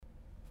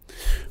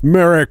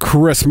Merry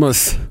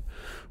Christmas.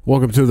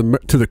 Welcome to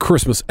the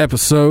Christmas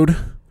episode,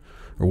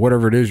 or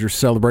whatever it is you're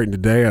celebrating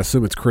today. I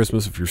assume it's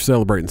Christmas if you're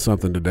celebrating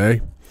something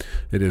today.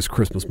 It is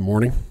Christmas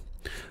morning.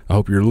 I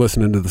hope you're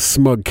listening to the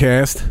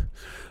Smugcast.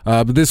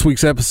 But this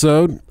week's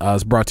episode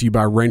is brought to you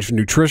by Ranger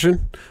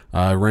Nutrition.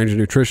 Ranger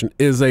Nutrition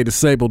is a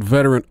disabled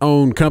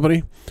veteran-owned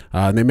company,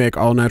 and they make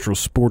all-natural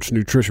sports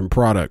nutrition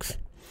products.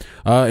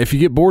 If you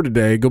get bored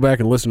today, go back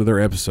and listen to their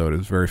episode. It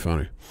was very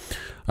funny.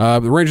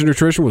 The Ranger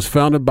Nutrition was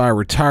founded by a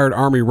retired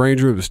Army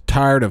Ranger who was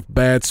tired of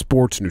bad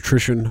sports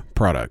nutrition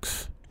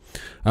products.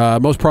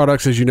 Most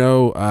products, as you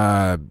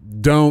know,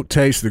 don't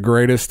taste the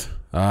greatest,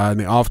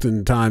 and they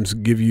oftentimes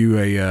give you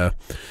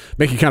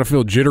make you kind of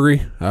feel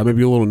jittery,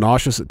 maybe a little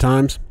nauseous at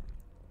times.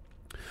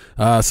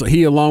 So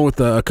he, along with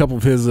a couple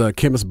of his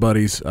chemist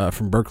buddies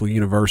from Berkeley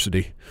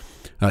University,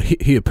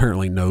 he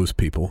apparently knows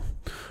people,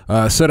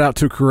 set out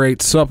to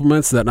create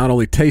supplements that not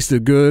only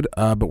tasted good,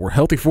 but were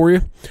healthy for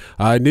you,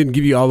 and didn't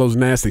give you all those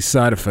nasty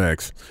side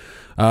effects.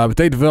 But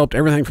they developed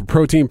everything from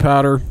protein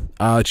powder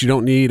that you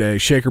don't need a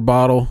shaker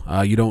bottle.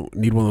 You don't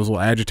need one of those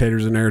little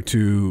agitators in there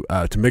to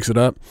mix it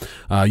up.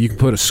 You can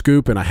put a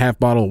scoop in a half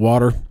bottle of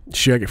water,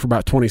 shake it for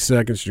about 20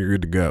 seconds, and you're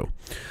good to go.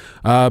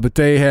 But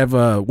they have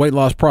weight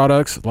loss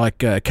products like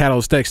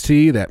Catalyst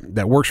XT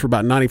that works for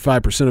about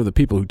 95% of the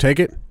people who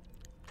take it.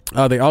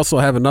 They also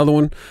have another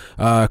one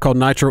called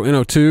Nitro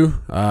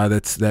NO2.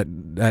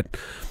 That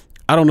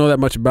I don't know that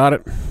much about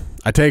it.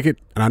 I take it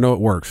and I know it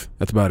works.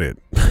 That's about it.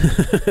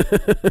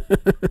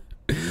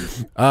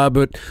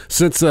 But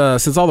since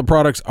all the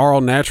products are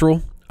all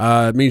natural,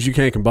 it means you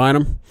can't combine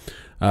them.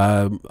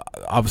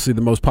 Obviously,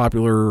 the most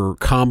popular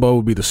combo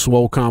would be the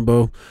Swole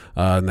combo,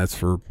 and that's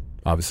for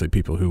obviously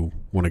people who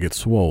want to get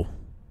swole.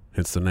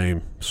 Hence the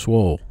name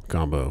Swole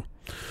combo.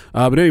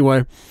 But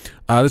anyway,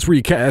 that's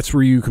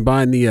where you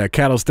combine the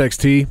Catalyst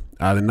XT,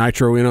 the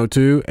Nitro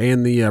NO2,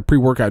 and the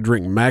pre-workout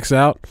drink Max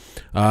Out.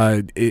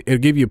 It'll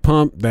give you a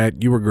pump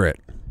that you regret.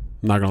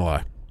 I'm not gonna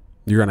lie,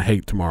 you're gonna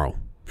hate tomorrow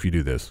if you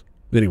do this.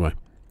 Anyway,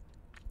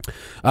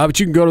 but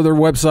you can go to their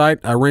website,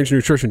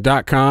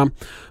 rangenutrition.com,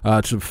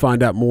 to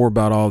find out more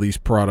about all these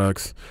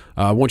products.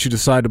 Once you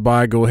decide to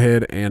buy, go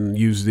ahead and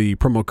use the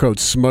promo code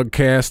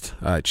SMUGCAST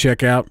at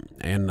checkout,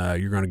 and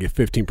you're going to get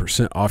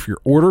 15% off your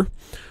order.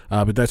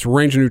 But that's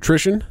Ranger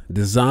Nutrition,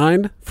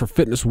 designed for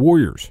fitness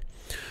warriors.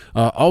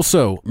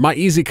 Also, My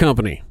Easy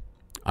Company.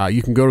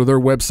 You can go to their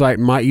website,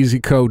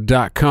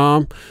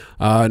 myeasyco.com,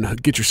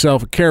 and get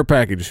yourself a care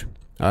package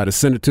to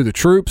send it to the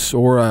troops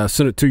or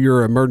send it to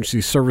your emergency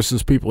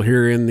services people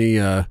here in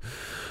the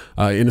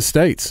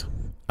States.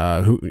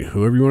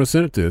 Whoever you want to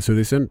send it to, that's who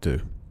they send it to.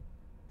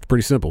 It's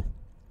pretty simple.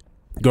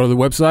 Go to the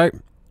website,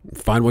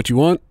 find what you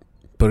want,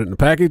 put it in the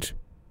package,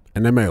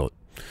 and they mail it.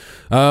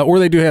 Or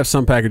they do have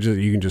some packages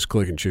that you can just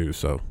click and choose,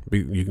 so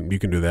you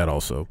can do that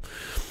also.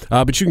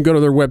 But you can go to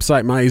their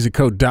website,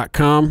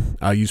 myeasyco.com,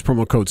 use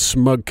promo code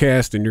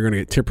SMUGCAST, and you're going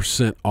to get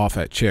 10% off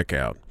at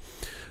checkout.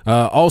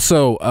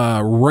 Also,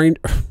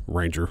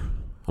 Ranger,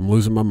 I'm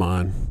losing my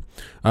mind.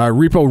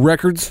 Repo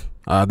Records,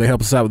 they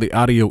help us out with the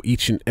audio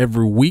each and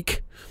every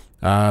week.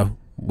 We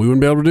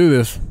wouldn't be able to do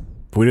this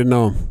if we didn't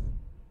know them.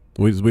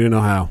 We didn't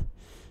know how,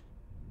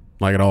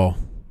 like at all.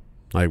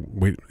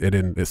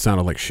 It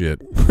sounded like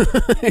shit.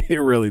 It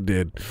really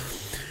did.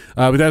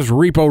 But that's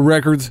Repo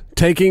Records,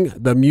 taking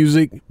the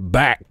music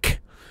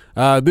back.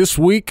 This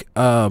week,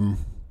 it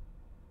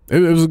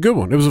was a good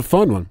one. It was a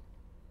fun one.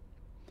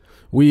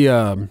 We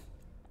had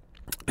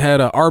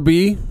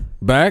RB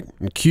back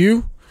and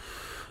Q.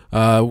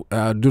 Did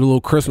a little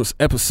Christmas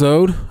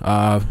episode.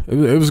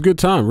 It was a good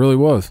time, really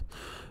was.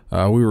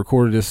 We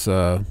recorded this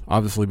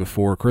obviously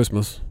before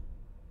Christmas,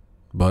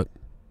 but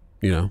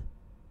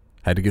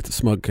had to get the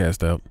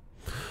Smugcast out.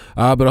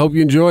 But I hope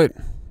you enjoy it.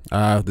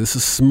 This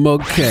is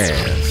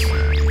Smugcast.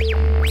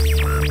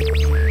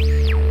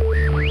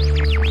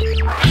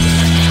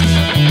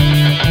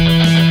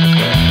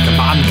 Come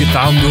on, get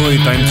down to it.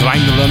 I'm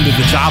trying to learn the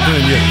job.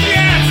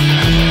 Yes!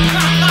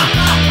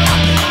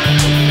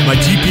 My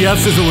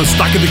GPS is always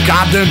stuck in the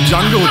goddamn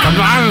jungle. Come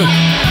on.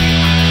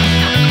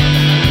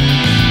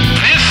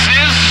 This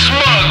is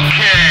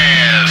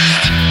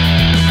Smugcast.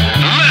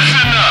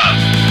 Listen up.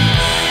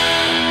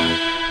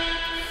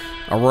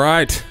 All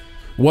right.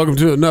 Welcome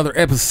to another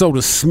episode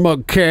of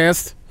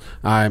Smugcast.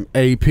 I'm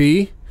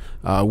AP.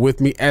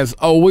 With me, as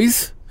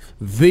always,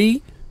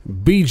 the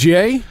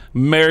BJ.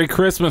 Merry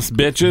Christmas,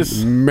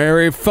 bitches.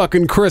 Merry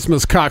fucking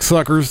Christmas,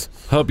 cocksuckers.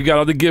 Hope you got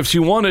all the gifts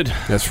you wanted.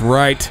 That's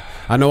right.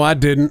 I know I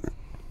didn't.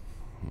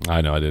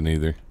 I know I didn't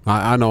either.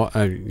 I know.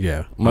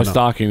 Yeah. My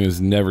stocking is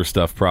never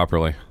stuffed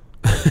properly.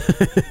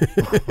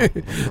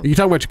 You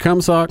talking about your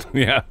cum sock?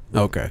 Yeah.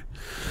 Okay.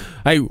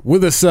 Hey,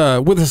 with us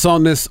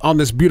on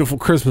this beautiful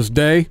Christmas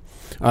day,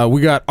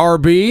 we got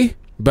RB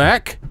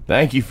back.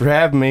 Thank you for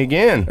having me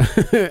again.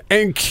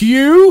 And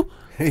Q.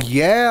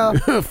 Yeah.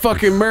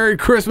 Fucking Merry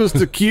Christmas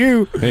to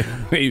Q.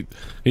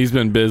 He's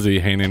been busy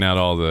handing out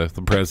all the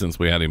presents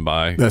we had him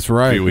buy. That's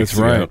right. A few weeks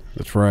That's right. ago.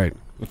 That's right.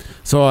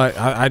 So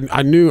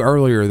I knew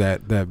earlier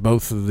that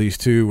both of these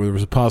two, there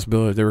was a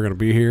possibility they were going to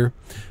be here,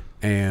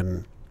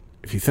 and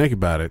if you think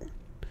about it,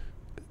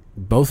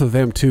 both of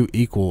them two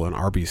equal an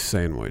Arby's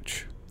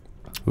sandwich.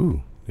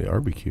 Ooh, the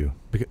barbecue.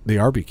 The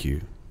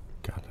RBQ.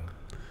 God.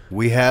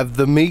 We have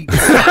the meat.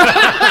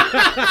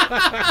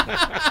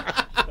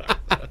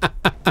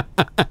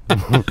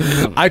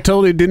 I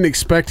totally didn't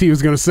expect he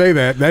was going to say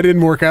that. That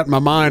didn't work out in my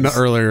mind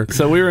earlier.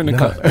 So we were in the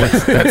car.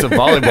 That's a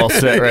volleyball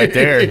set right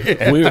there.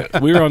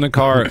 we were on the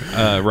car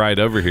ride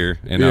over here,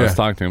 and I was Yeah.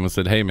 talking to him and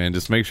said, "Hey, man,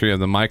 just make sure you have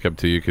the mic up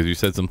to you because you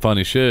said some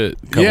funny shit."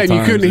 A couple Yeah, and you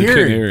times couldn't hear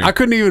it. hear I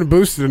couldn't even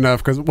boost it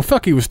enough because, well,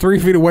 fuck, he was 3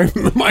 feet away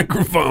from the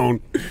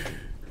microphone.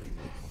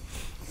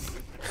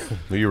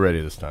 Well, you're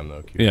ready this time,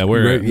 though. Q. Yeah,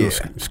 we're Right, you know,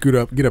 scoot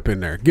up, get up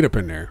in there, get up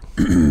in there.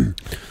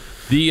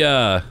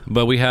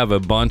 but we have a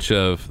bunch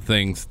of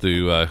things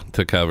to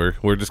cover.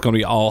 We're just going to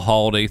be all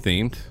holiday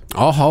themed.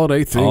 All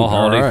holiday themed. All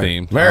holiday right.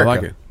 themed. I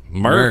like it.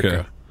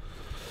 America.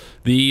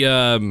 The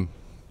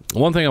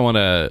one thing I'm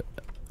gonna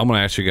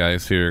ask you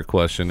guys here a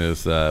question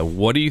is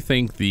what do you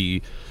think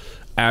the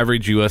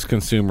average U.S.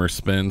 consumer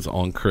spends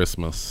on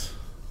Christmas?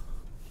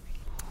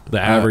 The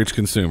average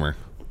consumer.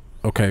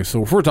 Okay,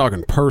 so if we're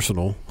talking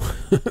personal,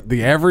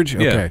 the average,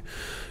 Yeah.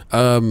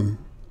 okay.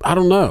 I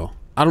don't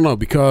know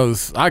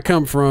because I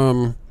come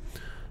from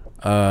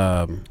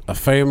a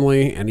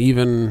family, and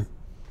even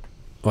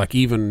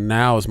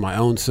now as my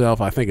own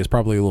self, I think it's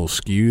probably a little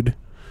skewed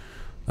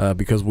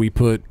because we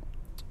put.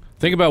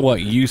 Think about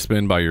what you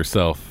spend by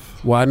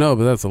yourself. Well, I know,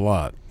 but that's a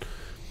lot.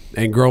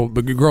 And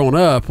growing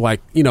up,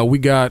 like, you know, we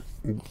got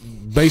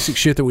basic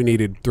shit that we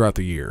needed throughout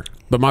the year,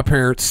 but my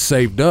parents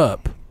saved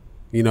up,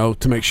 you know,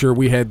 to make sure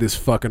we had this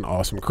fucking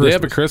awesome Do Christmas. they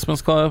have a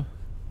Christmas club?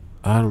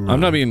 I don't know. I'm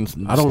not being.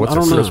 I don't. What's I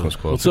don't a know. Christmas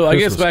club? What's So a I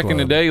guess Christmas back in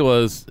the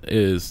club? day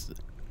is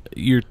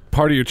your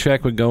part of your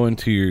check would go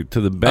into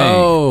the bank.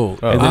 Oh,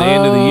 And then at the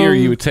end of the year,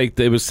 you would take.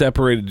 It was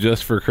separated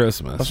just for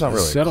Christmas. That's not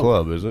really Settle. a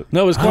club, is it?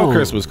 No, it was called Oh.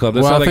 Christmas Club.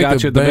 That's Well, how I they think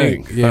got you at the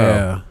bank.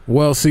 Yeah.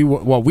 Well, see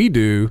what we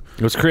do.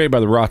 It was created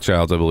by the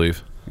Rothschilds, I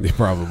believe.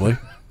 Probably.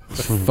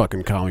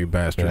 Fucking commie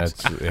bastards.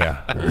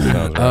 That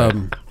sounds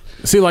right.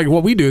 See, like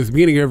what we do is the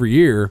beginning of every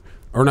year,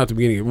 or not the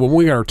beginning, when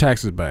we got our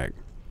taxes back,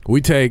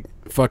 we take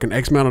fucking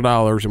X amount of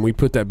dollars and we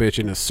put that bitch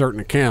in a certain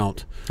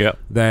account Yep.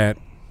 that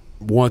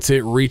once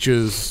it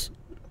reaches,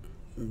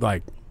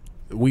 like,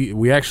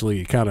 we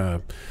actually kind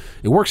of,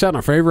 it works out in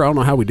our favor. I don't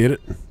know how we did it.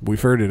 We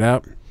figured it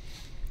out.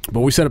 But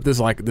we set up this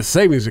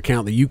savings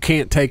account that you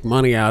can't take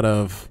money out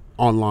of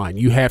online.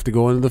 You have to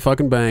go into the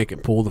fucking bank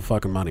and pull the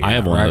fucking money out. I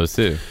have one right? of those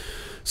too.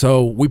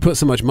 So we put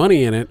so much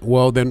money in it.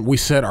 Well, then we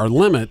set our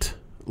limit.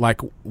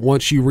 Like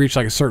once you reach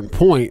like a certain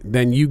point,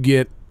 then you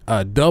get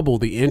double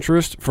the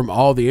interest from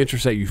all the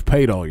interest that you've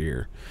paid all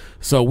year.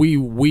 So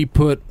we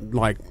put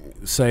like,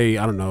 say,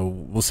 I don't know,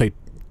 we'll say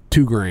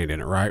 $2,000 in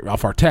it, right,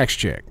 off our tax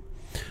check,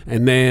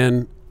 and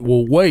then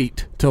we'll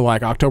wait till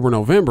like October,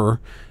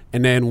 November,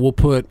 and then we'll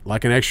put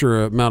like an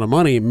extra amount of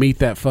money and meet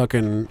that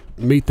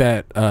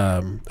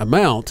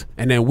amount,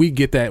 and then we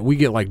get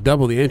like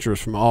double the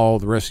interest from all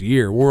the rest of the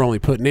year. We're only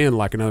putting in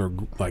like another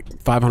like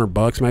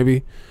 $500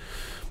 maybe.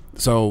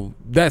 So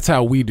that's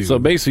how we do. So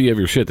basically, you have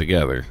your shit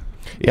together.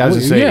 Yeah, I was Well,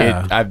 just saying,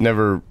 yeah. I've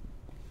never,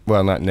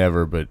 well, not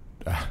never, but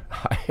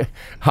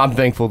I'm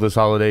thankful this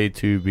holiday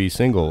to be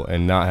single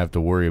and not have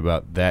to worry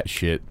about that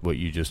shit, what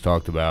you just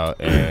talked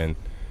about. And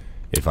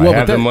if I Well, but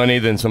have the that- money,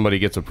 then somebody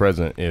gets a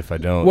present. If I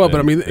don't, Well, then but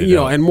I mean, they you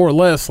know, don't. and more or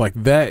less, like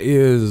that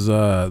is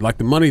like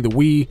the money that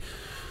we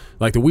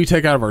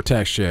take out of our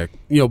tax check.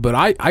 You know, but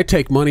I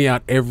take money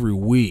out every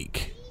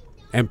week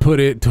and put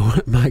it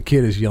to my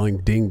kid is yelling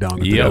ding dong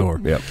at the Yep.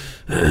 door. Yep.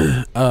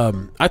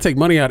 I take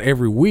money out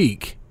every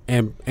week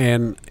and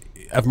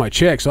of my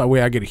check, so that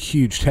way I get a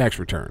huge tax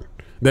return.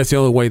 That's the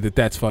only way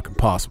that's fucking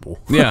possible.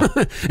 Yeah.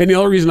 And the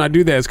only reason I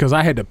do that is because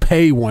I had to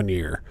pay 1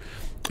 year.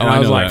 And Oh, I I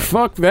was know like, that.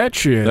 fuck that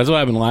shit. That's what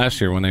happened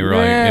last year when they were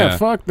yeah, like,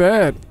 fuck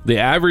that. the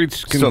average,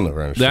 Still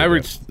never understood the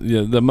average,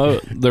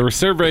 the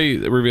survey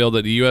revealed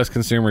that the U.S.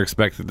 consumer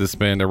expected to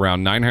spend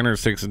around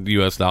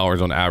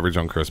 $906 on average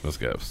on Christmas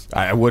gifts.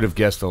 I would have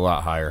guessed a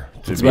lot higher.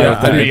 To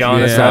about that. be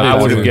honest, Yeah, I I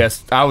did would have too.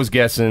 guessed. I was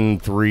guessing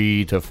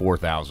 3,000 to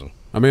 4,000.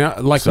 I mean,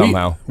 like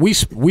Somehow. we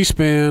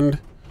spend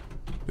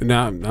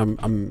now.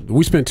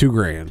 We spend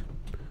 $2,000,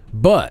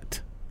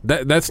 but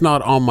that's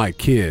not on my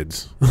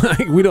kids.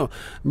 Like we don't.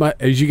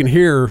 As you can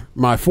hear,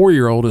 my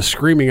 4-year-old is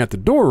screaming at the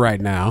door right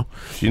now.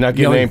 She's not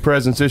getting Yelling- any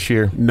presents this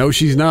year. No,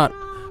 she's not.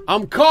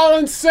 I'm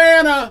calling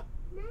Santa.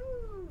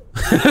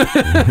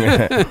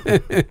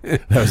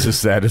 That was the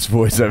saddest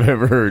voice I've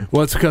ever heard.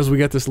 Well, it's because we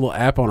got this little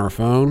app on our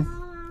phone.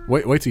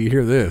 Wait till you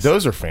hear this.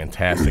 Those are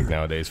fantastic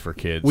nowadays for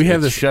kids. We have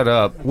It's this- Shut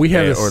up. we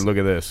have this- or look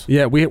at this.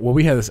 Yeah, we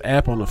have this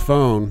app on the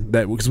phone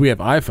that because we have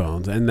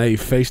iPhones and they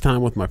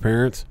FaceTime with my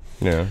parents.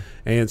 Yeah.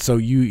 And so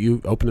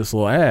you open this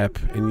little app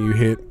and you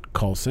hit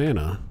call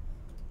Santa,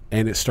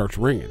 and it starts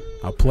ringing.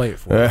 I'll play it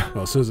for you.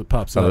 Well, as soon as it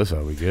pops Oh, up, this ought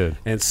to be good.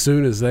 and as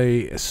soon as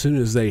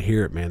they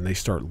hear it, man, they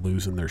start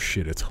losing their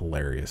shit. It's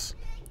hilarious.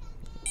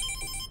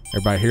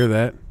 Everybody hear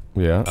that?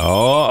 Yeah.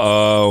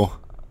 Uh-oh.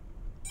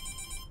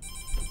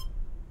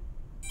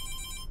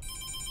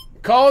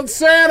 Calling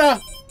Santa.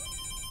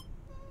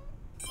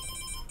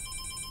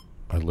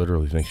 I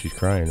literally think she's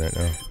crying right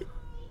now.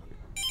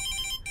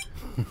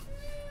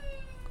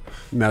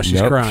 Now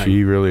she's Nope, crying.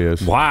 She really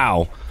is.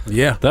 Wow.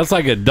 Yeah. That's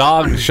like a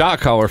dog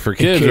shot collar for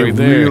kids It right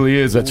there. really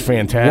is. That's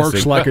fantastic.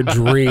 Works like a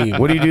dream.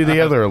 What do you do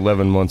the other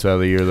 11 months out of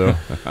the year, though?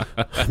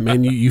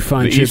 Man, you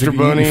find The shit Easter to,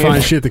 Bunny? you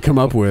find shit to come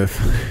up with.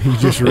 You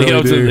just He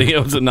really do. he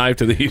owns a knife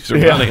to the Easter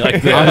Bunny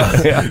like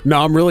that.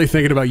 No, I'm really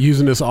thinking about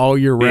using this all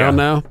year round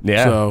now.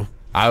 Yeah. So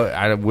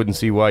I wouldn't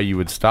see why you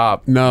would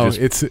stop. no,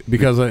 Just- it's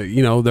because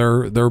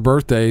their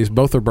birthdays.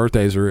 Both their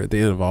birthdays are at the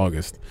end of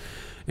August,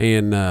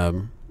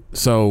 and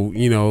so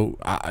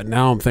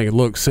now I'm thinking,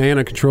 look,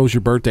 Santa controls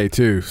your birthday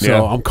too. So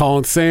Yeah. I'm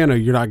calling Santa.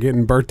 You're not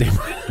getting birthday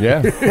money.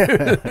 yeah.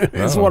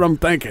 That's what I'm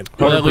thinking.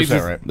 Well, that 100% leads,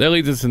 us, right. that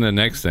leads us into the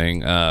next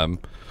thing.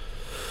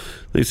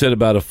 They said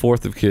about a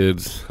fourth of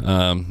kids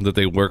that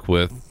they work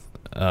with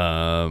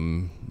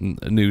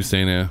knew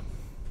Santa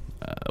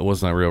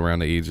was not real around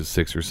the age of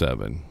 6 or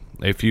 7.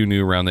 A few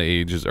knew around the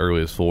age as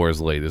early as 4,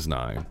 as late as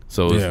 9.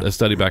 So Yeah. a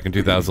study back in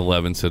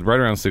 2011 said right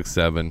around 6,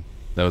 7.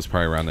 That was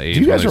probably around the age.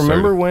 Do you when guys they started.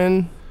 remember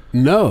when?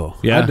 No,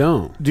 Yeah. I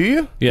don't. Do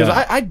you? Yeah.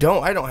 Because I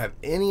don't. I don't have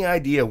any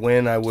idea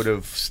when I would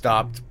have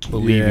stopped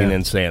believing Yeah.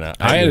 in Santa.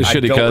 I had a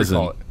shitty don't cousin.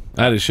 recall it.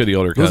 I had a shitty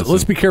older cousin.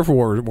 Let's be careful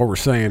what we're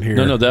saying here.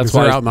 No, that's because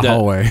they're why out in the that-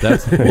 hallway.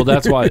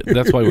 That's why.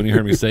 That's why when you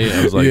heard me say it,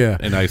 I was like, Yeah.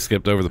 and I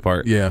skipped over the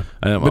part. Yeah.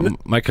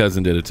 My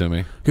cousin did it to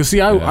me. Because see,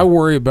 I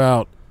worry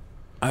about,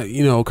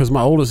 because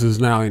my oldest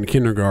is now in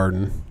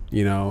kindergarten,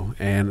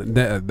 and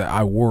that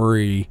I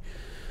worry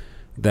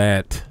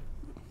that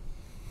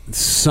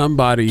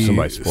Somebody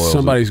spoils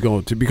somebody's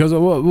going to, because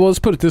well, let's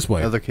put it this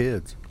way. Other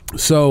kids.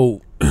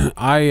 So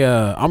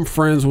I'm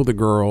friends with a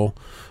girl.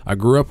 I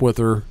grew up with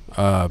her.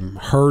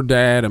 Her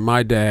dad and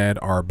my dad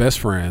are best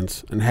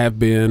friends and have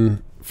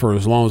been for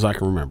as long as I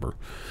can remember.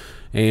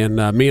 And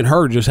me and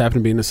her just happen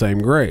to be in the same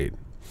grade.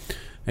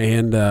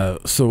 And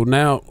so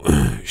now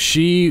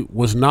she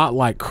was not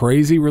like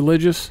crazy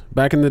religious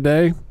back in the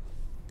day,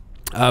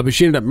 but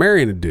she ended up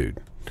marrying a dude.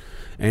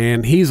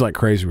 And he's like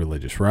crazy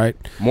religious, right?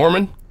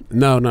 Mormon?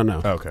 No.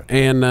 Okay.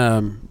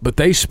 And but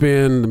they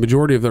spend the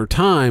majority of their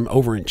time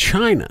over in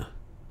China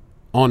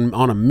on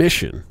a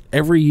mission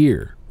every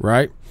year,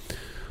 right?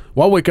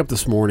 Well, I wake up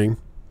this morning,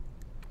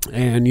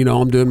 and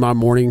I'm doing my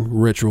morning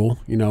ritual.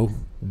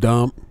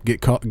 Dump, get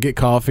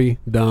coffee,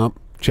 dump,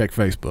 check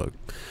Facebook.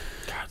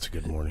 God, it's a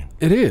good morning.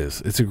 It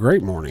is. It's a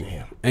great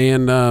morning.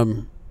 And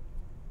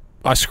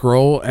I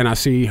scroll and I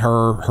see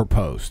her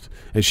post.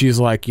 And she's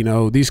like,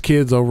 these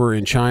kids over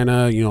in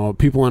China,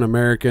 people in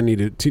America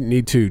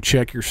need to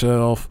check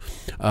yourself.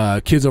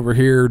 Kids over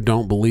here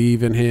don't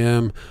believe in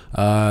him.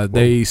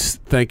 They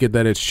think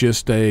that it's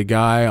just a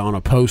guy on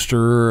a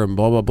poster and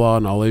blah, blah, blah,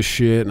 and all this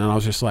shit. And I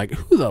was just like,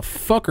 who the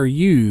fuck are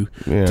you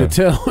to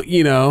tell,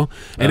 And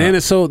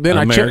then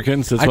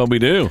Americans, that's what we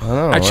do.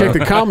 I checked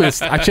the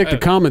comments. I checked the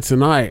comments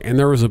tonight, and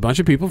there was a bunch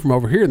of people from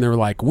over here, and they were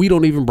like, "We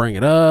don't even bring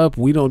it up.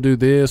 We don't do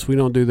this. We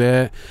don't do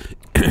that."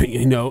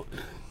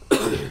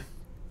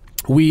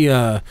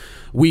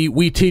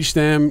 We teach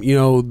them,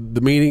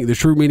 the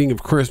true meaning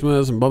of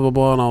Christmas and blah blah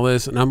blah and all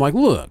this. And I'm like,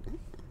 look,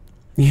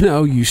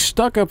 you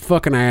stuck up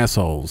fucking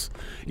assholes.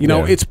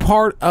 It's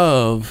part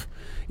of,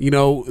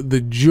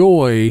 the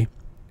joy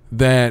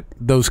that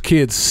those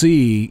kids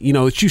see,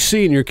 that you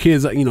see in your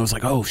kids, it's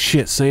like, oh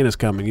shit, Santa's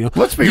coming.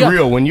 Let's be Yeah.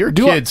 real. When your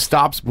Do I- kid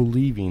stops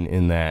believing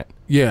in that,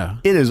 Yeah,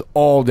 it is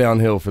all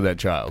downhill for that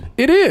child.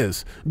 it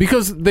is,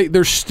 because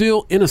they're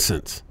still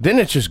innocent. Then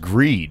it's just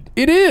greed.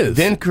 It is.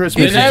 Then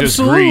Christmas It is just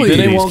absolutely greed. Then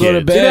they these won't go to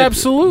kids. bed. It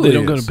absolutely They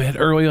don't go is. to bed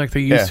early like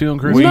they used to on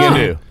What Christmas. are you No.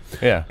 gonna do?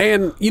 Yeah.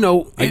 And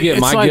I get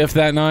it's my like, gift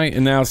that night,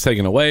 and now it's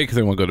taken away because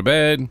they won't go to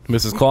bed.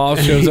 Mrs.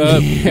 Claus shows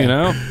up,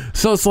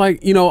 So it's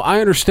like,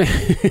 I understand.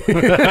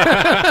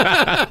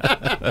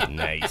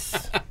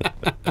 Nice.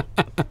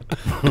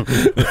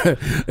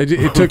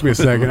 It took me a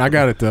second. I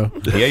got it though.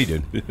 Yeah, you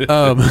did.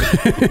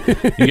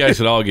 You guys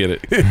should all get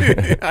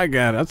it. I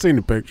got it. I've seen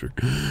the picture.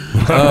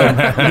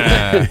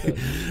 But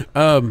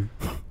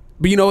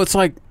it's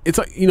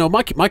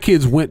like my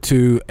kids went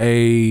to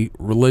a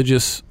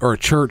religious or a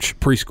church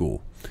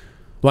preschool,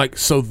 like,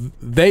 so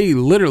they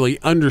literally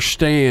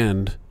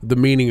understand the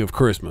meaning of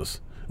Christmas.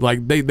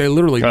 Like they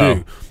literally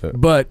do.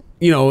 But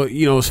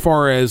as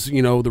far as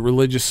the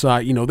religious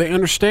side, they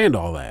understand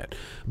all that.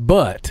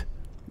 But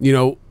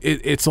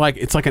it's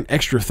like an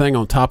extra thing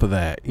on top of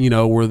that,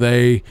 where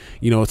they,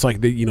 it's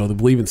like they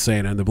believe in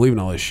Santa and they believe in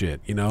all this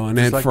shit, and then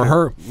It's like for the,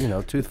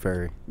 her, Tooth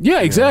Fairy.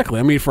 yeah, exactly.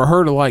 I mean, for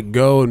her to like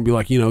go and be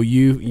like,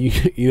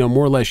 you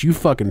more or less, you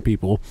fucking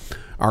people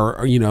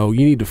are, you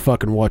need to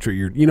fucking watch what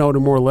you're, to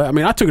more or less. I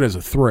mean, I took it as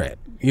a threat,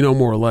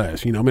 more or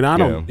less. I mean, I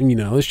don't,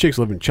 this chick's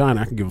live in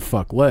China. I can give a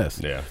fuck less.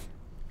 Yeah.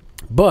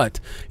 But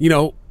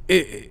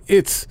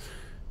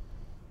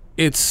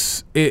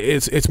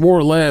it's more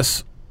or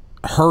less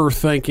her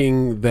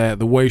thinking that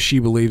the way she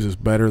believes is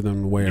better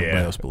than the way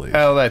everybody else believes.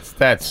 Well,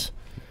 that's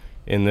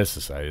in this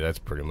society. That's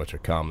pretty much a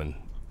common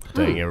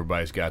thing.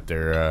 Everybody's got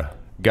their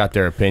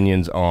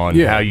opinions on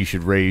Yeah. how you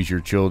should raise your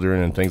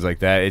children and things like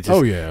that. It just,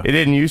 Oh, yeah. It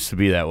didn't used to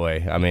be that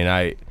way. I mean,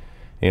 I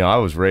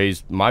was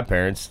raised. My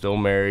parents still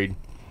married.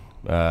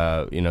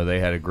 They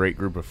had a great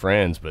group of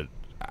friends, but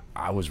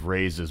I was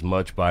raised as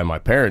much by my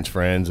parents'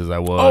 friends as I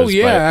was. Oh,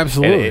 yeah,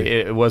 absolutely. And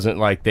it wasn't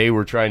like they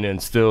were trying to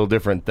instill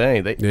different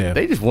things.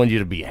 They just wanted you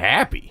to be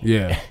happy.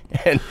 Yeah.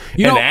 and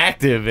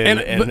active. And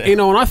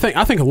I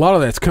think a lot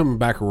of that's coming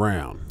back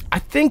around. I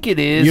think it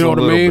is. You know what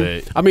I mean?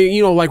 Bit. I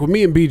mean, like with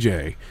me and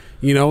BJ,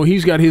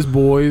 he's got his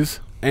boys.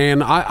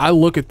 And I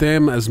look at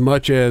them as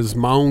much as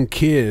my own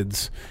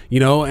kids,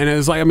 and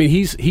it's like, I mean,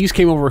 he's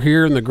came over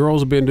here and the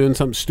girls have been doing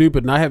something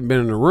stupid and I haven't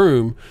been in the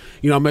room,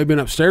 I may have been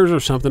upstairs or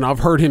something. I've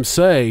heard him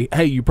say,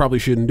 hey, you probably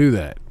shouldn't do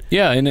that.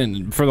 Yeah, and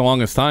then for the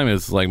longest time,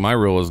 it's like my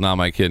rule is not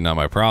my kid, not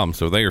my problem.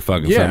 So if they were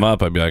fucking something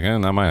up, I'd be like,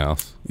 not my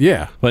house.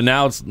 Yeah. But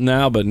now I've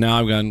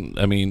gone,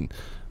 I mean,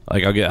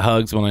 like I'll get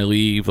hugs when I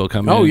leave. They'll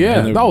come in. Oh,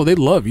 yeah. They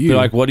love you. They're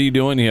like, what are you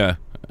doing here?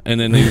 And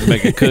then they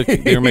make a cookie.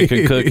 They were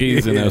making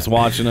cookies, and I was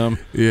watching them.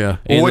 Yeah.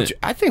 Well,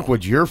 I think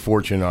what you're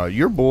fortunate on,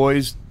 your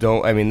boys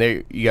don't. I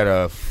mean, you got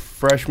a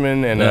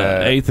freshman and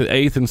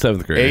eighth and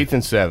seventh grade. Eighth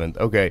and seventh.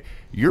 Okay,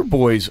 your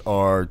boys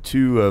are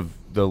two of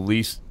the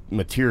least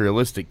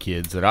materialistic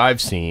kids that I've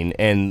seen,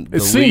 and it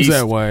seems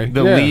that way.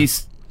 The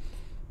least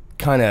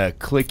kind of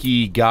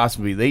cliquey,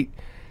 gossipy. They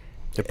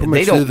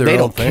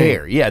don't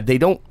care. Yeah, they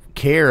don't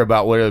care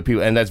about what other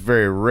people, and that's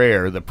very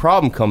rare. The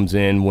problem comes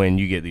in when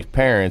you get these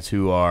parents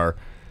who are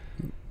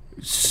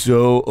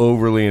so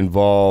overly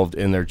involved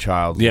in their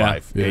child's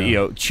life. Yeah.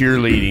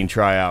 Cheerleading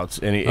tryouts,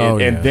 and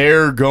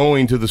they're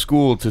going to the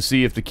school to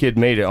see if the kid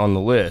made it on the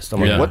list.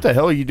 I'm like, what the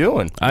hell are you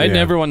doing? I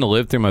never wanted to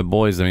live through my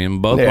boys. I mean,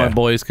 both my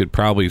boys could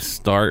probably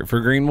start for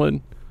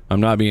Greenwood.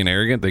 I'm not being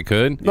arrogant. They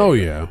could. Oh,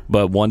 yeah.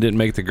 But one didn't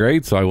make the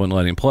grade, so I wouldn't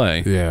let him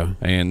play. Yeah.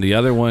 And the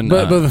other one...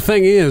 But the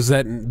thing is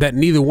that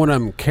neither one of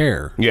them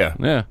care. Yeah.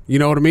 Yeah. You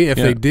know what I mean? If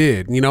they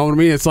did. You know what I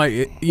mean? It's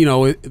like,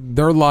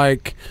 they're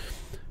like...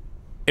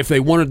 If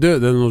they want to do it,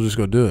 then they'll just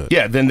go do it.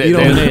 Yeah, then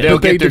they'll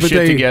get their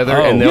shit together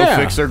and they'll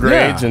fix their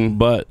grades. Yeah.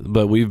 But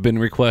we've been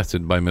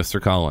requested by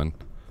Mr. Collin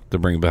to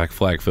bring back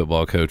flag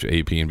football coach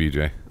AP and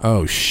BJ.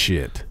 Oh,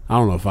 shit. I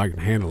don't know if I can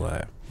handle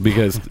that.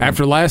 Because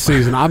after last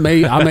season, I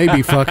may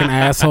be fucking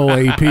asshole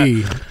AP.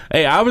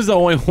 Hey, I was the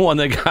only one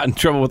that got in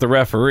trouble with the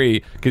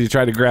referee because he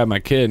tried to grab my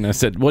kid, and I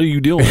said, "What are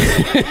you doing?"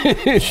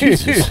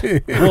 Jesus.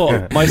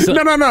 Well, my son.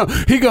 No.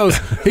 He goes.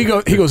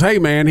 Hey,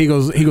 man. He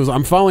goes.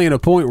 I'm finally at a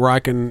point where I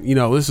can.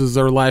 This is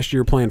their last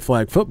year playing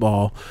flag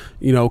football.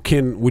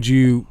 Would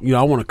you?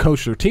 I want to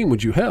coach their team.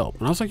 Would you help?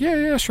 And I was like,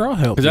 yeah, sure, I'll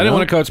help. Because I didn't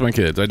want to coach my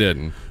kids. I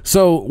didn't.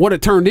 So what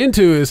it turned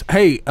into is,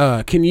 hey,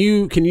 can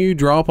you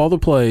draw up all the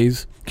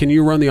plays? Can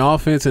you run the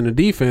offense and the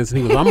defense? And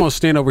he goes, I'm going to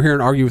stand over here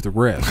and argue with the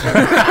refs.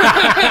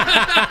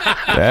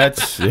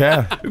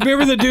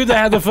 Remember the dude that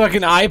had the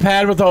fucking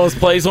iPad with all his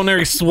plays on there?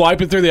 He's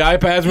swiping through the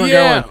iPads.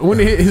 When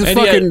his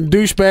fucking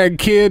douchebag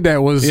kid that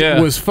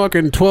was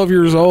fucking 12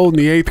 years old in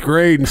the 8th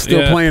grade and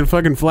still playing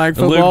fucking flag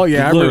football.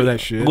 I remember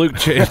that shit. Luke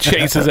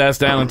chased his ass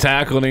down and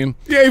tackled him.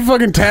 Yeah, he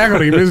fucking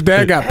tackled him. His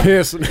dad got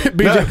pissed.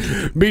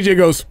 BJ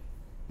goes,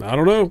 I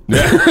don't know.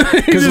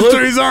 He just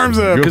threw his arms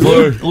up.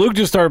 Because Luke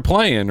just started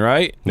playing,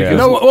 right? Yeah.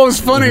 What was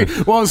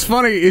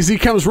funny is he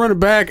comes running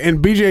back and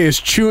BJ is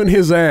chewing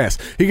his ass.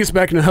 He gets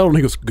back in the huddle and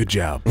he goes, "Good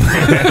job."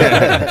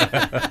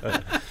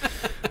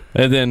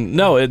 And then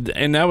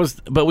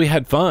but we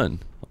had fun.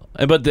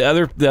 But the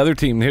other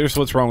team, here's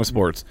what's wrong with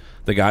sports.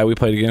 The guy we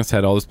played against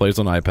had all his plays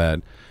on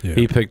iPad. Yeah.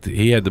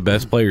 He had the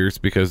best players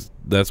because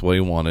that's what he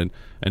wanted.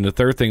 And the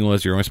third thing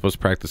was you're only supposed to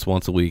practice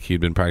once a week.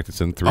 He'd been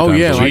practicing 3 times a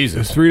week.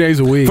 Jesus. 3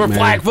 days a week for man.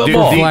 flag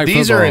football. Dude,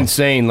 these are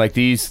insane. Like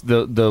the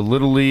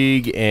Little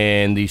League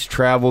and these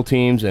travel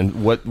teams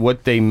and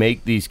what they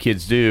make these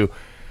kids do.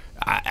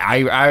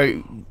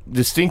 I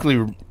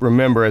distinctly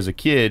remember as a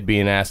kid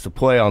being asked to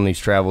play on these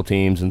travel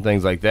teams and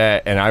things like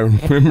that, and I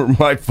remember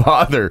my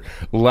father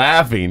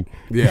laughing.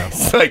 Yeah,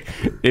 it's like,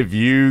 if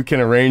you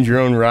can arrange your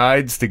own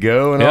rides to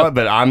go and all that,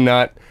 but I'm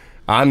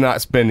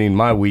not spending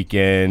my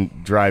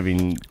weekend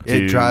driving.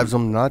 It drives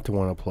them not to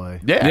want to play.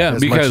 Yeah,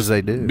 as much as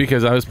they do.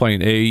 Because I was playing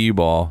AAU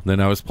ball,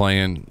 then I was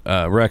playing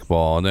rec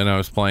ball, and then I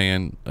was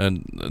playing,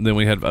 and then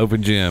we had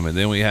open gym, and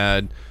then we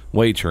had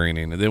weight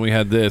training, and then we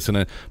had this, and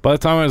then by the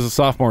time I was a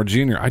sophomore,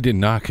 junior, I did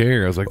not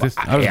care. I was like, I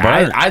was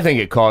burnt. I think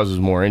it causes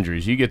more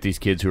injuries. You get these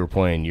kids who are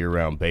playing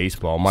year-round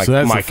baseball. My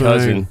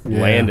cousin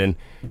Landon,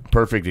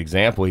 perfect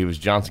example. He was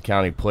Johnson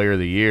County Player of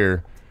the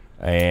Year,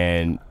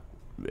 and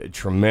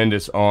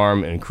tremendous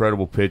arm,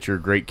 incredible pitcher,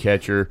 great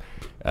catcher.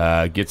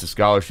 Gets a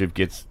scholarship,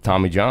 gets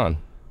Tommy John.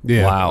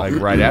 Yeah, wow! Like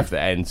right after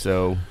that, and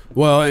so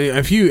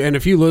if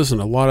you listen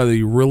to a lot of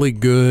the really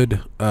good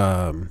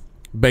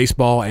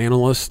baseball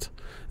analysts.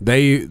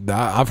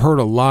 I've heard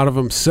a lot of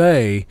them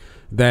say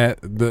that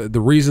the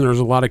reason there's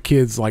a lot of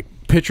kids, like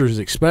pitchers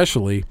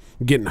especially,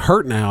 getting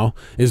hurt now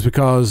is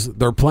because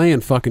they're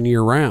playing fucking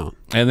year round.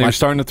 And they're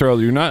starting to throw.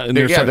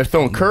 They're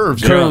throwing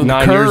curves. They're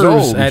 9 years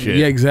old.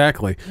 Yeah,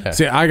 exactly. Yeah.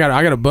 See, I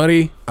got a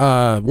buddy.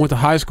 Went to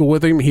high school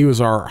with him. He was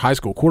our high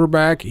school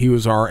quarterback. He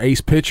was our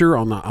ace pitcher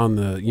on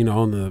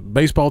the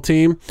baseball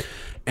team,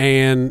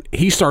 and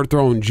he started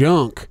throwing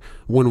junk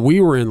when we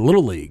were in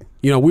Little League.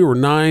 We were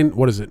 9,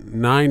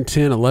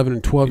 10, 11,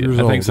 and 12 years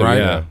old, think so, right?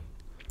 Yeah.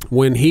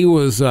 when he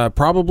was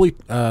probably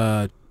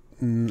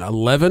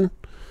 11,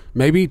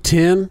 maybe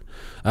 10.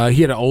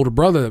 He had an older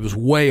brother that was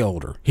way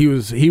older. He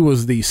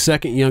was the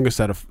second youngest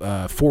out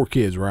of 4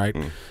 kids, right?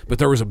 But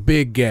there was a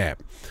big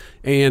gap,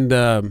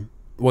 and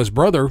his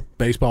brother,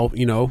 baseball,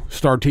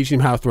 started teaching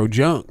him how to throw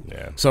junk.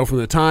 Yeah. So from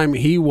the time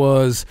he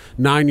was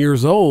 9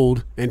 years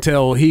old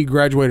until he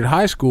graduated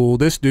high school,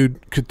 this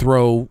dude could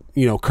throw,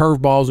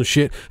 curveballs and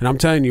shit. And I'm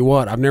telling you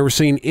what, I've never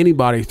seen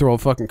anybody throw a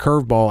fucking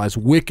curveball as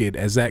wicked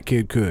as that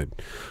kid could.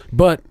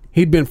 But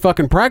he'd been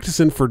fucking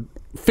practicing for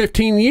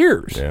 15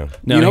 years. Yeah.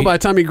 By the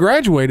time he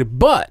graduated.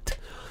 But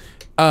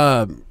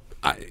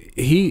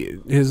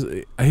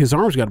his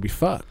arms got to be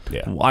fucked.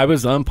 Yeah. Well, I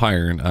was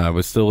umpiring. I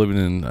was still living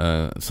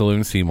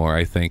in Seymour.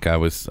 I think I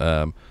was.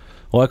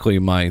 Luckily,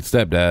 my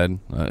stepdad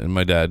and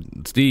my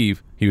dad,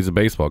 Steve, he was a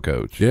baseball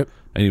coach. Yep.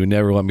 And he would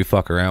never let me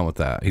fuck around with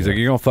that. He's like,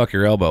 "You're gonna fuck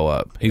your elbow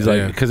up." He's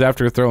like, because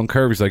after throwing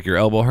curves, he's like, "Your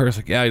elbow hurts."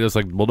 Like, yeah. He was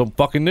like, "Well, don't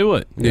fucking do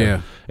it."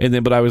 Yeah. And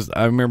then, but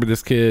I remember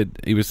this kid.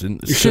 He was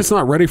in. Your shit's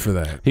not ready for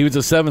that. He was a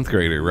 7th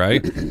grader,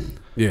 right?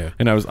 Yeah.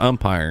 And I was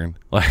umpiring,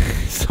 like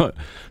so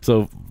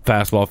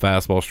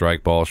fastball,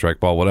 strike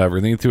ball, whatever.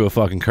 And then he threw a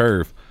fucking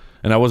curve,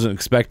 and I wasn't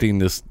expecting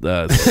this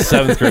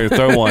 7th grader to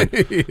throw one.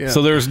 Yeah.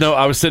 So there was no.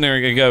 I was sitting there,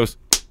 and it goes,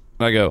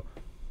 and I go,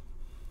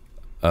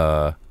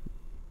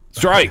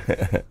 strike.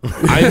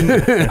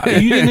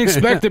 You didn't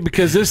expect it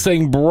because this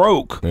thing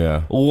broke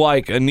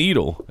like a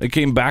needle. It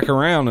came back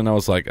around, and I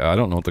was like, I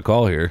don't know what to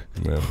call here.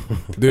 Yeah.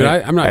 Dude,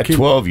 I'm not At kidding.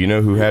 12, you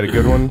know who had a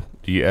good one?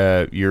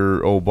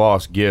 Your old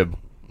boss, Gibb.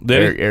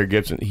 Eric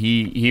Gibson.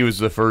 He was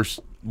the first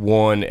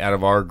one out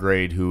of our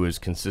grade who was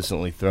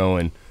consistently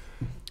throwing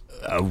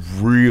a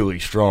really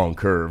strong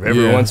curve.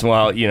 Every once in a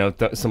while,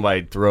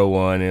 somebody'd throw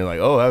one and like,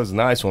 oh, that was a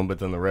nice one, but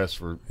then the rest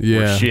were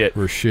shit.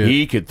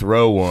 He could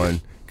throw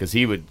one because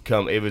he would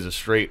come. It was a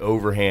straight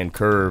overhand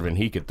curve, and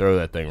he could throw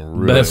that thing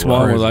really Best well.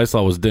 one I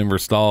saw was Denver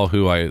Stahl,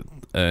 who I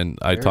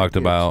talked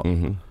about.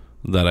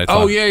 That I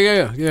Oh, talked.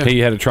 yeah. He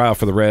had a tryout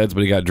for the Reds,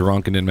 but he got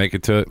drunk and didn't make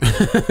it to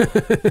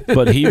it.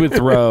 But he would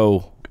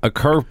throw a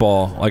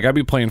curveball. Like, I'd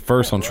be playing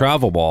first on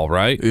travel ball,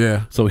 right?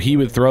 Yeah. So he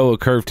would throw a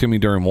curve to me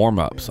during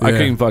warm-ups. I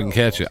couldn't even fucking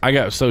catch it. I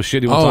got so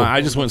shitty one time.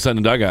 I just went and sat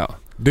in the dugout.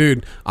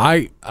 Dude,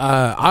 I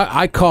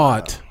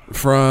caught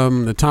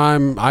from the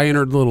time I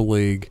entered Little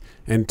League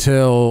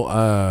until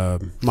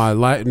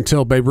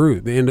until Babe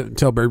Ruth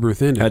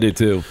ended. I did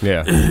too.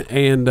 Yeah.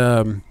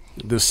 And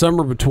the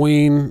summer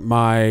between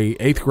my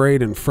 8th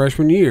grade and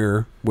freshman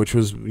year, which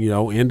was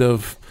end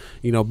of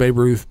Babe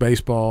Ruth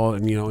baseball,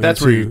 and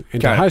That's where you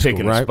into kind high of school,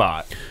 picking right? a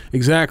spot.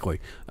 Exactly.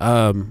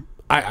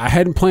 I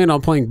hadn't planned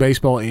on playing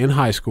baseball in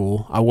high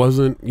school. I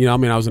wasn't,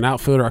 I was an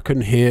outfielder. I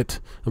couldn't hit.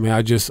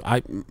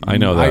 I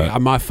know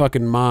that. My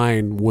fucking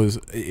mind was,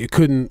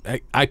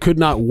 I could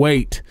not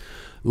wait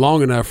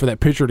long enough for that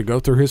pitcher to go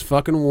through his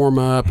fucking warm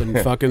up and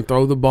fucking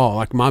throw the ball.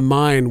 Like, my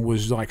mind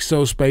was like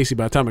so spacey.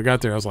 By the time I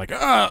got there, I was like,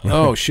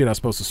 oh shit, I was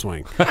supposed to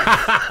swing.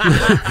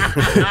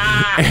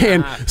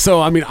 And so,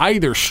 I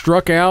either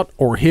struck out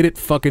or hit it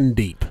fucking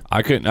deep.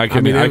 I couldn't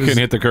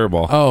hit the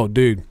curveball. Oh,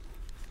 dude.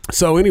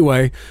 So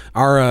anyway,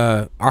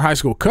 our high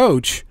school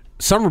coach,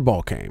 summer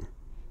ball came,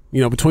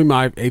 between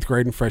my 8th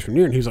grade and freshman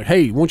year, and he was like,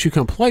 "Hey, won't you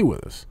come play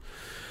with us?"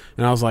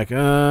 And I was like,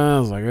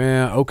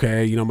 yeah,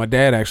 okay. My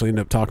dad actually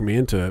ended up talking me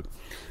into it.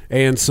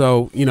 And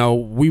so,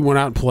 we went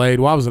out and played.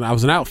 Well, I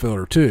was an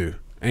outfielder too.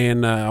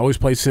 And I always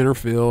played center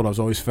field. I was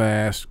always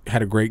fast,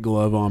 had a great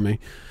glove on me.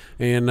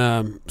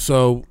 And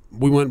so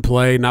we went and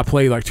played, and I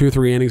played like 2 or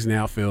 3 innings in the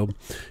outfield.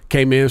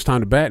 Came in, it was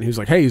time to bat, and he was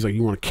like, "Hey,"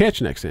 you want to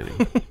catch next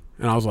inning?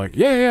 And I was like,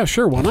 yeah,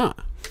 sure, why not?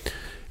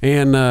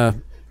 And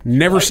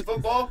never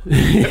football?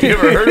 Have you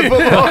ever heard of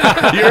football?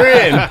 You're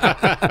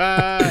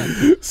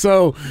in.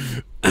 So,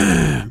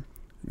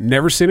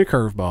 never seen a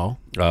curveball.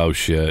 Oh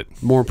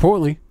shit. More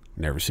importantly,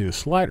 never seen a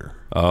slider.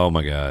 Oh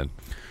my god.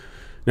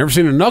 Never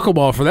seen a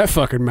knuckleball for that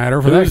fucking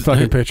matter, for that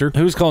fucking pitcher.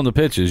 Who's calling the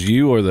pitches?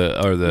 You or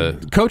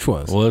the Coach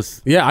was.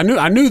 Was? Yeah, I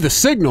knew the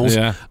signals.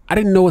 Yeah. I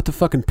didn't know what the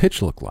fucking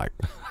pitch looked like.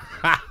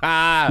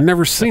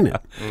 Never seen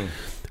it.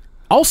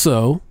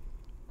 Also,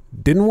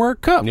 didn't wear a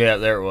cup. Yeah,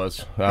 there it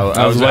was.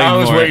 I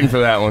was waiting for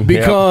that one.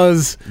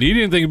 Because you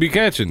didn't think it'd be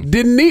catching.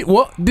 didn't need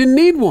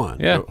one.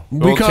 Yeah.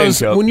 Because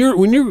when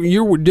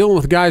you're dealing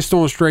with guys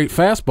throwing straight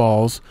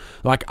fastballs,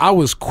 like, I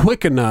was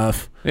quick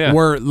enough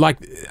where, like,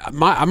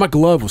 my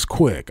glove was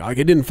quick. Like,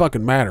 it didn't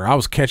fucking matter. I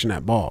was catching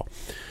that ball.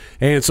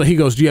 And so he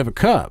goes, "Do you have a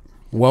cup?"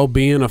 Well,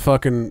 being a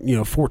fucking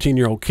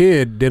 14-year-old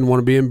kid, didn't want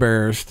to be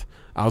embarrassed.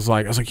 I was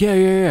like, yeah.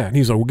 And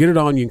he's like, "Well, get it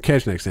on. You can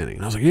catch next inning."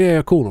 And I was like,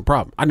 "Yeah, cool, no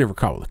problem." I never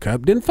caught with a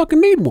cup. Didn't fucking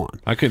need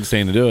one. I couldn't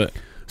stand to do it.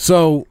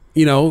 So,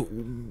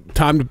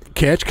 time to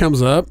catch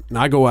comes up, and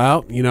I go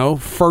out,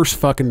 first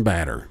fucking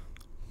batter.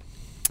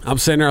 I'm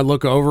sitting there, I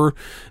look over,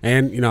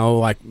 and,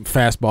 like,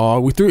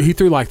 fastball. He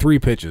threw like 3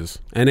 pitches,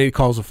 and then he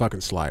calls a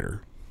fucking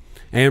slider.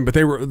 But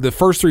they were the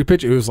first 3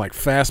 pitches. It was like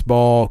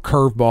fastball,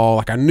 curveball.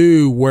 Like I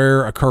knew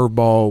where a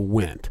curveball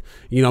went.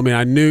 You know, I mean,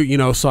 I knew, you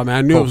know, so I mean,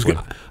 I knew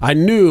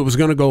it was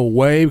going to go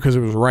away because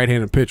it was a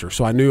right-handed pitcher.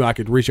 So I knew I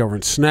could reach over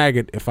and snag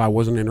it if I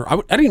wasn't in. I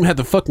didn't even have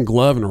the fucking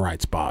glove in the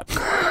right spot.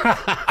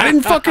 I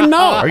didn't fucking know.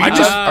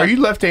 Are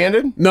you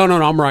left-handed? No,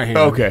 I'm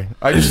right-handed. Okay,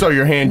 I just saw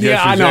your hand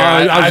gestures. Yeah, I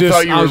know. There. I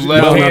thought you were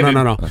left-handed.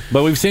 No.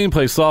 But we've seen him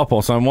play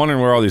softball, so I'm wondering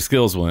where all these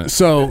skills went.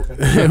 So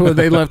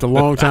they left a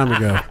long time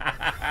ago.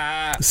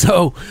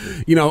 So,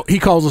 you know, he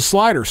calls a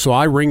slider, so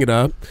I ring it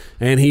up,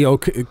 and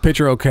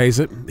pitcher okays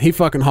it. He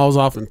fucking hauls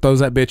off and throws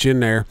that bitch in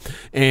there,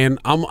 and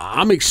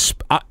I'm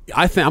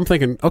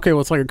thinking, okay,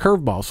 well, it's like a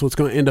curveball, so it's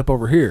going to end up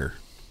over here.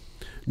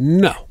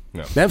 No.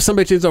 That some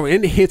bitch is over,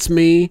 and it hits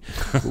me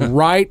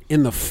right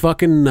in the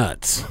fucking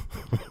nuts.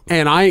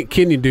 And I ain't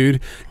kidding you,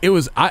 dude. It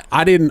was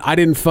I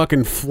didn't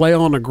fucking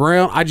flail on the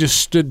ground. I just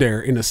stood there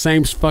in the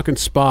same fucking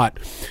spot,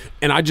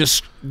 and I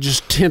just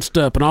tensed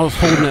up, and I was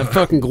holding that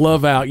fucking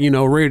glove out, you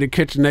know, ready to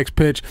catch the next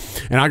pitch.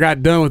 And I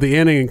got done with the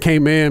inning and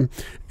came in,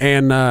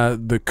 and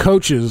the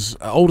coach's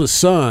oldest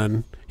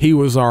son, he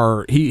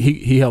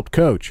helped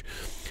coach.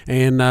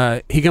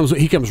 And he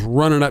comes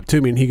running up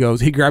to me, and he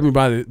grabbed me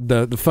by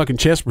the fucking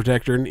chest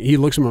protector, and he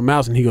looks at my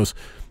mouth, and he goes,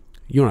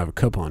 "You don't have a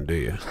cup on, do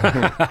you?"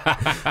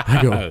 I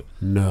go,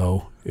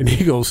 "No." And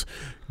he goes,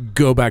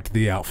 "Go back to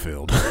the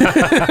outfield."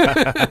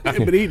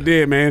 But he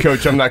did, man.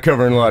 Coach, I'm not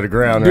covering a lot of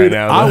ground Dude,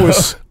 right now.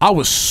 I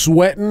was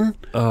sweating.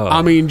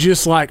 I mean,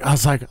 just like I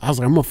was like, I'm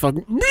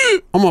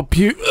gonna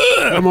puke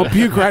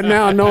right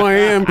now. I know I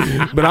am,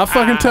 but I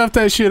fucking toughed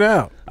that shit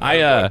out.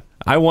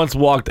 I once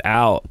walked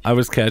out. I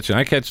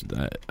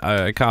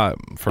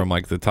caught from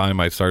like the time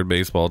I started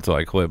baseball till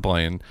I quit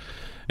playing.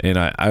 And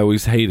I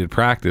always hated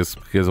practice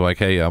because like,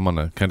 hey, I'm going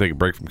to kind of take a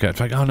break from catch.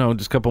 Like, oh no,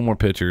 just a couple more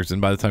pitchers.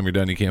 And by the time you're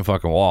done, you can't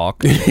fucking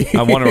walk.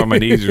 I wonder why my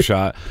knees are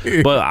shot.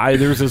 But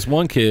there was this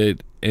one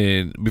kid,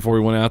 and before we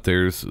went out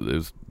there, it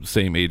was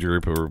same age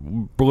group or a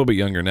little bit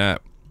younger than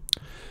that.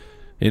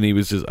 And I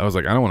was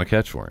like, I don't want to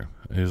catch for him.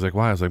 And he was like,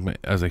 why? I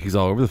was like, he's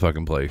all over the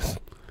fucking place.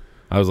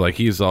 I was like,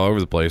 he's all over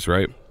the place,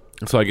 right?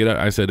 So I get up.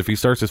 I said, if he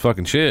starts his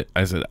fucking shit,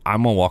 I said,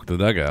 I'm going to walk to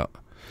the dugout.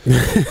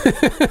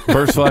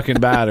 First fucking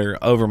batter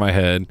over my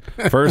head.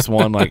 First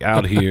one like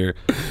out here.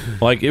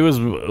 Like it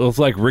was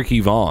like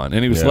Ricky Vaughn,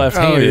 and he was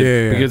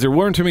left-handed because there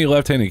weren't too many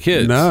left-handed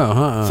kids.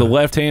 No, so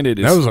left-handed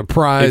that was a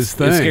prize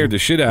thing. It scared the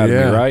shit out of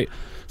me, right?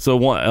 So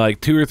one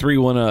like 2 or 3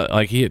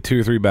 like he hit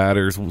 2 or 3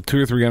 batters, 2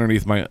 or 3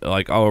 underneath my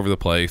like all over the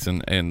place,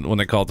 and when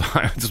they called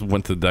time, I just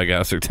went to the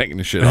dugout, started taking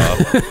the shit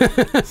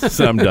off.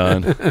 So I'm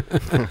done.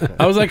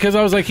 I was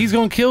like, he's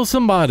gonna kill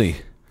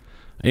somebody.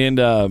 And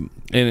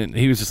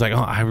he was just like, oh,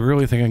 I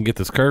really think I can get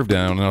this curve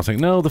down. And I was like,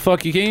 no, the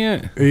fuck you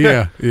can't.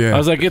 Yeah. I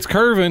was like, it's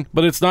curving,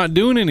 but it's not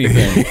doing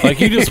anything.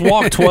 Like, you just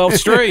walked 12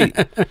 straight.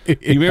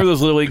 You remember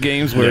those Little League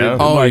games where...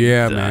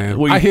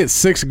 man. I hit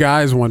 6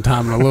 guys one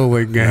time in a Little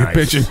League game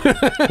pitching.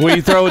 Where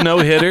you throw a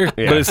no-hitter, but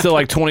it's still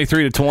like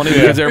 23-20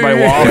 because everybody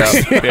walks.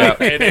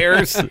 It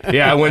airs.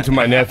 Yeah, I went to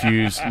my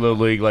nephew's Little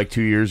League like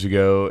 2 years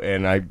ago,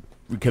 and it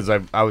was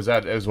when I was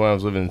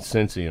living in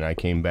Cincy, and I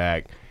came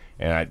back,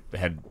 and I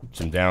had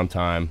some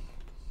downtime,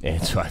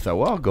 and so I thought,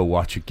 well, I'll go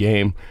watch a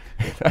game.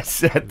 And I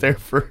sat there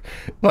for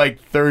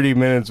like 30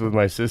 minutes with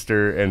my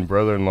sister and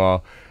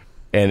brother-in-law,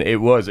 and it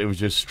was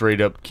just straight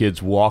up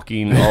kids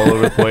walking all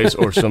over the place,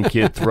 or some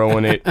kid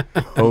throwing it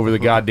over the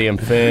goddamn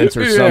fence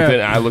or something.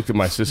 And I looked at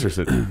my sister and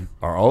said,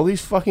 are all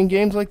these fucking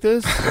games like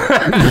this? This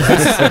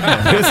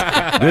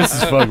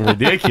is fucking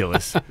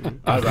ridiculous.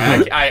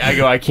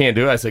 I can't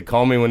do it. I said,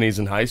 call me when he's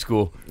in high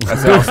school. I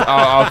said,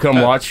 I'll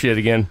come watch shit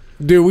again.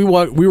 Dude, we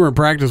were in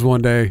practice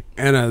one day,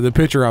 and the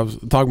pitcher I was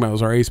talking about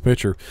was our ace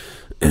pitcher.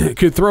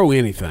 Could throw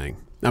anything.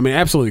 I mean,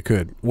 absolutely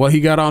could. Well,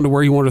 he got on to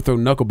where he wanted to throw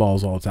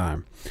knuckleballs all the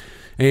time.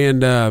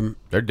 And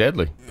they're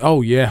deadly.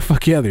 Oh, yeah.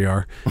 Fuck yeah, they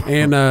are.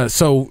 And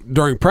so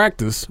during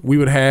practice, we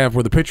would have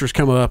where the pitchers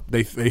come up,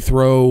 they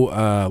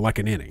throw like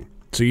an inning.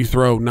 So you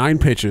throw 9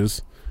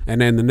 pitches, and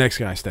then the next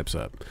guy steps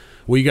up.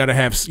 Well, you got to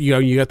have,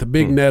 you got the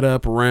big net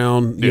up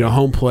around,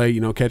 home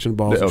plate, catching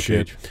balls and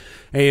shit.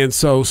 And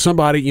so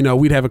somebody,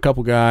 we'd have a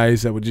couple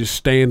guys that would just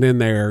stand in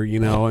there,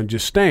 and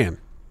just stand.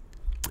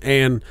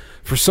 And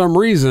for some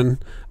reason,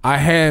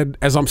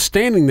 as I'm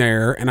standing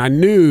there, and I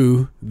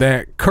knew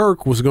that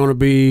Kirk was going to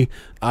be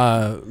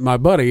my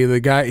buddy,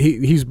 the guy,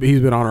 he's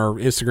been on our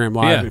Instagram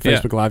Live and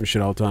Facebook Live and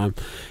shit all the time.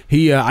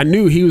 I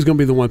knew he was going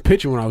to be the one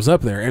pitching when I was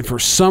up there. And for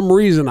some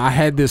reason, I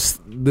had this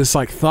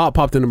like thought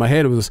popped into my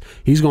head. It was,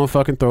 he's going to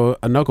fucking throw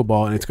a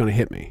knuckleball and it's going to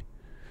hit me.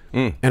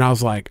 And I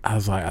was like,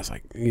 so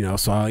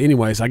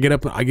anyways, I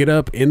get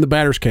up in the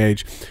batter's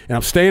cage, and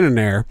I'm standing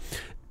there,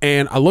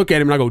 and I look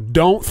at him and I go,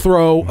 don't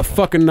throw a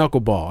fucking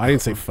knuckleball. I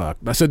didn't say fuck.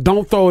 I said,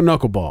 don't throw a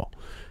knuckleball.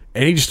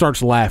 And he just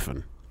starts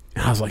laughing.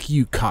 And I was like,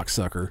 you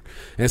cocksucker.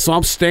 And so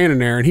I'm standing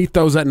there, and he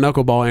throws that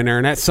knuckleball in there,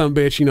 and that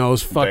sumbitch,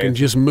 is fucking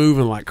just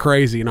moving like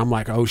crazy. And I'm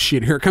like, oh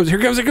shit, here it comes.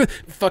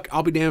 Fuck,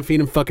 I'll be damned if he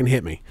didn't fucking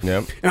hit me.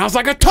 Yep. And I was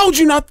like, I told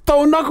you not to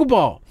throw a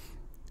knuckleball.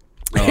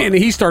 And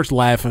he starts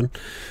laughing.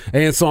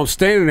 And so I'm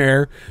standing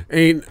there,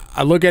 and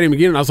I look at him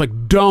again, and I was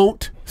like,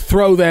 don't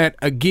throw that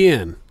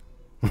again.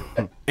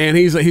 And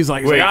he's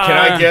like, Wait, can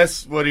I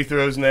guess what he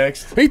throws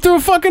next? He threw a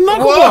fucking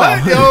knuckleball.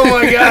 What? Oh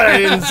my god, I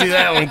didn't see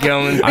that one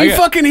coming. He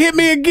fucking hit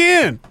me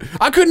again.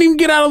 I couldn't even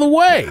get out of the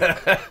way.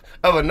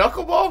 Of a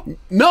knuckleball?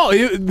 No,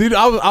 dude,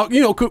 I,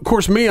 you know, of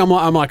course, me, I'm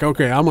like,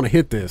 okay, I'm gonna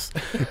hit this,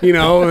 you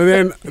know,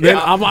 and then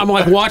I'm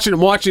like watching,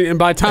 and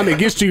by the time it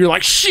gets to you, you're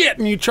like, shit,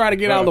 and you try to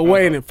get out of the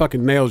way, and it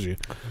fucking nails you.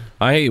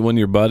 I hate when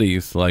your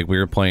buddies, like we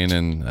were playing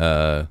in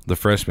the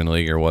freshman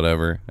league or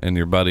whatever, and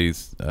your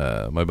buddies,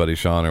 my buddy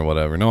Sean or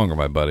whatever, no longer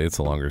my buddy, it's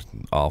a longer,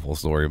 awful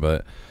story,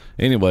 but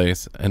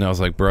anyways, and I was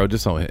like, bro,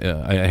 just don't,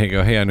 I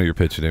go, hey, I know you're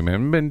pitching it,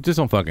 man, just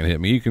don't fucking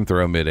hit me. You can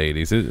throw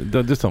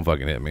mid-80s. Just don't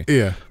fucking hit me.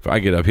 Yeah. I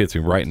get up, hits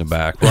me right in the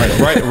back,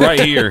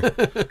 right here.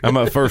 I'm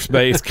at first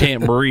base,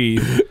 can't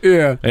breathe.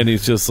 Yeah. And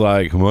he's just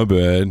like, my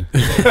bad.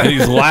 And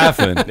he's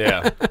laughing.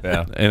 Yeah.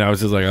 And I was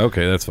just like,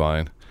 okay, that's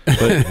fine.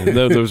 But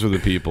those were the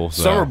people.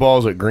 So. Summer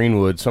balls at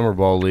Greenwood, Summer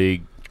Ball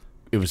League,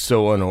 it was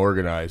so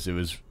unorganized. It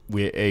was,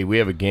 we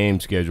have a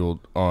game scheduled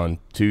on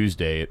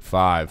Tuesday at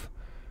 5.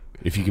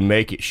 If you can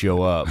make it,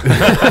 show up.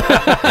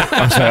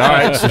 I was like, all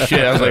right, so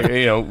shit. I was like,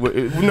 you know,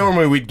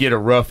 normally we'd get a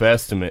rough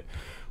estimate.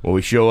 Well,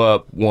 we show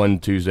up one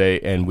Tuesday,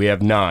 and we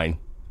have 9.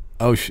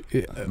 Oh,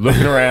 shit.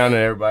 Looking around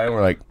at everybody, and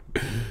we're like,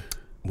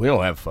 we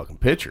don't have a fucking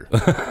pitcher.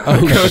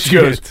 Oh, Coach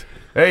shit. goes,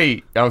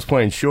 hey, I was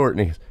playing short,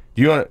 and he goes,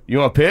 you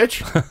want to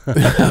pitch?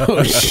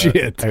 Oh,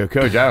 shit. I go,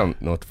 Coach, I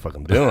don't know what the fuck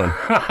I'm doing.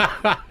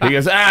 He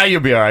goes,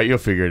 you'll be all right. You'll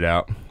figure it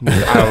out.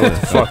 I don't know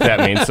what the fuck that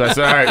means. So I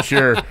said, all right,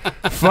 sure.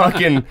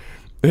 Fucking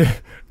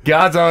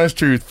God's honest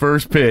truth,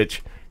 first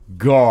pitch,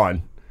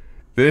 gone.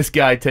 This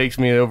guy takes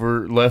me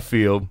over left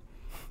field,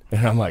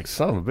 and I'm like,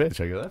 son of a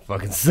bitch. I go, that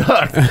fucking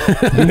sucked.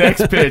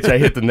 Next pitch, I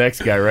hit the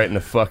next guy right in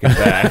the fucking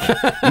back.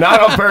 Not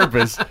on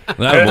purpose.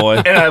 That boy.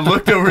 And I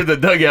looked over the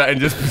dugout and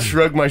just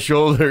shrugged my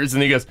shoulders,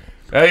 and he goes,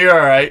 oh, you're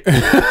all right.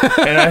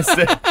 And I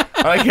said,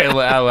 I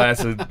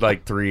lasted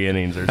like 3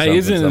 innings or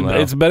something. Somehow.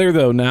 It's better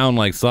though now in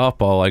like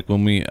softball, like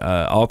when we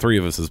all 3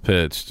 of us has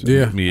pitched,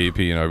 me, AP,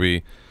 and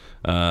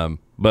RB.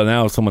 But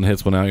now if someone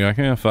hits one out, you're like,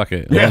 yeah, fuck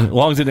it. Yeah. As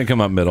long as it didn't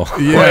come up middle.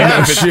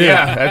 Yeah, shit.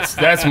 Yeah,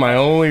 that's my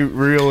only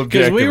real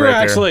objective.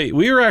 Because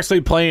we were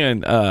actually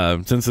playing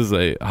since it's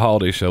a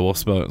holiday show. We'll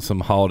spell some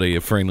holiday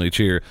friendly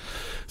cheer.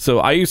 So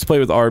I used to play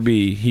with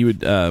RB. He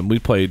would we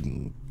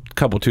played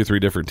couple 2-3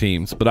 different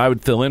teams, but I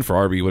would fill in for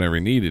RB whenever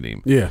he needed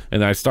him. Yeah.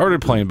 And I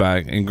started playing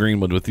back in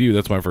Greenwood with you.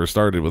 That's when I first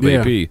started with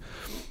AP.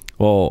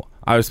 Well,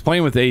 I was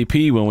playing with AP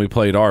when we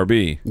played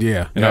RB.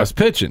 Yeah. And I was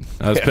pitching.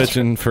 I was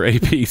pitching for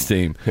AP's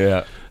team.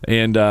 Yeah.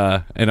 And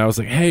I was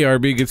like, hey,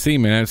 RB, good to see you,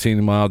 man. I've seen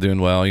him while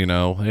doing well, you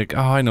know. Like, oh,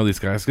 I know these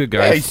guys. Good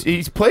guys. Yeah,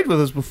 he's played with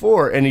us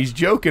before, and he's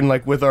joking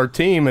like with our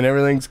team, and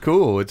everything's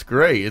cool. It's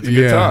great. It's a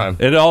good time.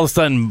 And all of a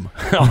sudden,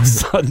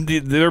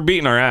 they're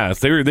beating our ass.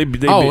 They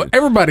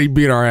Everybody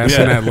beat our ass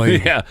in that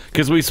league. Yeah,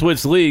 because we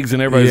switched leagues,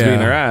 and everybody's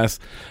beating our ass.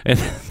 And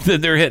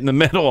then they're hitting the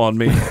middle on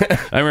me.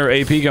 I remember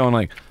AP going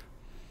like,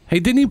 hey,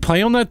 didn't you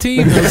play on that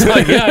team? I was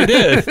like, yeah, I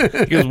did.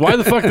 He goes, why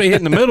the fuck are they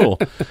hitting the middle?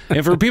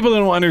 And for people that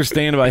don't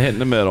understand about hitting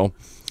the middle,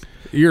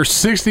 you're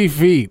 60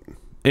 feet.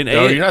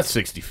 No, you're not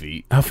 60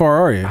 feet. How far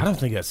are you? I don't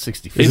think that's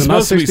 60 feet. It's it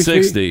not supposed to be 60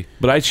 feet? 60,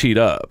 but I cheat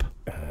up.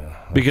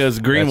 Because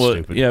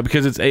Greenwood, stupid.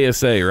 because it's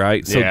ASA,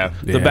 right? So Yeah.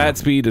 the bat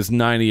speed is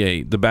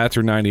 98. The bats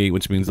are 98,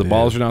 which means the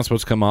balls are not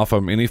supposed to come off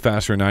them any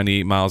faster than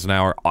 98 miles an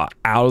hour out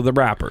of the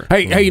wrapper.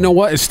 Hey, you know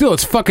what?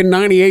 It's fucking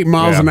 98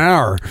 miles an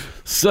hour.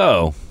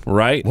 So,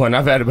 right? Well, and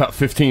I've had about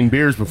 15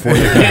 beers before the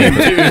game,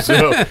 too.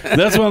 So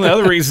That's one of the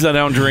other reasons I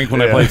don't drink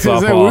when I play We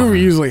softball. were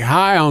usually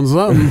high on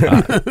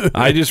something.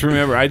 I just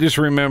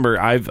remember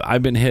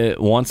I've been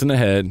hit once in the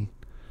head.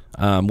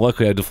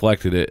 Luckily, I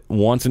deflected it.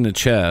 Once in the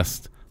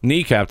chest,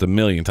 kneecapped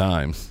 1,000,000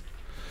 times.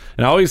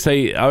 And I always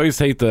hate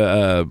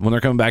the when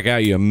they're coming back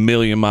at you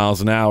 1,000,000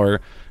 miles an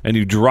hour and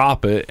you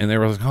drop it and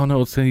everyone's like, oh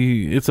no,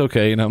 it's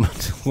okay, and I'm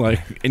like,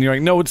 and you're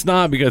like, no, it's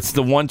not, because it's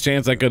the one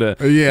chance I could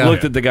have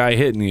looked at the guy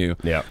hitting you.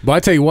 yeah. But I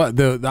tell you what,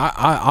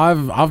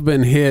 I've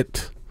been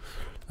hit.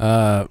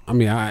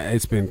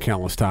 It's been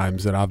countless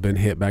times that I've been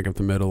hit back up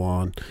the middle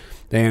on.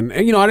 And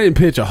you know, I didn't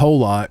pitch a whole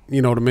lot.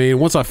 You know what I mean?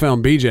 Once I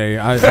found BJ,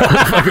 I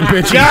fucking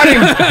pitched. Got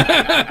him.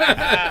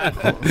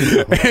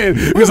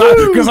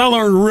 Because I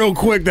learned real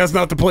quick that's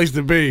not the place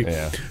to be.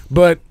 Yeah.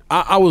 But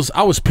I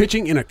was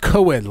pitching in a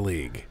co-ed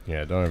league,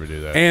 Yeah, don't ever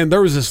do that. and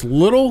there was this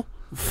little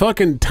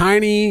fucking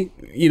tiny,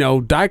 you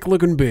know,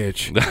 dyke-looking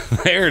bitch.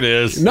 There it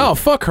is. No,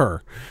 fuck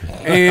her.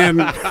 And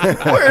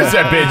Where is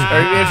that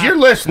bitch? If you're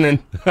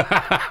listening,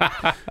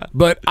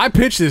 but I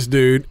pitched this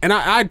dude, and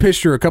I'd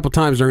pitched her a couple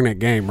times during that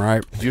game,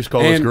 right? you just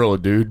call this girl a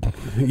dude.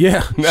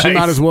 Yeah, she Nice.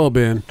 might as well have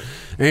been.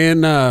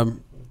 And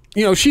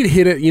you know, she'd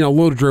hit it, you know,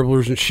 little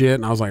dribblers and shit,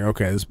 and I was like,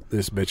 okay,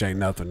 this bitch ain't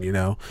nothing, you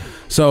know.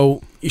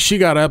 So she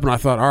got up, and I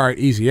thought, all right,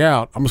 easy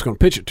out. I'm just gonna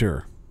pitch it to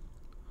her.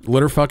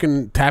 Let her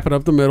fucking tap it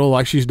up the middle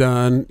like she's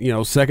done, you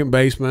know, second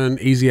baseman,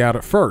 easy out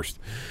at first.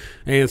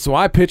 And so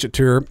I pitch it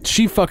to her.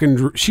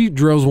 She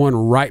drills one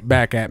right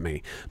back at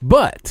me.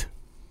 But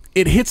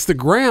it hits the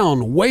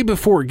ground way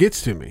before it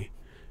gets to me.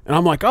 And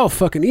I'm like, oh,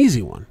 fucking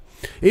easy one.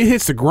 It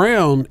hits the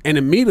ground and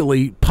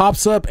immediately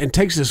pops up and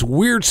takes this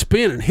weird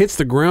spin and hits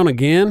the ground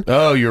again.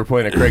 Oh, you were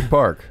playing at Craig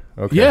Park.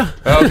 Okay. Yeah.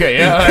 Okay,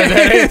 yeah,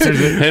 that answers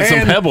it. Had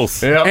some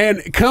pebbles. Yeah.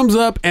 And comes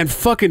up and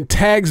fucking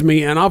tags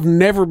me, and I've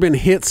never been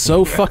hit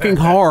so fucking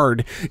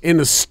hard in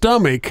the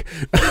stomach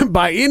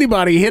by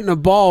anybody hitting a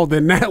ball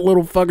than that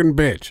little fucking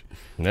bitch.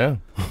 Yeah.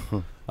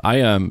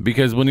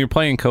 Because when you're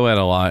playing co-ed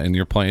a lot and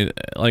you're playing,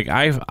 like,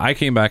 I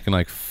came back in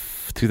like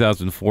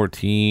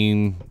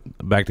 2014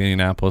 back to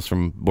Indianapolis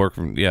from work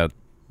from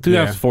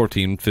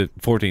 2014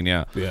 14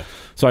 yeah.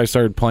 So I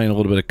started playing a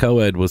little bit of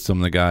co-ed with some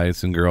of the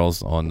guys and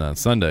girls on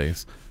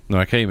Sundays. And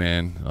they're like, hey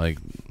man,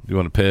 like, do you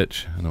want to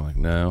pitch? And I'm like,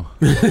 no.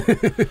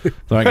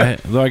 So I go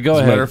As a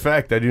ahead. matter of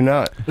fact, I do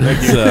not.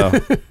 So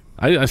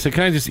I said,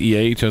 can I just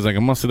EH? I was like,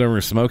 I'm gonna sit over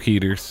and smoke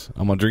heaters.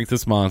 I'm gonna drink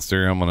this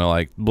Monster. I'm gonna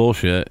like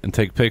bullshit and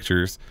take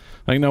pictures.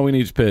 Like, no, we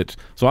need to pitch.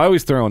 So I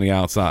always throw on the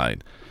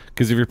outside.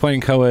 Because if you're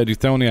playing co-ed, you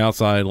throw on the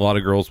outside. A lot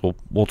of girls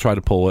will try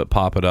to pull it,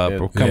 pop it up,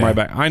 or come right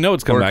back. I know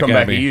it's coming back come at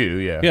back me. at you,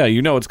 yeah. Yeah,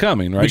 you know it's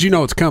coming, right? But you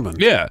know it's coming.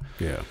 Yeah.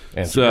 Yeah.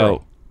 And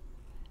So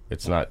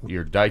it's not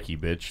your dykey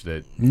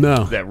bitch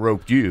No. that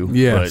roped you.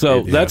 Yeah. but So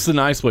it- that's the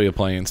nice way of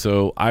playing.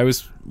 So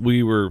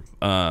we were,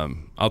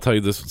 I'll tell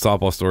you this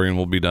softball story and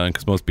we'll be done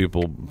because most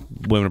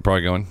women are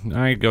probably going,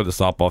 I go to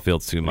softball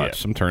fields too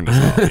much. Yeah. I'm turning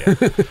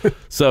this off.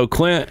 So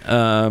Clint,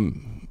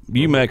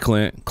 you met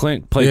Clint.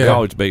 Clint played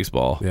college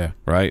baseball. Yeah.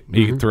 Right?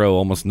 He could throw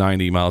almost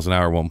 90 miles an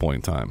hour at one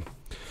point in time.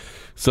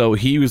 So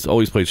he was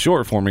always played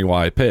short for me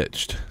while I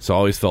pitched. So I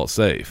always felt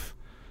safe.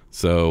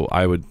 So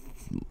I would,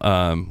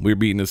 we were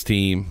beating this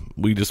team.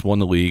 We just won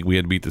the league. We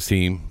had to beat this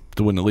team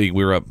to win the league.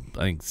 We were up,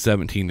 I think,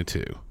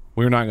 17-2.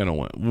 We were not going to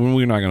win.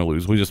 We were not going to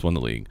lose. We just won the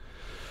league.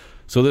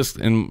 So this,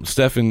 and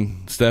Steph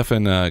and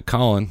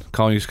Colin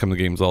used to come to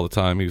games all the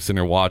time. He was sitting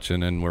there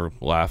watching, and we're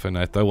laughing.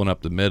 I throw one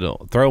up the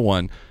middle.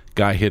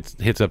 Guy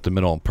hits up the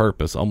middle on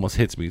purpose, almost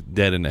hits me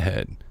dead in the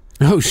head.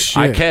 Oh, shit.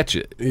 I catch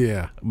it.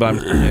 Yeah. But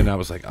I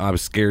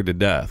was scared to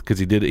death because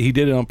he did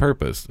it on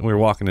purpose. We were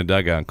walking the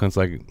dugout, and Clint's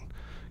like,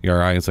 you all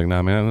right? It's like,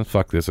 nah, man,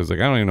 fuck this. I was like,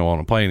 I don't even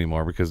want to play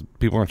anymore because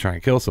people are trying to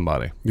kill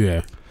somebody.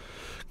 Yeah.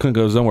 Clint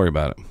goes, don't worry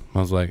about it. I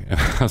was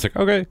like,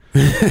 okay.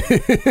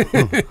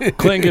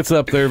 Clint gets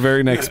up there,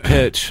 very next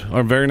pitch,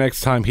 or very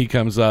next time he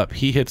comes up,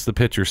 he hits the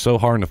pitcher so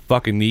hard in the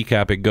fucking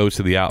kneecap it goes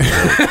to the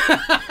outfield.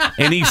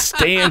 And he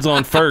stands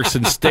on first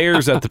and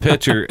stares at the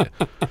pitcher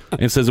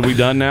and says, are we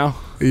done now?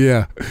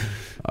 Yeah.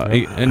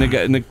 And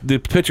the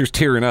pitcher's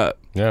tearing up.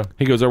 Yeah.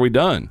 He goes, are we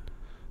done?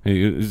 And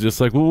he's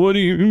just like, well, what do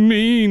you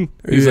mean?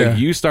 He's like,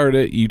 you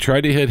started it. You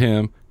tried to hit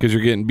him because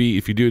you're getting beat.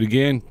 If you do it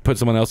again, put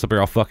someone else up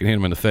here. I'll fucking hit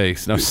him in the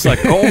face. And I was just like,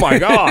 oh my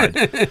God.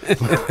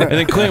 And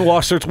then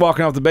Clint starts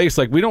walking off the base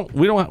like, we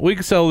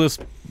can sell this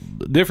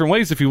different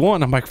ways if you want.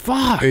 And I'm like,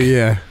 fuck.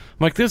 Yeah. I'm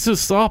like, this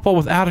is softball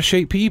with out of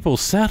shape people.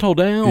 Settle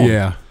down.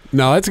 Yeah.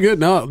 No, that's good.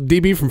 No,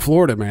 DB from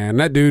Florida, man.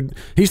 That dude,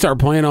 he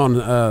started playing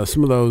on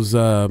some of those.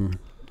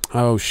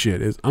 Oh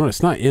shit! It's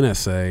not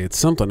NSA. It's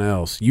something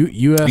else.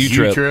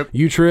 U-Trip.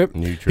 U-Trip.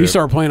 He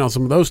started playing on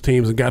some of those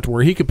teams and got to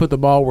where he could put the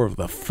ball where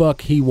the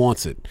fuck he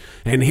wants it.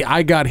 And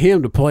I got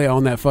him to play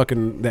on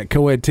that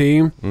co-ed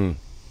team.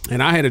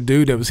 And I had a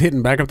dude that was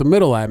hitting back up the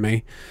middle at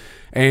me.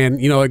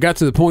 And, it got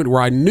to the point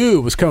where I knew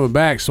it was coming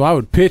back, so I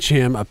would pitch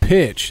him a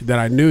pitch that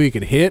I knew he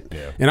could hit,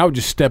 and I would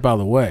just step out of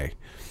the way.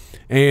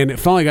 And it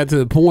finally got to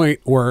the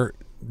point where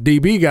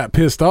DB got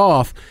pissed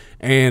off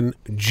and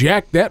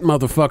jacked that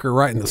motherfucker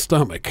right in the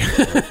stomach.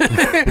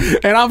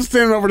 And I'm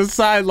standing over the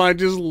sideline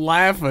just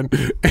laughing.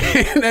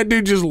 And that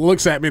dude just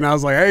looks at me, and I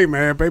was like, hey,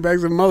 man,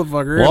 payback's a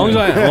motherfucker. As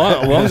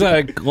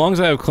long as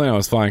I have Clint, I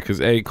was fine because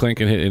A, Clint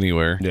can hit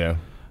anywhere. Yeah.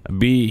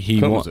 B,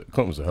 Clint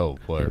was a hell of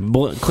a player.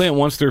 Clint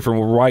once threw from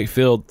right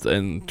field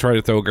and tried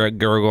to throw a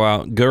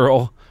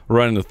girl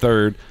running to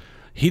third.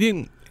 He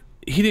didn't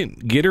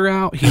get her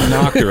out. He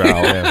knocked her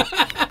out.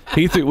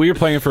 Yeah. We were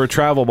playing for a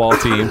travel ball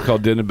team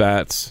called Denton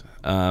Bats.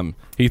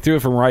 He threw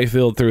it from right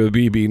field through a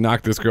BB,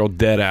 knocked this girl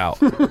dead out.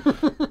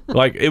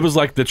 Like it was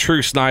like the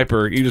true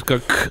sniper. You just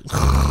go,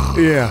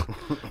 yeah.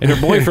 And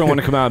her boyfriend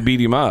wanted to come out and beat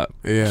him up.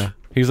 Yeah.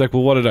 He's like,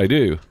 well, what did I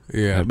do?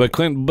 Yeah. But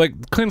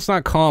Clint's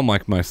not calm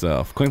like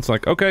myself. Clint's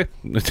like, okay,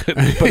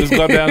 put his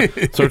glove down,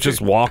 starts just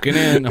walking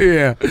in.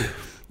 Yeah.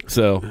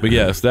 So, but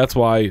yes, that's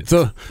why.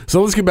 So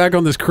let's get back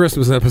on this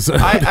Christmas episode.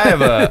 I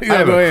have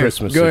a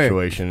Christmas Go ahead.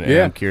 situation, and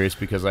I'm curious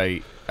because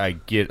I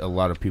get a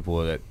lot of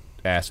people that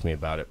ask me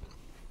about it.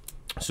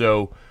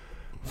 So,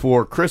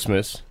 for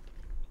Christmas,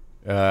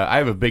 I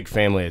have a big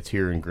family that's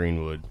here in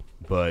Greenwood,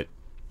 but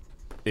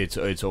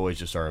it's always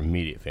just our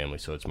immediate family.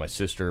 So it's my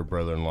sister,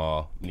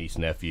 brother-in-law, niece,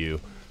 nephew,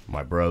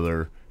 my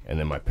brother, and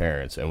then my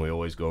parents, and we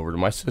always go over to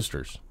my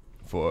sister's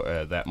for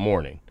that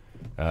morning.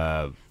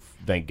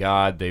 Thank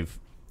God they've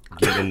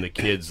given the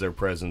kids their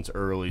presents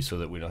early so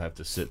that we don't have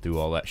to sit through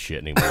all that shit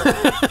anymore.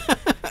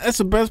 That's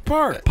the best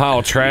part. Pile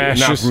of trash.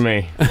 Not for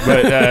me,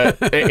 but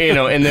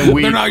and then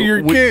They're not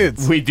your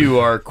kids. We do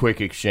our quick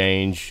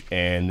exchange,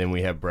 and then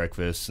we have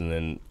breakfast, and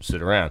then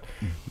sit around.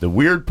 The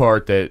weird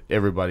part that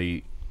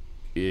everybody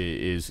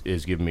is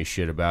giving me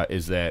shit about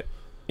is that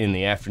in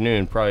the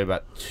afternoon, probably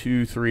about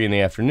 2-3 in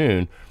the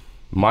afternoon,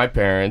 my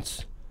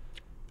parents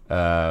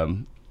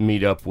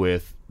meet up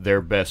with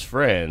their best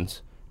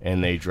friends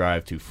and they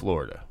drive to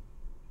Florida.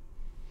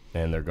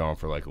 And they're gone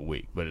for like a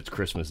week. But it's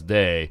Christmas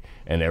Day,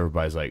 and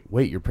everybody's like,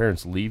 wait, your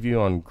parents leave you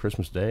on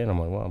Christmas Day? And I'm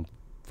like, well, I'm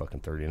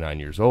fucking 39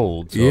 years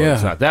old, so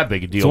it's not that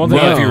big a deal. It's one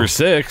thing if you were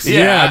 6.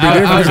 Yeah,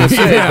 I was going to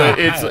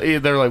say,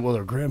 but they're like, well,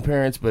 they're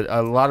grandparents, but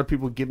a lot of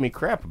people give me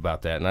crap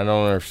about that, and I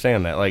don't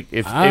understand that. Like,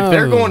 if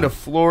they're going to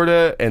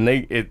Florida, and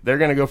they're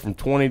going to go from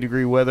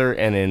 20-degree weather,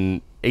 and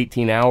in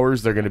 18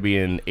 hours, they're going to be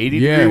in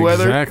 80-degree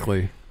weather.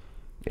 Exactly.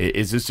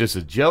 Is this just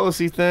a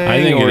jealousy thing,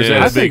 I think or is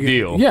that a big think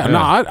deal? Yeah, no,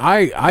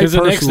 I Because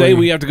the next day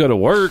we have to go to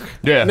work.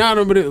 Yeah.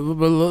 No, but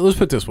let's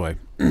put it this way.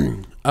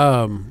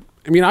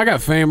 I mean, I got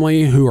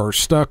family who are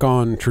stuck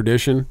on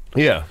tradition.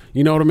 Yeah.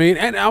 You know what I mean?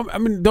 And I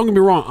mean, don't get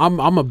me wrong.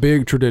 I'm a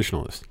big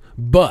traditionalist,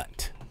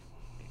 but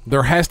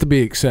there has to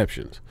be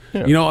exceptions.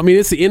 Yeah. You know, I mean,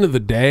 it's the end of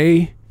the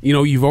day. You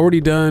know, you've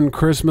already done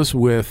Christmas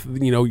with,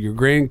 you know, your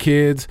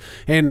grandkids.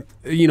 And,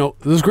 you know,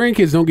 those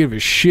grandkids don't give a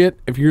shit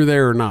if you're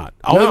there or not.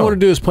 All they want to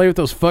do is play with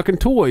those fucking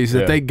toys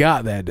that they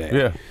got that day.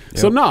 Yeah.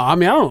 So, no, I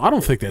mean, I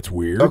don't think that's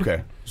weird.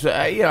 Okay. So,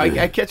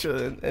 I catch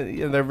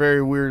they're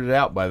very weirded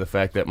out by the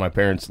fact that my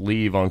parents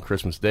leave on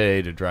Christmas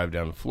Day to drive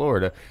down to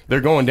Florida. They're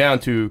going down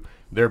to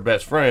their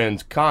best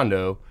friend's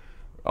condo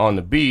on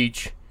the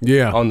beach.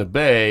 Yeah. On the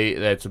bay.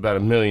 That's about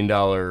 $1 million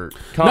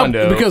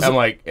condo. No, because I'm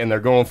like, and they're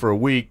going for a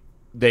week.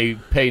 They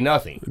pay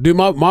nothing. Dude,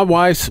 my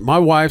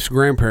wife's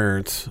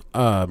grandparents,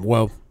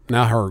 well,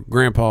 now her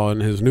grandpa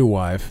and his new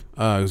wife,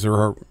 because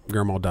her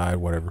grandma died,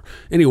 whatever.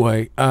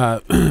 Anyway,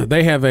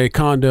 they have a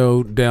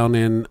condo down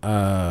in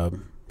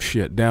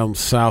down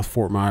south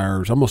Fort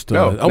Myers, almost to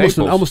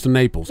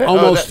Naples. Yeah,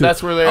 almost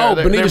that's where they are.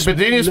 They're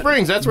Bonita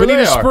Springs. That's where they are.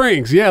 Bonita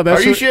Springs. Yeah,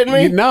 that's. Are you shitting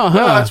me? No,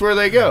 that's where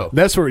they go.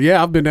 That's where.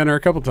 Yeah, I've been down there a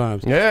couple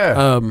times.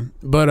 Yeah.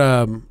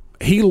 But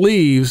he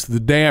leaves the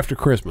day after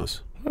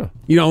Christmas. Huh.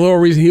 You know, the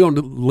only reason he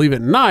don't leave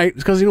at night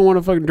is because he don't want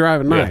to fucking drive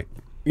at night.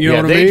 You know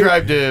what I mean? They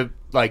drive to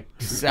like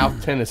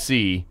South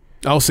Tennessee.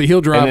 Oh, see,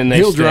 he'll drive. And then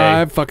He'll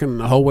drive fucking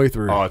the whole way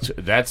through. Oh,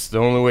 that's the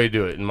only way to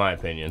do it, in my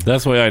opinion.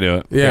 That's the way I do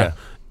it. Yeah.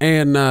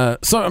 And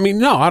so I mean,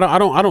 no, I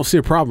don't see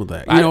a problem with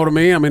that. You know what I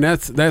mean? I mean,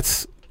 that's. I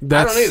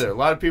don't either. A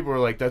lot of people are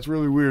like, "That's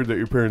really weird that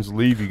your parents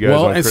leave you guys."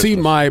 Well, on and Christmas. see,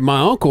 my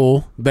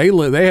uncle, they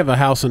have a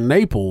house in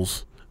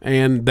Naples.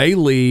 And they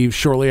leave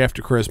shortly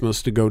after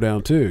Christmas to go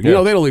down too. You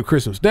know, they don't leave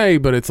Christmas Day,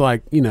 but it's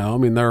like, you know, I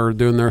mean, they're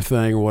doing their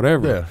thing or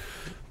whatever. Yeah.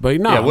 But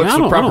no, what's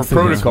the proper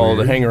protocol to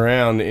weird. hang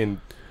around in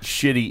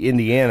shitty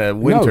Indiana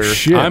winter? No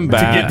shit. I'm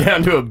bad. To get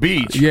down to a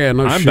beach. Yeah,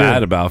 no I'm shit.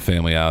 bad about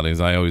family outings.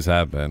 I always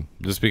have been.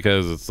 Just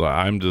because it's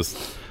like,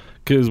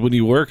 because when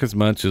you work as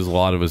much as a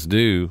lot of us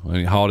do, I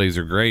mean, holidays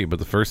are great, but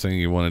the first thing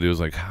you want to do is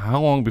like, how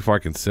long before I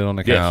can sit on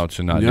the couch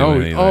and not do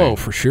anything? Oh,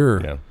 for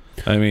sure. Yeah.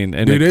 I mean,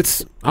 and dude,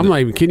 I'm not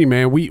even kidding you,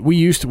 man.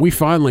 We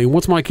finally,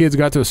 once my kids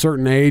got to a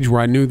certain age where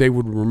I knew they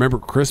would remember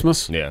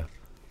Christmas. Yeah.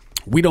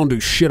 We don't do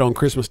shit on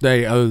Christmas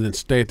Day other than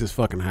stay at this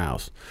fucking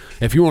house.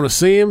 If you want to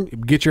see them,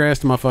 get your ass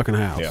to my fucking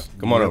house. Yeah.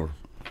 Come on over.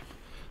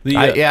 the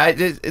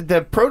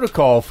The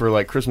protocol for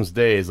like Christmas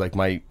Day is like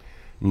my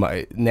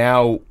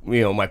now,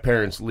 you know, my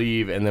parents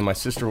leave, and then my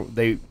sister,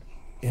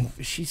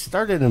 she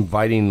started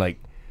inviting like,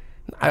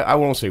 I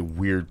won't say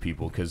weird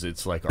people because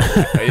it's like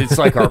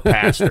our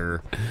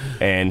pastor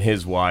and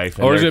his wife.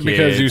 And or is their it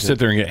because you kids sit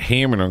there and get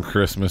hammered on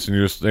Christmas and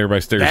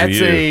everybody stares at That's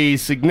you? a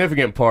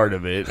significant part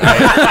of it. But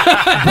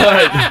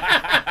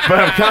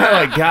I'm kind of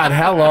like, God,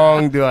 how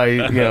long do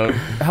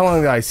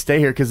I stay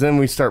here? Because then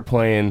we start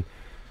playing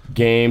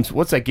games.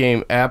 What's that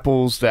game?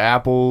 Apples to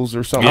Apples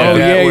or something like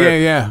that?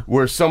 Yeah.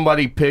 Where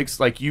somebody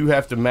picks, like, you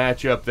have to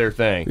match up their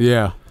thing.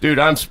 Yeah. Dude,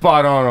 I'm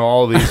spot on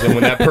all these, and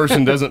when that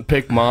person doesn't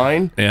pick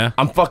mine, Yeah.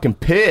 I'm fucking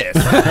pissed.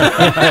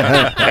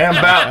 And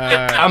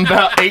I'm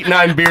about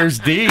 8-9 beers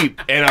deep,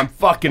 and I'm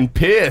fucking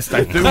pissed.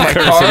 I threw my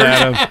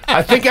cards.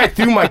 I think I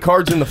threw my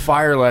cards in the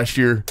fire last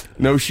year.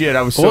 No shit,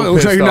 I was so Well, it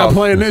looks pissed like you're off. not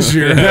playing this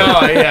year. No,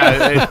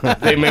 yeah,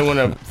 they may want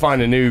to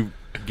find a new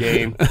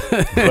game,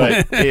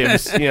 but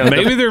it's, you know,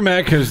 Maybe they're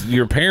mad because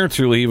your parents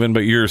are leaving,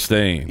 but you're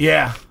staying.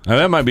 yeah. Now,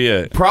 that might be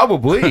it.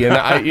 Probably, and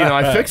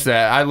I fixed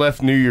that. I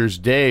left New Year's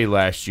Day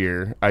last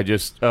year. I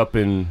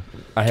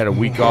had a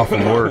week off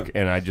from work,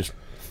 and I just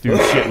threw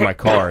shit in my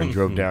car and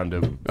drove down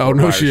to Oh,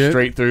 no shit.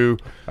 straight through.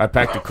 I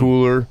packed a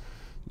cooler.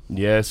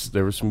 Yes,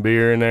 there was some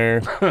beer in there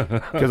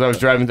because I was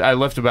driving. I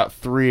left about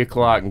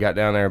 3:00 and got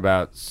down there it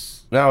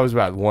was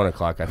about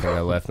 1:00. I think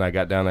I left, and I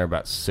got down there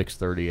about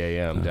 6:30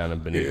 a.m. down in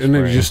Bonita And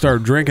then you Springs. just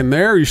start drinking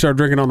there, or you start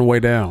drinking on the way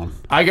down?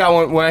 I got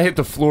one when I hit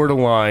the Florida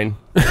line.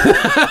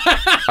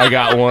 I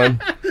got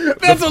one.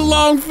 That's a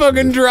long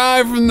fucking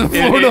drive from the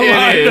Florida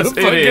line. It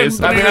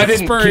is. I mean, I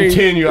didn't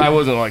continue. I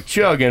wasn't like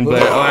chugging,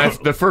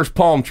 but the first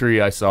palm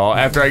tree I saw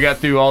after I got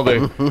through all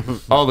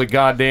the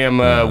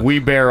goddamn We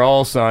Bear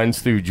All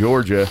signs through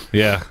Georgia.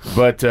 Yeah.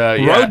 But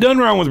Road done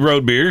wrong with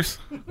road beers.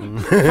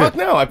 fuck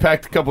no. I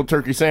packed a couple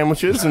turkey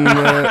sandwiches and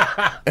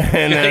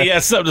Yeah,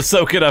 something to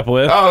soak it up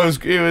with. oh,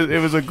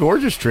 it was a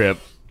gorgeous trip.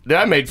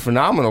 I made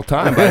phenomenal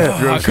time. I drove I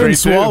straight couldn't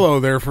through. swallow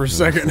there for a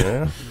second.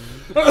 Yeah.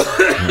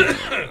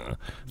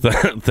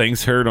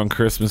 Things heard on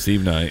Christmas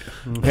Eve night.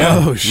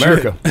 Oh, shit.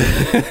 America.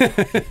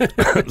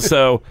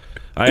 So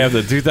I have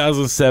the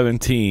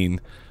 2017.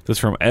 This is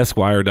from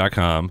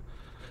Esquire.com.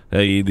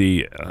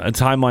 The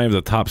timeline of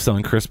the top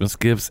selling Christmas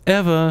gifts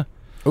ever.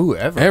 Ooh,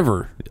 ever.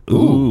 Ever.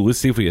 Ooh, let's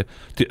see if we.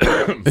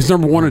 It's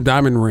number one, a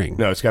diamond ring.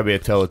 No, it's got to be a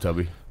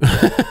Teletubby.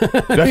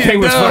 That thing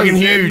was fucking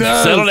huge.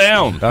 Settle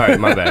down. All right,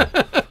 my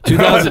bad.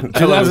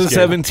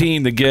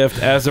 2017, the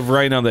gift as of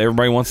right now that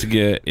everybody wants to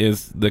get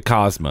is the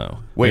Cosmo.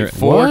 Wait, Here-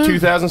 for What?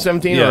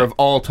 2017 Yeah. or of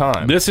all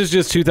time? This is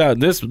just 2000.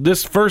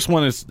 This first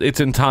one it's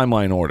in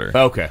timeline order.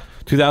 Okay.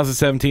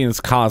 2017 is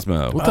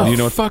Cosmo. What the you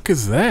know fuck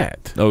is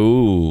that?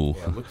 Oh.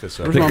 Look this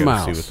up. Where's my See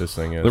mouse? what this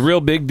thing is. The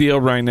real big deal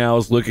right now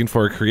is looking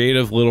for a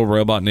creative little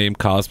robot named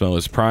Cosmo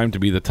is primed to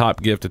be the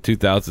top gift of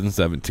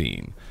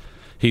 2017.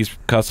 He's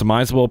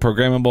customizable,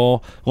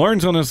 programmable,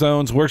 learns on his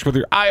own, works with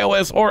your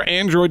iOS or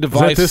Android Is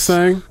device. that this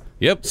thing?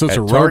 Yep. So it's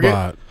a At Target?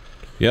 robot.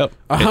 Yep.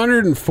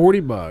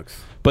 $140.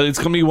 But it's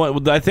going to be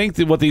one. I think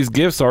that what these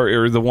gifts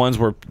are the ones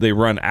where they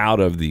run out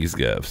of these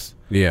gifts.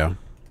 Yeah.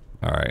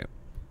 All right.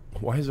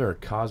 Why is there a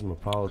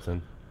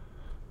Cosmopolitan?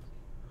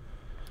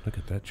 Look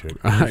at that chick.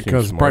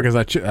 Because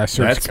I searched.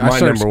 That's I my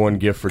searched number one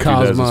gift for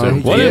Cosmo.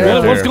 2017. What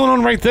Yeah. what's going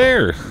on right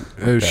there?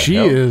 She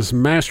hell? is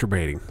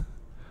masturbating.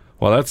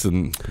 Well, that's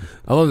an.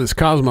 I love this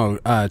Cosmo.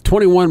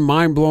 21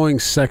 mind-blowing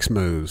sex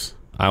moves.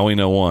 I only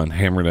know one.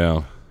 Hammer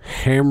down.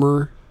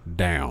 Hammer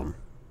down.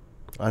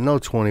 I know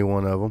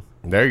 21 of them.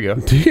 There you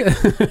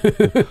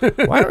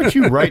go. Why aren't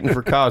you writing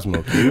for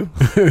Cosmo, Q?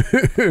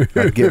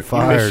 I'd get You missed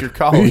fired. your You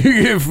calling.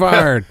 get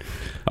fired.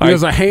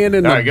 Because a hand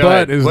in the All right, go butt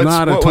ahead. is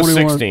not a what was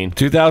 21. 16?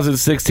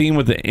 2016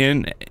 with the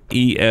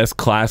NES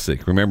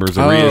Classic. Remember, it was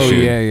a Oh, reissue.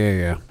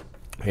 yeah.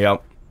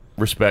 Yep.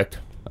 Respect.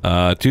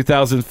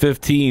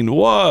 2015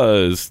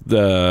 was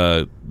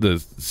the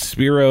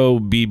Spiro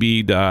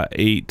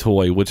BB.8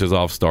 toy, which is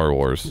off Star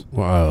Wars.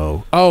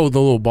 Whoa. Oh, the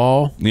little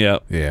ball?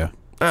 Yep. Yeah.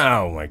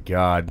 Oh, my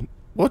God.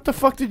 What the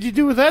fuck did you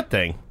do with that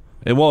thing?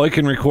 And, well, it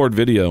can record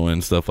video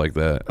and stuff like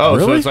that. Oh,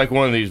 so Really? it's like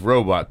one of these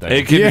robot things.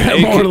 It can, Yeah,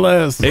 it more can- or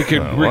less. It could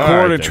Oh, record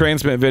alright and then.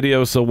 transmit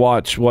video, so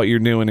watch what you're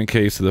doing in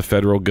case of the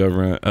federal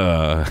government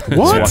is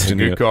What? watching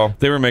Good you. call.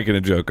 They were making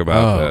a joke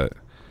about Oh. that.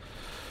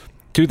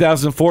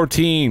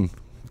 2014.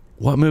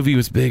 What movie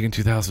was big in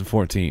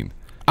 2014?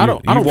 I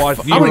don't even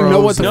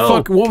know what the No,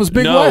 fuck. What was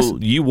big no, West?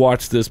 you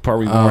watched this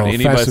probably more Oh, than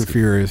anybody. Fast and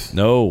Furious.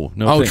 No.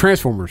 Oh, thing.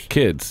 Transformers.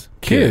 Kids.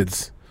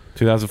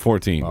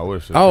 2014. I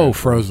would've said Oh, that.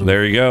 Frozen.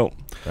 There you go.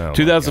 Oh, my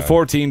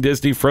 2014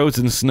 Disney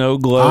Frozen Snow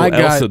Glow I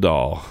got- Elsa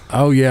doll.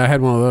 Oh, yeah, I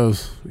had one of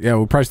those. Yeah,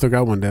 we probably still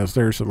got one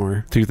downstairs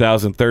somewhere.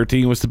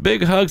 2013 was the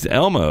Big Hugs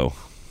Elmo.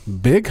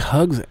 Big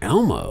Hugs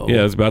Elmo.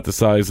 Yeah, it's about the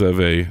size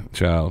of a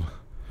child.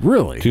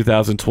 Really?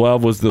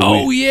 2012 was the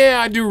Oh, Wii.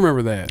 yeah, I do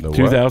remember that. The what?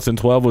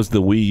 2012 was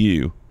the Wii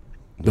U.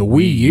 The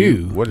Wii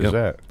U. What is Yep.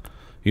 that?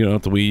 You know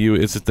what the Wii U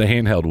is? It's the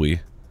handheld Wii.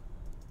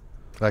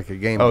 Like a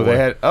Game Oh, Boy. they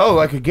had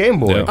like a Game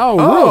Boy. Yeah. Oh,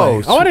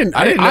 really? Oh, I didn't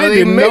I didn't know I they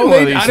didn't made know one of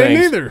they. these I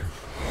didn't things. either.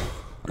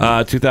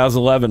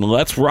 2011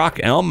 Let's Rock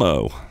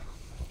Elmo.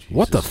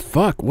 What the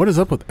fuck? What is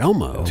up with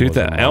Elmo?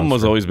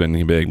 Elmo's always been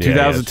big. Yeah,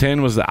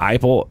 2010 was the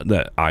Apple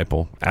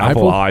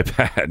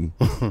iPad.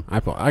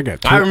 I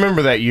got two. I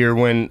remember that year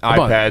when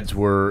about- iPads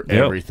were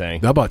Yep.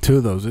 everything. I bought two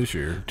of those this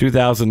year.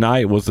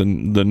 2009 was the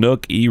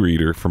Nook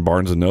e-reader from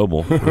Barnes &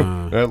 Noble.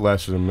 That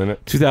lasted a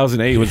minute.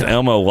 2008 was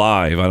Elmo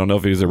Live. I don't know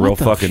if he was a real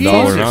the fucking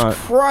doll or Jesus not.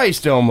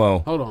 Christ, Elmo.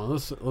 Hold on.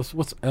 Let's.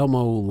 What's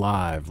Elmo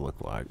Live look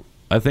like?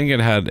 I think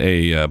it had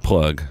a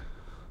plug.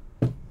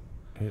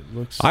 It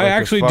looks I like a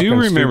actually do fucking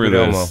remember stupid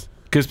Elmo. this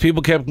because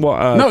people kept.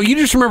 No, you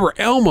just remember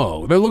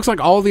Elmo. That looks like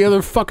all the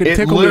other fucking It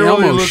Tickle Me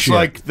literally Elmo looks shit.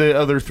 like the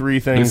other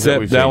three things that except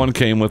we've that seen. one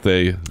came with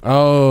a.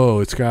 Oh,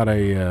 it's got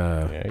a.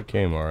 Yeah, it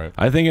came all right.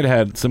 I think it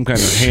had some kind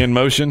of hand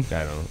motion.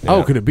 I don't know.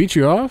 Oh, could it beat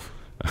you off?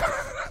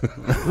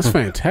 That's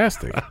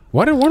fantastic.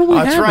 What do we have?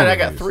 That's right. on I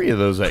got these? 3 of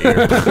those that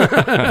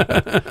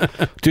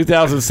year.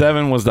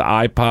 2007 was the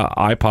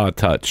iPod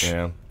Touch.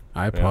 Yeah.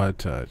 iPod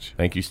Touch.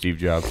 Thank you, Steve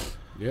Jobs.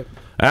 Yep.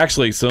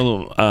 Actually,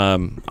 so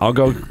I'll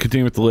go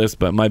continue with the list.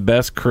 But my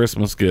best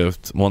Christmas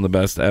gift, one of the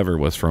best ever,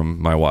 was from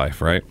my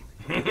wife. Right?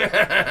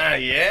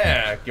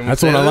 Yeah. Can we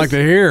That's say what I like this?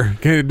 to hear.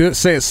 Can you do it?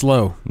 Say it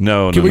slow.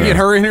 No, Can we get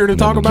her in here to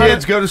talk about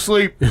Kids, it? go to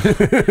sleep.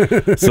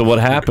 So what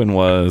happened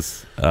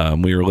was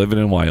we were living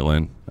in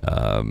Whiteland.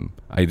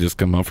 I just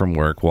come home from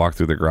work, walk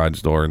through the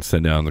garage door, and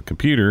sit down on the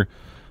computer.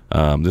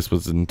 This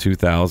was in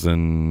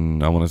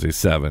 2000, I want to say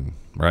 7,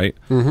 right?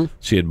 Mm-hmm.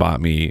 She had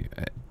bought me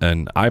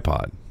an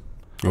iPod,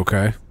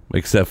 Okay.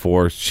 except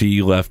for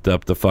she left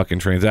up the fucking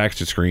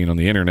transaction screen on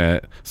the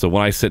internet. So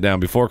when I sit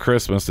down before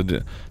Christmas,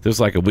 this was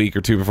like a week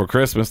or two before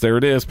Christmas, there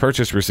it is,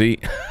 purchase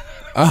receipt.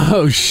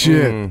 Oh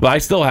shit. But I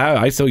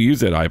still use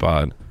that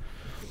iPod.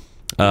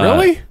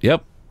 Really?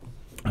 Yep.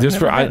 Just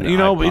for had an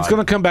it's iPod.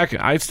 gonna come back.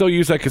 I still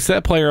use that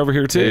cassette player over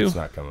here too. It's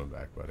not coming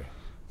back, buddy.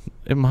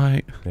 It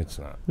might. It's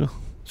not.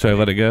 Should I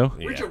let it go?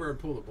 Reach over and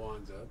pull the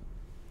blinds up.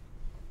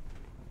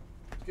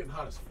 It's getting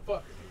hot as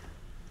fuck in here.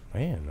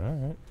 Man,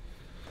 all right.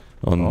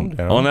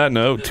 On that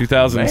note,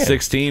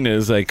 2016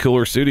 is a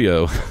Cooler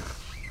Studio.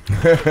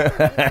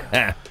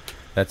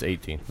 That's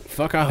 18.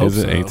 Fuck, I hope Is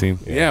it so. 18?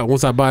 Yeah,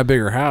 once I buy a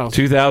bigger house.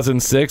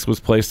 2006 was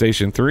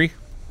PlayStation 3.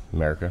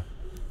 America.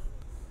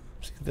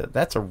 See,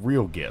 that's a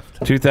real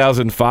gift.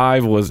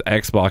 2005 was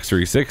Xbox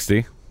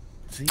 360.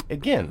 See,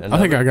 again, I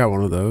think I got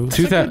one of those.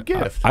 That's a good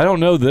gift. I don't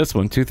know this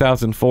one.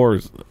 2004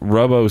 is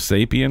Robo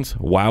Sapiens.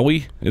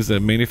 Wowie is the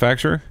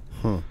manufacturer.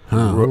 Huh, I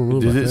don't know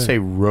Does about it that. say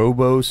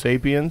Robo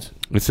Sapiens?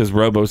 It says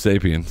Robo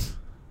Sapiens.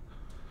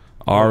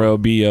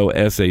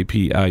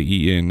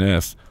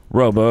 ROBOSAPIENS.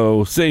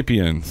 Robo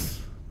Sapiens.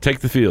 Take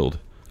the field.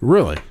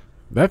 Really?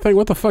 That thing,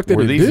 what the fuck did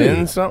Were it these do?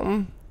 in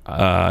something?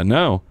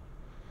 No.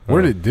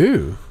 What did it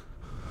do?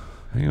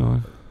 Hang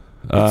on.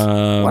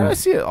 Why did I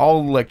see it all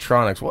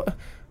electronics? What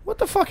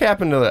the fuck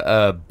happened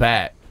to a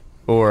bat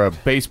or a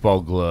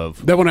baseball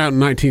glove? That went out in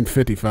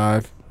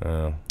 1955.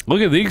 Look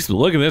at these.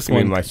 Look at this I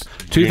mean, one. my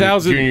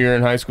 2000 junior year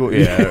in high school.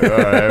 Yeah,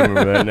 I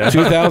remember that now.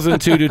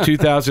 2002 to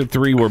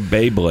 2003 were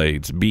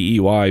Beyblades.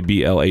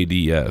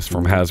 BEYBLADS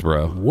from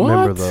Hasbro. What?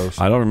 Remember those?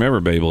 I don't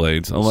remember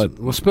Beyblades. I'll let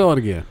Well, spell it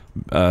again.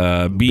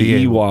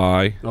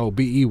 BEYBLADS. Oh,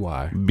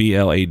 B-E-Y.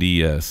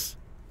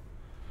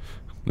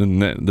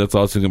 And that's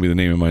also going to be the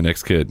name of my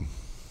next kid.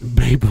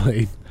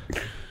 Beyblade.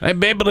 Hey,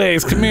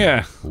 Beyblades, come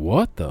here.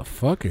 What the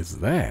fuck is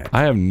that?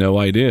 I have no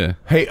idea.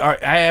 Hey,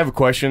 I have a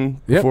question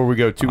Yep. before we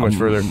go too much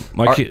further.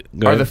 my Are, kid-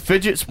 go are ahead. the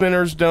fidget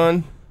spinners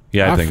done?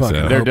 Yeah, I think fucking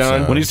so. They're hope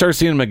done? so. When you start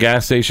seeing them at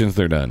gas stations,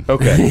 they're done.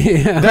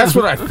 Okay, that's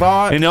what I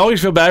thought. And I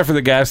always feel bad for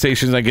the gas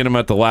stations. I get them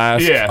at the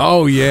last. Yeah.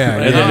 Oh, yeah.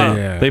 And Yeah, then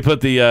yeah. they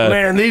put the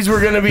Man, these were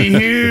gonna be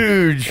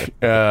huge.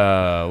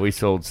 We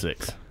sold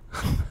 6.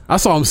 I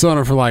saw them selling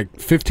it for like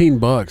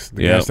 $15 at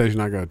the Yep. gas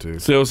station I go to.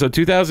 So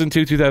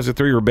 2002,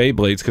 2003 were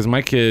Beyblades because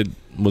my kid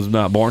was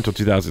not born until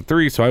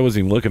 2003, so I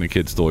wasn't even looking at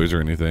kids' toys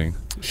or anything.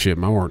 Shit,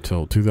 mine weren't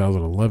till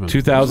 2011.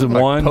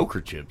 2001, Like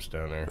poker chips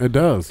down there. It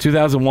does.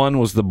 2001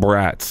 was the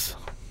Bratz.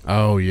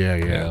 Oh,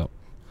 yeah.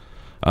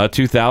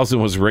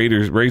 2000 was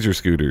Razor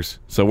scooters.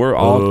 So we're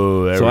all.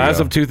 Oh, there so we as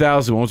go. of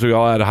 2000, once we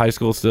all out of high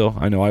school, still,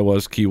 I know I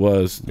was. Key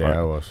was. Yeah,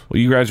 I was. Well,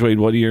 you graduated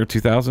what year?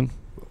 2000.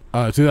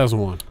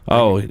 2001.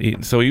 Oh,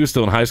 so he was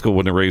still in high school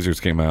when the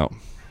Razors came out.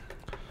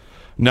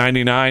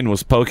 99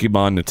 was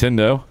Pokemon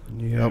Nintendo.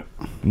 Yep.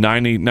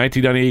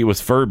 1998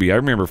 was Furby. I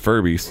remember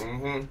Furbies.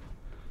 Wait,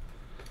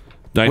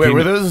 19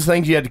 were those the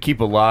things you had to keep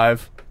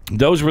alive?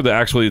 Those were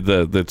actually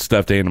the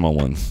stuffed animal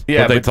ones.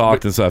 Yeah, but they but-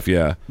 talked and stuff.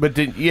 Yeah. But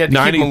you had to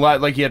 90 keep them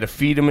alive, like you had to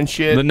feed them and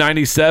shit. The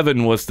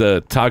 97 was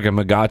the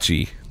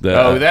Tagamagachi.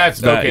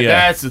 That's okay. Yeah.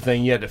 That's the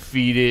thing. You had to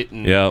feed it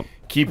and Yep.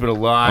 keep it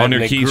alive. On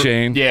your and they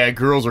keychain. Yeah,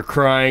 girls are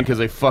crying because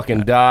they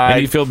fucking died.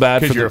 And you feel bad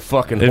for because you're a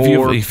fucking if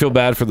whore. you feel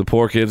bad for the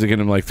poor kids that get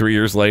them like 3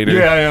 years later.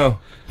 Yeah, I know.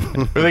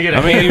 Or they get a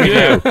I mean, you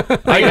do.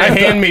 like a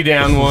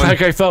hand-me-down one.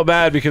 Like I felt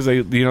bad because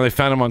they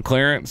found them on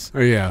clearance. Oh,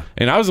 yeah.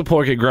 And I was a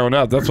poor kid growing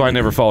up. That's why I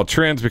never followed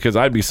trends because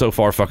I'd be so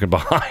far fucking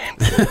behind.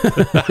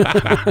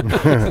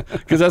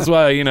 Because that's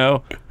why, Yeah.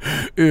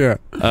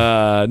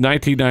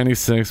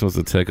 1996 was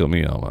the Tickle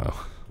Me Elmo.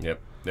 Yep,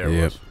 there it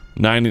Yep. was.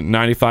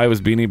 95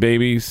 was Beanie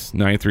Babies.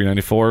 93,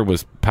 94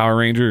 was Power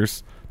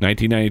Rangers.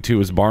 1992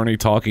 was Barney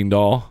Talking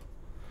Doll.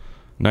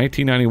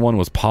 1991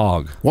 was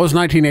Pog. What was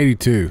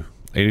 1982?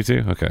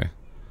 82? Okay.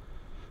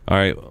 All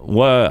right.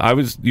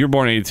 You were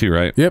born in 82,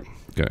 right? Yep.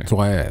 Okay. That's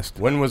why I asked.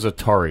 When was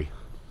Atari?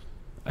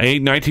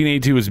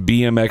 1982 was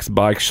BMX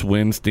Bike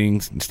Schwinn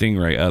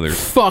Stingray others.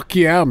 Fuck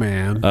yeah,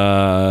 man.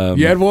 You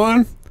You had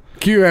one?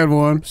 Q had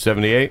one.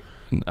 78?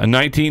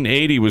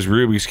 1980 was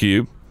Rubik's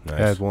Cube.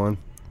 Had one.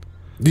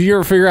 Did you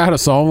ever figure out how to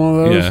solve one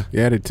of those?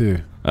 Yeah. I did too.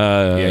 give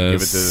it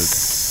to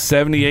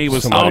 78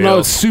 was somebody Oh, no,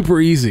 else. it's super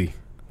easy.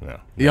 No.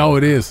 Yeah, oh,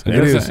 it is. It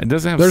is. It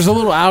doesn't have. There's a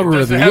little Does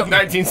algorithm. it have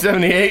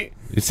 1978?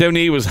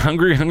 78 was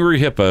Hungry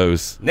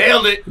Hippos.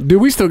 Nailed it. Dude,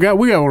 we got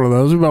one of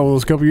those. We bought one of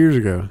those a couple years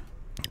ago.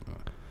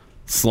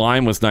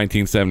 Slime was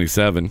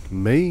 1977.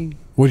 Me.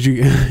 What'd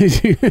you?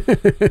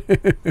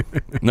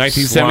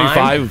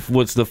 1975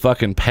 was the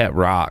fucking Pet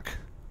Rock.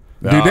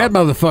 Dude, that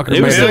motherfucker.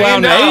 It was made still out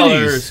in the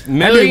 $1 80s.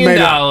 Million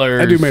dollars.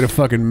 That dude made a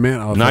fucking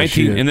mint off that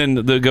 19, shit. and then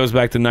it goes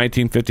back to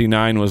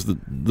 1959 was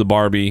the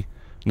Barbie.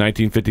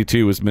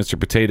 1952 was Mr.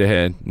 Potato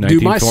Head.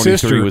 Dude, my 1923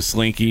 sister- was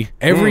Slinky.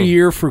 Every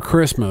year for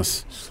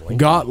Christmas,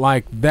 got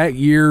like that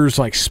year's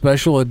like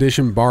special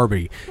edition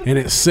Barbie, and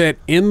it set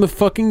in the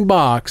fucking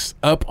box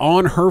up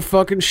on her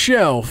fucking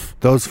shelf.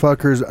 Those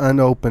fuckers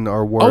unopened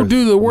are worth. Oh,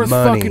 dude, they're worth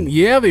money. fucking.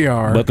 Yeah, they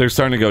are. But they're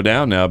starting to go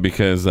down now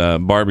because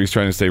Barbie's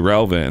trying to stay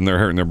relevant, and they're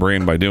hurting their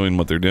brand by doing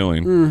what they're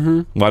doing.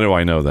 Mm-hmm. Why do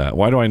I know that?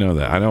 I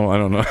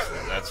don't know.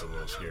 That's a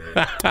little scary.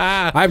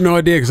 I have no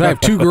idea because I have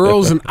two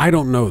girls, and I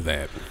don't know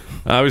that.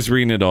 I was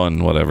reading it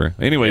on whatever.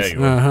 Anyways, Yeah, you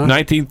were.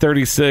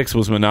 1936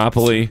 was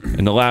Monopoly,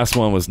 and the last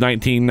one was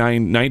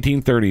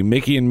 1930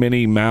 Mickey and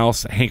Minnie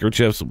Mouse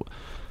handkerchiefs.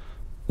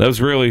 That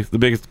was really the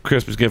biggest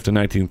Christmas gift in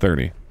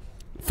 1930.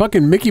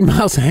 Fucking Mickey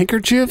Mouse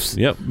handkerchiefs.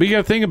 Yep. But you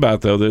got to think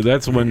about, though,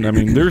 that's when,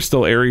 there's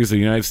still areas of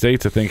the United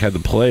States I think had the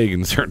plague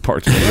in certain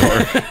parts of New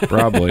York.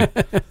 Probably.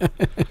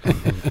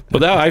 But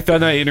that I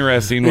found that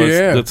interesting. Was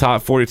Yeah. the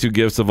top 42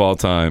 gifts of all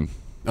time.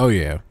 Oh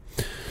yeah.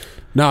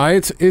 No,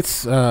 it's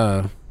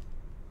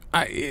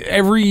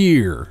every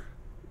year.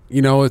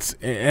 You know, it's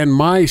and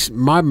my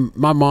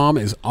mom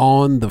is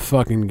on the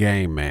fucking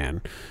game,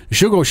 man.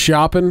 She'll go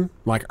shopping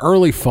like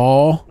early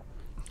fall,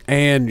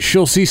 and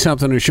she'll see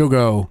something and she'll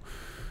go,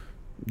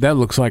 "That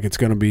looks like it's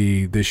going to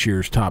be this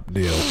year's top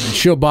deal." And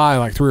she'll buy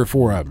like 3 or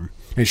 4 of them.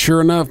 And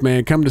sure enough,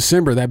 man, come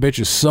December, that bitch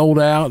is sold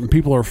out, and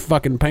people are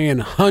fucking paying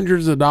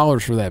hundreds of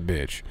dollars for that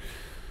bitch.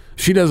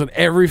 She does it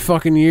every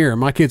fucking year,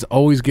 and my kids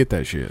always get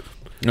that shit.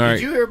 All right.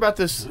 Did you hear about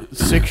this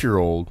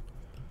 6-year-old?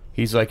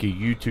 He's like a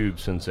YouTube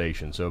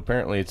sensation. So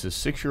apparently it's a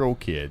 6-year-old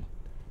kid.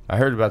 I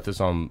heard about this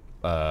on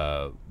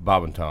Bob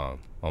and Tom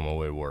on my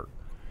way to work.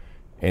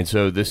 And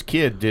so this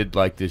kid did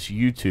like this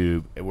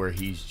YouTube where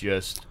he's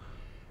just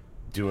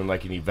doing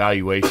like an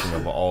evaluation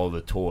of all the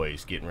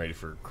toys getting ready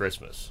for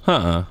Christmas.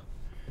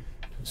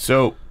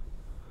 So,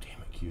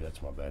 damn it, Q, that's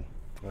my bad.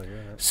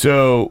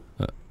 So,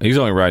 He's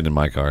only riding in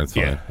my car. It's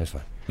fine. yeah, that's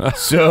fine.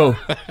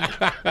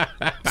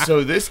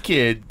 So this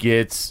kid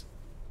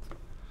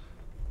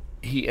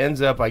he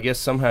ends up, I guess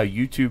somehow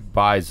YouTube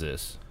buys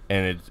this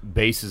and it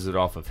bases it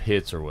off of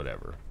hits or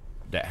whatever.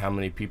 That how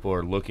many people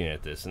are looking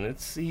at this, and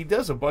he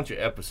does a bunch of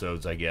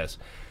episodes, I guess.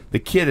 The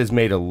kid has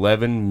made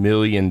 $11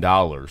 million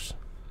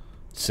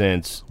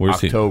since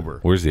October.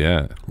 Where's he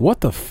at?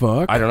 What the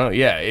fuck? I don't know.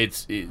 Yeah,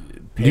 it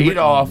paid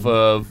off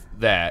of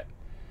that.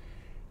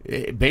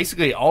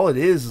 Basically, all it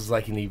is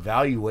like an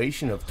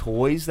evaluation of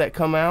toys that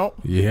come out.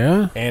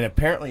 Yeah. And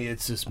apparently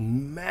it's this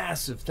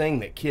massive thing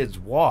that kids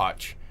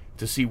watch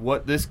to see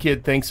what this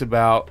kid thinks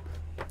about.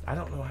 I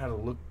don't know how to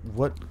look,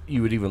 what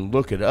you would even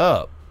look it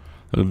up.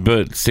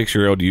 But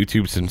 6-year-old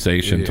YouTube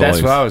sensation toys.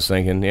 That's what I was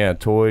thinking. Yeah,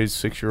 toys,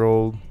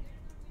 6-year-old.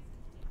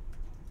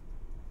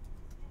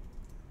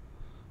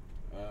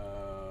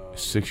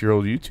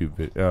 6-year-old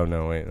YouTube. Oh,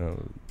 no, wait.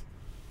 No.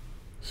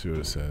 See what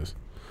it says.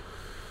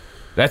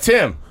 That's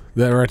him.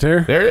 That right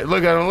there? There,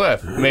 look on the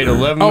left. Made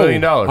 $11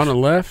 million. On the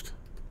left?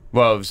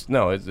 Well, it's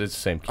the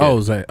same kid.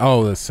 Oh,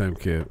 that's the same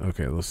kid.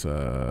 Okay, let's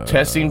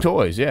Testing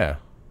toys, yeah.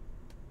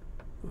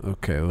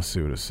 Okay, let's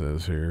see what it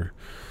says here.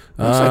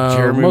 Looks like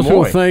Jeremy most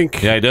people Moy.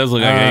 think Yeah, he does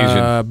look like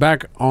Asian.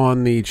 back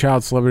on the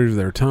child celebrities of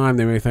their time,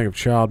 they may think of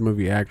child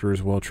movie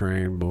actors, well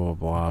trained, blah blah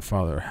blah.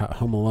 Father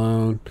Home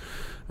Alone.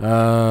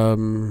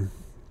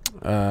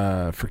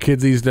 For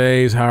kids these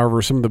days,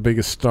 however, some of the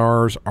biggest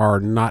stars are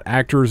not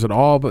actors at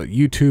all, but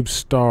YouTube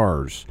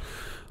stars.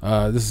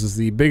 This is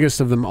the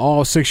biggest of them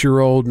all,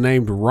 6-year-old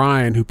named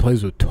Ryan, who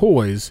plays with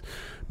toys,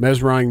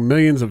 mesmerizing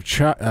millions of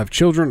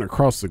children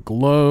across the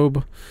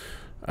globe.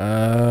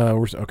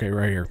 Okay,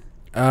 right here.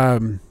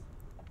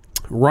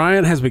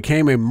 Ryan has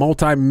become a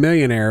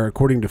multi-millionaire,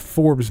 according to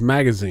Forbes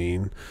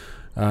magazine,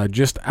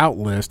 just out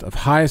list of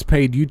highest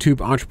paid YouTube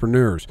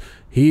entrepreneurs.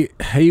 He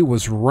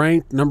was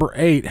ranked number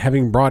 8,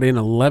 having brought in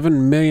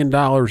 $11 million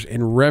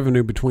in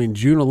revenue between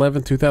June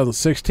 11,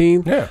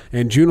 2016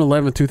 and June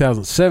 11,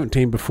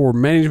 2017, before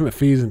management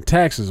fees and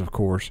taxes, of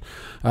course.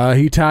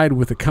 He tied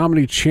with the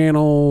comedy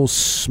channel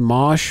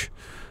Smosh,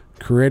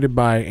 created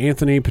by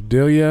Anthony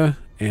Padilla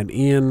and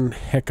Ian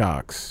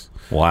Heckox.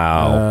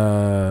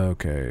 Wow.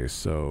 Okay,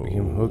 so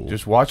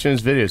Just watching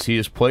his videos, he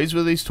just plays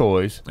with these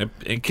toys.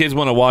 And kids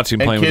want to watch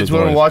him And playing with his kids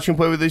want to toys. watch him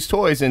play with these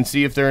toys and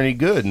see if they're any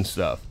good and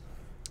stuff.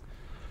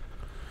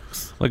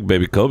 Like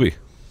Baby Kobe.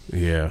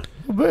 yeah.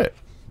 A little bit.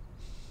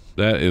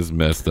 That is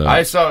messed up.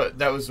 I saw it.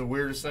 That was the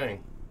weirdest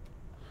thing.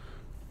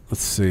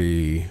 Let's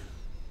see.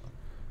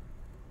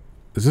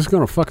 Is this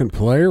going to fucking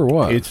play or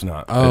what? It's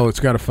not. Oh, it's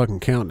got a fucking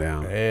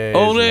countdown.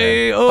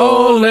 Ole,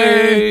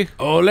 ole.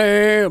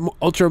 Ole,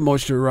 Ultra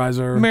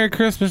Moisturizer. Merry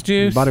Christmas,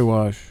 Juice. Body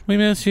wash. We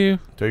miss you.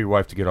 Tell your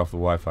wife to get off the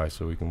Wi-Fi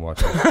so we can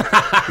watch it.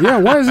 Yeah,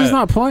 why is this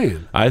not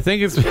playing? I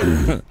think it's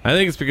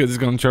because he's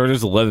going to charge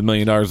us $11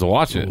 million to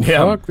watch it.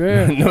 Yeah. Fuck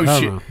that. No I don't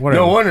shit. know.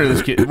 Whatever. No wonder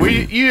this kid.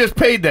 You just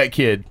paid that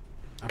kid.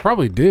 I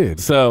probably did.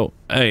 So,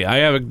 hey,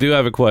 I do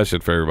have a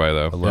question for everybody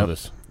though. I love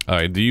this. All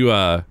right, do you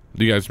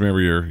guys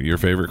remember your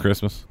favorite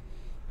Christmas?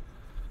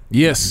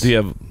 Yes. Do you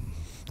have?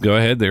 Go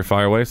ahead, there.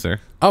 Fire away, sir.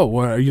 Oh,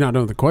 well, are you not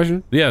done with the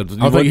question? Yeah.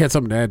 I thought you had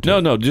something to add to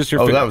it. No, just your.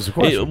 Oh, that was the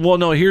question. Well,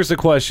 no. Here's the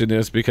question: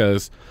 is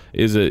because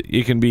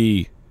it can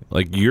be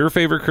like your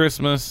favorite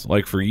Christmas,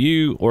 like for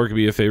you, or it could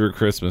be a favorite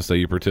Christmas that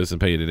you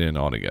participated in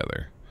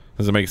altogether.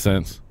 Does it make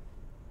sense?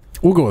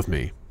 We'll go with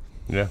me.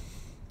 Yeah.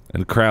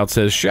 And the crowd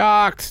says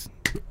shocked.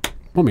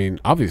 I mean,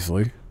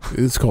 obviously,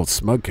 it's called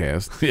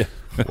Smugcast. Yeah.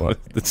 What?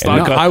 It's And not,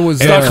 no, called, I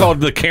was, it's not uh,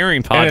 called the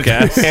Caring And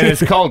Podcast.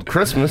 it's called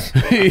Christmas.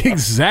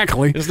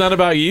 Exactly. It's not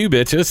about you,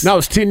 bitches. No, I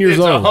was 10 years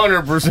It's old.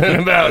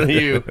 100% about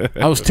you.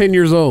 I was 10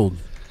 years old.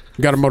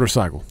 Got a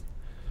motorcycle.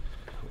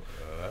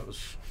 A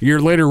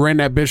year later, ran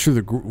that bitch through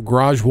the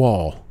garage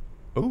wall.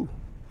 Ooh.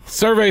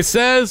 Survey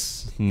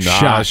says not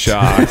Shocked.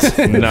 shocked.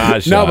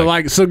 Not shocked. No, but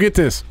like, so get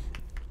this.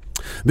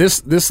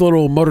 This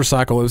little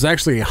motorcycle, it was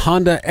actually a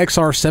Honda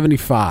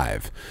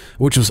XR75,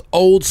 which was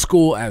old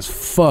school as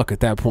fuck at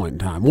that point in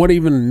time. What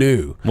even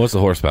new? What's the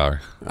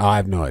horsepower? I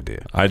have no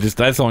idea. That's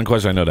the only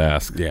question I know to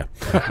ask. Yeah.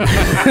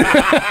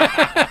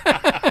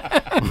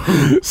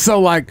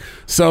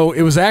 So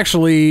it was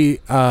actually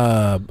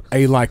a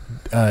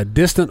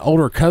distant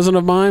older cousin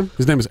of mine.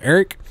 His name is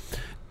Eric,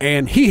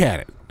 and he had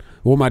it.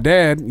 Well, my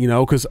dad,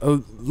 because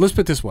let's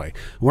put it this way: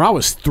 when I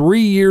was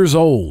 3 years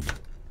old,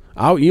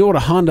 you know what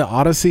a Honda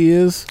Odyssey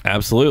is?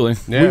 Absolutely.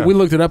 Yeah. We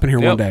looked it up in here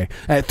one day.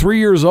 At 3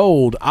 years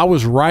old, I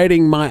was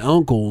riding my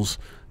uncle's.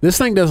 This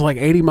thing does like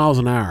 80 miles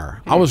an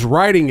hour. I was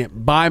riding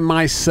it by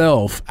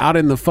myself out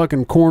in the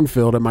fucking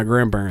cornfield at my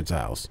grandparents'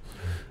 house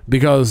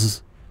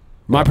because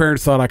my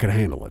parents thought I could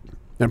handle it.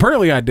 And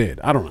apparently I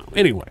did. I don't know.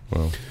 Anyway.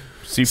 Well,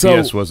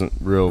 CPS wasn't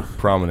real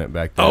prominent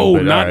back then. Oh,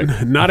 but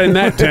not in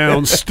that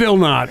town. Still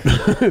not.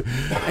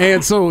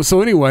 And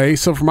so anyway,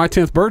 so for my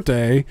 10th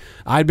birthday,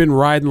 I'd been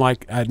riding,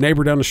 like, a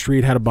neighbor down the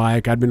street had a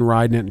bike. I'd been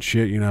riding it and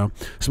shit,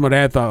 So my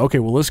dad thought, okay,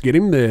 well, let's get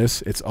him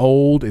this. It's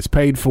old. It's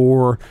paid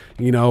for.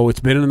 It's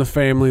been in the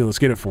family. Let's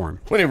get it for him.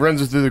 When he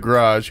runs it through the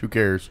garage, who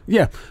cares?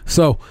 Yeah.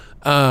 So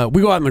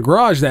we go out in the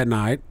garage that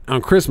night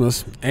on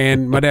Christmas,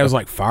 and my dad was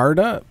like, fire it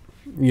up.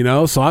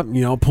 So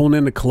I'm, pulling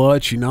in the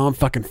clutch, I'm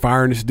fucking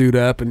firing this dude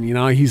up, and,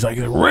 he's like,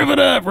 rev it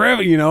up,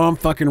 I'm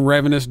fucking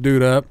revving this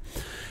dude up.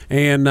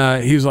 And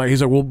he's like,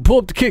 well, pull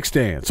up the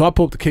kickstand. So I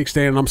pull up the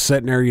kickstand, and I'm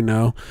sitting there,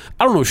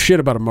 I don't know shit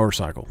about a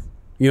motorcycle.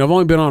 I've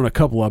only been on a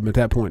couple of them at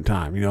that point in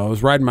time. I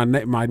was riding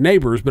my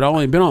neighbors, but I've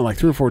only been on like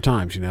 3 or 4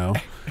 times,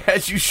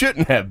 As you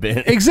shouldn't have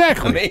been.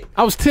 Exactly.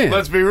 I was 10.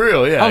 Let's be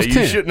real, yeah. I was 10.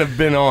 You shouldn't have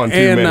been on too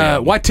many.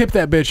 And why tip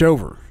that bitch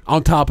over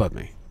on top of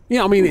me?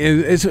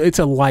 It's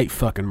a light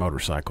fucking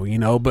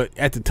motorcycle, but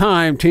at the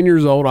time, 10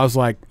 years old, I was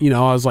like,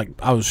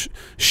 I was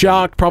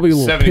shocked, probably a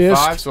little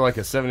 75, pissed. so like a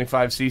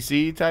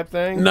 75cc type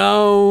thing?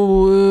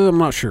 No, I'm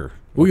not sure.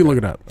 We can look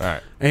it up. All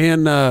right.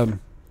 And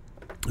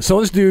so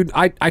this dude,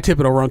 I tip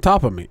it over on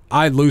top of me.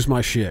 I lose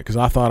my shit because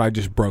I thought I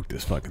just broke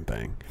this fucking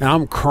thing. And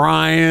I'm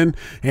crying,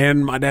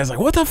 and my dad's like,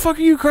 what the fuck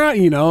are you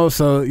crying?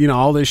 So,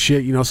 all this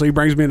shit, so he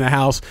brings me in the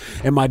house,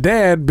 and my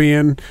dad,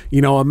 being,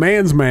 a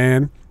man's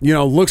man,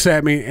 looks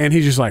at me, and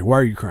he's just like, why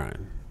are you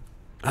crying?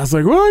 I was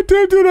like, well, I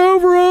tipped it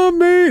over on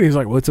me. And he's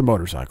like, well, it's a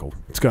motorcycle.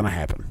 It's going to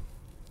happen.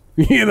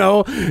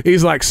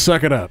 He's like,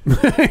 suck it up.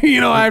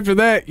 After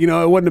that,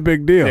 it wasn't a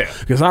big deal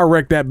because I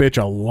wrecked that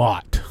bitch a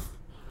lot.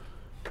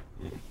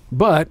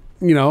 But,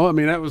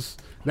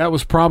 that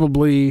was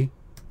probably,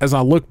 as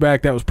I look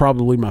back, that was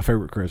probably my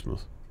favorite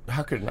Christmas.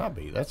 How could it not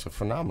be? That's a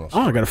phenomenal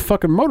story. Oh, I got a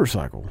fucking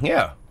motorcycle.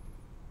 Yeah.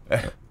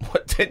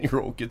 What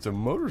 10-year-old gets a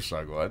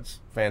motorcycle? That's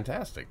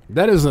fantastic.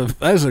 That is a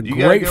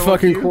great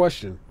fucking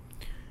question.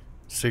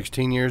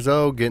 16 years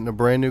old, getting a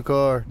brand new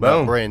car. Boom.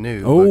 Not brand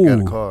new, Oh, but got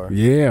a car.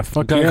 Yeah, fuck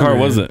What kind yeah, of car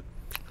man. was it?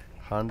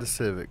 Honda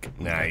Civic.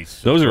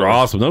 Nice. Those are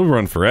awesome. Those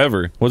run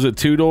forever. Was it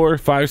 2-door,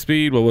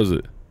 5-speed? What was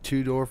it?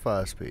 2-door,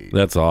 5-speed.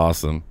 That's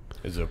awesome.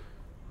 Was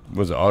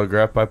it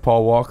autographed by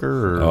Paul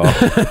Walker? Or?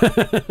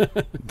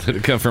 Did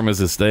it come from his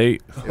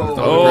estate?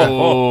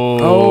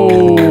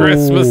 Oh.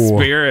 Christmas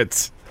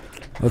spirits.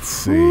 Let's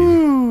see.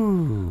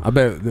 I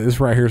bet this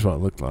right here is what it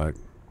looked like.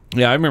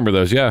 Yeah, I remember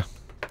those. Yeah.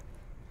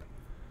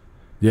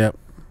 Yep.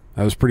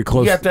 That was pretty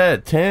close. You got that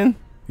at 10?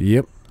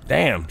 Yep.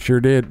 Damn. Sure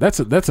did. That's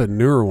a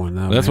newer one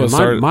though. That's man. what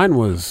started. Mine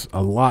was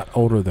a lot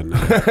older than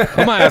that.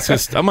 I'm gonna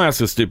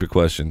ask a stupid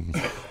question.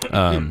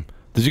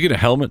 Did you get a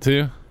helmet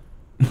too?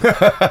 What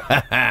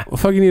the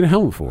fuck you need a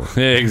helmet for?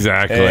 Yeah,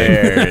 exactly.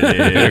 There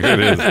There it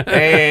is.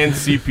 And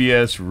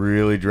CPS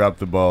really dropped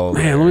the ball.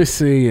 Man, let me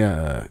see.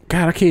 God,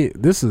 I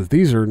can't. These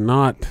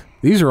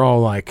are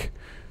all like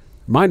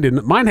mine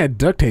didn't. Mine had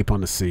duct tape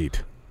on the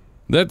seat.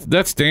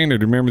 That's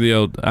standard. Remember the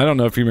old? I don't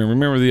know if you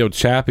remember the old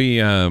Chappie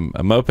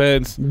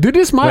mopeds. Dude,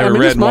 this might. They were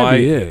red this and might white.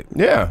 be it.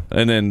 Yeah.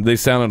 And then they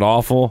sounded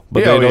awful, but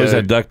Yeah, they always yeah.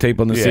 had duct tape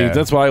on the Yeah. seats.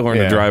 That's why I learned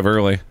Yeah. to drive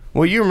early.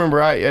 Well, you remember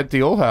at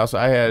the old house,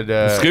 I had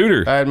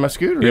scooter. I had my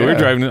scooter. Yeah, we were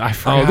driving. I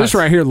forgot. Oh, this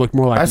right here looked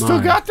more like I mine. still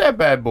got that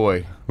bad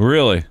boy.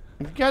 Really?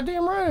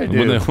 Goddamn right I When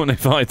do. they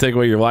finally take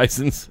away your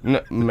license.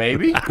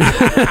 Maybe. It's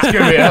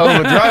going to be a hell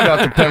of a drive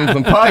out to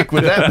Pendleton Pike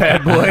with that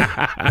bad boy.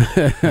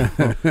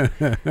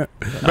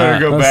 Better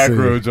go let's back see.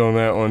 roads on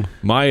that one.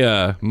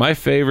 My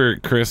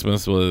favorite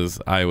Christmas was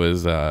I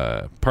was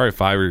probably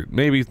 5 or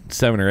maybe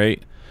 7 or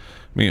 8.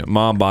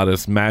 Mom bought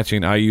us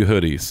matching IU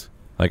hoodies,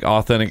 like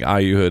authentic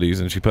IU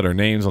hoodies, and she put our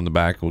names on the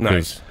back.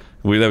 Nice.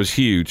 That was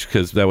huge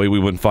because that way we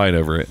wouldn't fight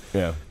over it.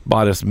 Yeah.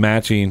 Bought us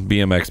matching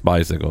BMX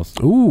bicycles.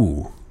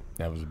 Ooh.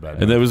 That was a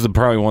bad And that was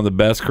probably one of the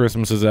best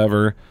Christmases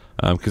ever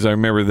because I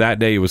remember that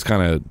day it was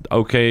kind of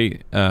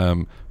okay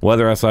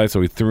weather outside, so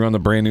we threw on the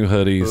brand new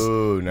hoodies,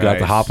 Ooh, got the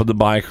nice. hop of the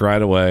bike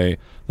right away.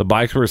 The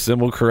bikes were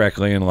assembled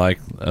correctly and like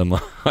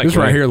This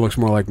right here looks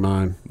more like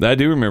mine. I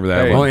do remember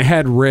that Hey. one. Well, it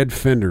had red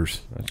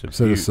fenders That's a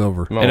instead of beaut.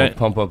 silver. Might And want I- to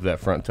pump up that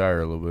front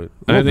tire a little bit.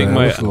 And I think bad.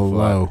 my Looks a little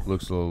low.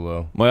 Looks a little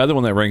low. my other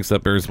one that ranks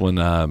up there is when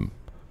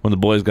the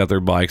boys got their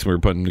bikes and we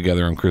were putting them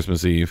together on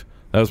Christmas Eve.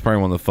 That was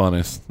probably one of the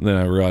funnest. Then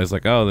I realized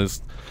like, oh,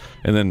 this,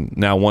 and then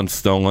now one's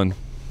stolen.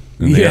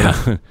 And the Yeah.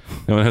 other-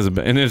 no one has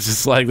a, and it's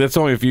just like that's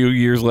only a few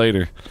years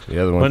later.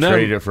 The other one But now-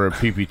 traded it for a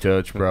pee-pee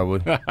touch,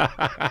 probably.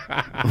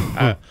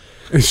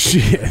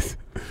 Shit.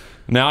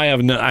 Now I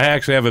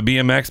actually have a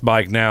BMX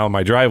bike now in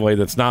my driveway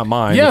that's not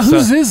mine. Yeah, It's,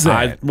 whose is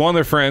that? One of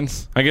their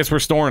friends. I guess we're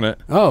storing it.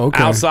 Oh,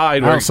 okay.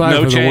 Outside for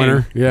no the chain.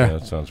 winter. Yeah, Yeah.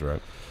 that sounds right.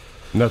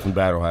 Nothing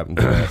bad will happen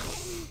to that.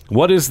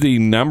 What is the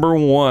number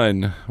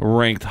one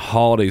ranked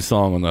holiday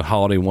song on the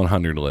Holiday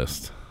 100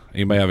 list?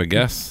 Anybody have a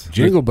guess?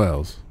 Jingle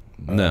bells.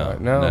 No.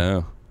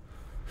 no.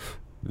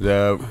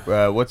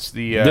 What's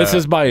the? This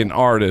is by an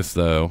artist,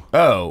 though.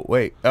 Oh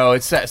wait. Oh,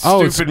 it's that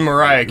Oh, stupid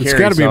Mariah Carey. It's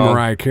got to be song.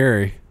 Mariah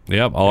Carey.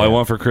 Yep. All I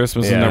Want for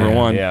Christmas is Yeah, number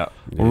one. Yeah.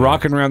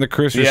 Rocking Around the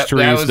Christmas Yep, Tree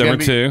that is was number gonna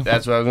be- two.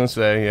 That's what I was gonna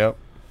say. Yep.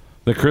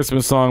 The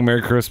Christmas song,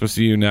 Merry Christmas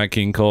to You, Nat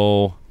King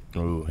Cole.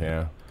 Ooh,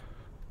 yeah.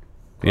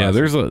 Yeah,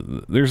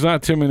 there's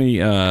not too many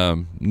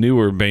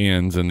newer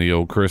bands in the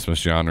old Christmas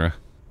genre.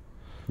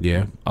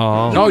 Yeah.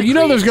 Oh, Oh, you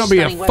know there's going to be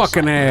a Stunning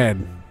fucking website.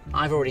 ad.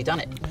 I've already done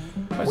it.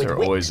 Why is With there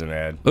wit. always an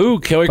ad? ooh,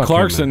 Kelly Fuck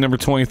Clarkson, him, number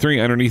 23,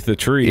 Underneath the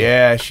Tree.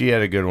 Yeah, she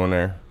had a good one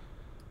there.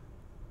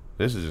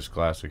 This is just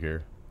classic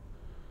here.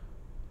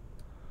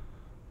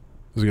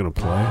 Is it going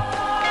to play?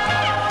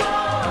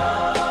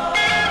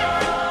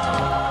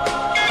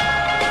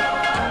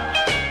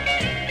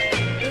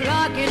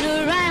 Rocking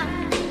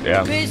around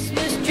Yeah.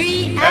 Christmas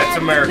tree. That's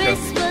at America.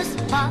 Christmas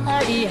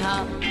party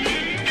hop.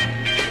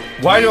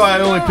 Why do I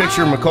only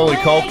picture Macaulay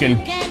Culkin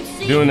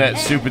doing that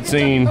stupid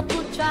scene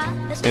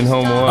in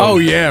Home Alone? Oh,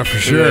 yeah, for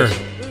sure.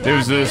 It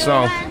was this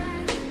song.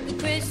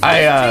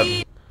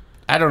 I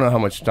don't know how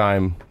much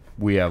time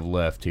we have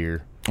left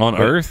here. On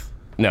Earth?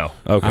 No.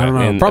 Okay. I don't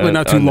know. And, Probably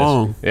not too on this.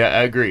 long Yeah,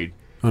 I agreed.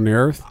 on the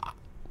earth.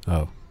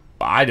 Oh.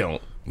 I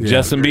don't.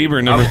 Justin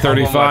Bieber, number I'm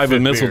on my 35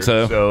 in fifth beer,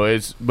 Mistletoe. So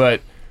it's,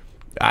 but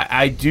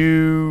I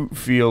do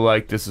feel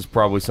like this is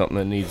probably something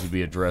that needs to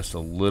be addressed a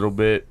little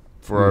bit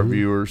for our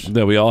viewers.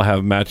 That we all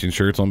have matching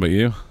shirts on, but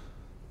you?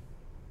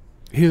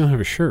 He doesn't have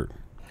a shirt.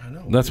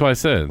 That's what I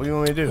said. What do you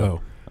want me to do?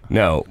 Oh.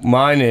 No,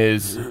 mine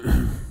is.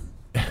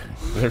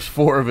 There's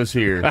four of us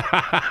here.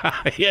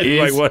 Yeah,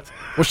 Is- what?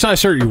 What size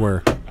shirt you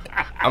wear?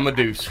 I'm a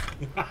deuce.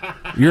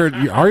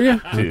 Are you?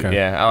 Dude, Okay.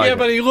 yeah, I like Yeah, it.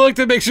 but he looked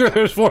to make sure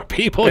there's 4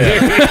 people here.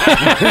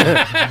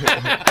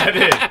 I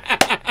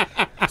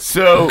did.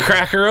 So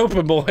Crack her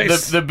open,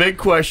 boys. the big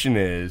question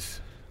is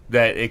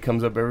that it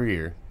comes up every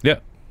year.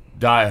 Yep.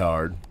 Die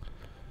Hard.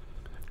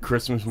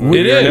 Christmas movie.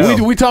 It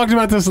is. We talked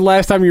about this the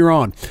last time you were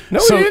on. No,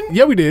 we didn't.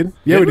 Yeah, we did.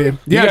 Yeah, we did. You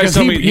Yeah, guys because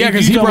told me, he, you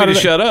he told brought me to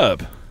it up. shut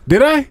up.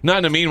 Did I? Not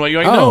in a mean way.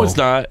 You're like, no, it's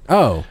not.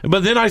 Oh.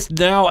 But then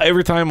now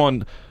every time on,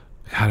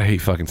 God, I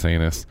hate fucking saying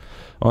this.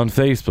 On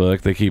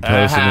Facebook, they keep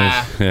posting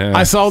this. Yeah.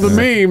 I saw the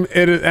meme,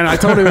 and I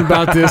told him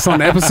about this on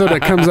the episode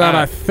that comes out,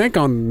 I think,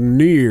 on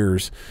New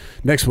Year's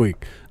next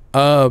week.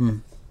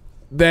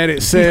 That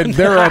it said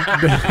there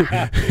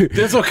are.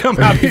 This will come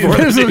out before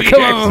This the will New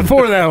come Year's. out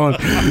before that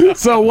one.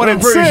 So what I'm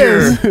it pretty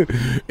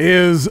says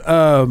is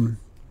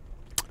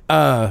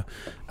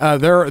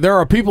there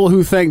are people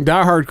who think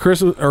Die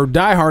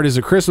Hard is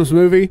a Christmas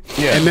movie,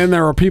 Yeah. and then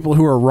there are people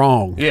who are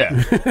wrong.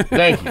 Yeah.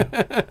 Thank you.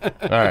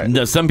 All right.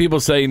 No, some people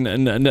say.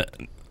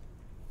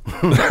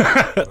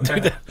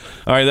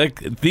 All right,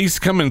 these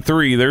come in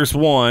 3. There's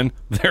 1.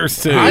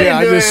 There's 2. Yeah,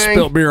 I do just anything.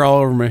 spilled beer all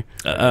over me.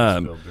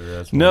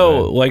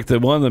 No, like the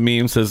one of the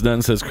memes says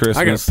nothing says I got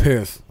Christmas.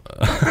 pissed.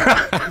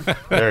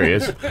 There he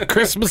is.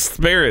 Christmas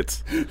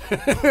spirits.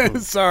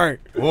 Sorry.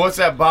 Well, what's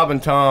that Bob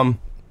and Tom?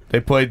 They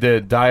played the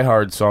Die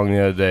Hard song the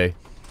other day.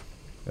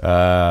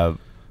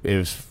 It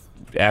was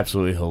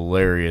absolutely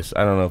hilarious.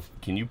 I don't know.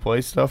 Can you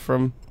play stuff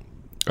from?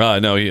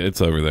 No,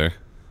 it's over there.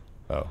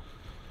 Oh.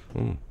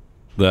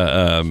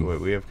 The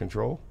Wait, we have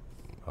control?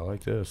 I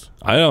like this.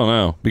 I don't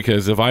know,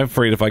 because if I'm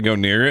afraid if I go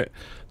near it,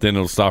 then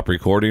it'll stop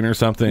recording or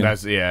something.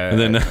 That's yeah. And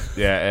then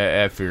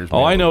that fears me.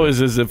 all a I know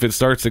little is if it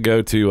starts to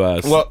go to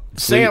well,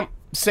 sleep-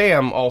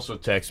 Sam also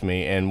texted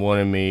me and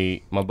wanted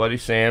me. My buddy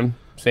Sammy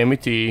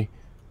T.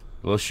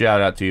 A little shout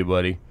out to you,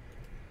 buddy.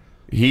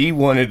 He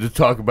wanted to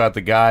talk about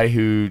the guy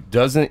who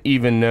doesn't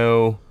even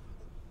know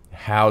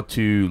how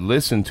to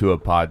listen to a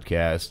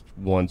podcast,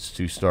 wants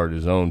to start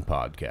his own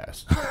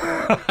podcast.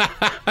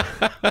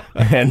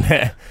 And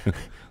that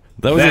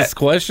was his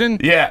question.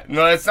 yeah,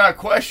 no, it's not a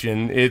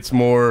question. It's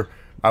more,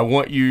 I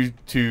want you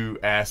to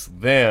ask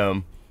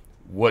them,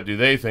 what do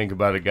they think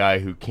about a guy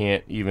who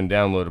can't even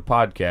download a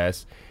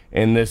podcast?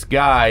 And this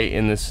guy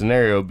in this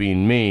scenario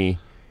being me,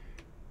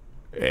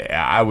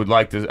 I would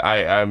like to.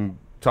 I'm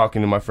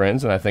talking to my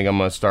friends, and I think I'm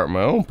going to start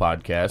my own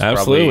podcast.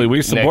 Absolutely. probably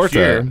We support next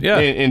year. that. Yeah.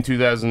 In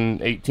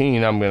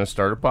 2018, I'm going to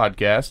start a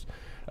podcast.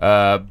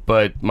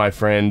 But my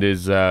friend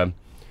is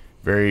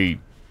very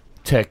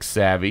tech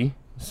savvy,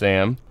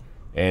 Sam,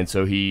 and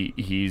so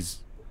he's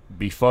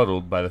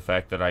befuddled by the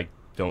fact that I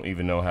don't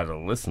even know how to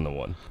listen to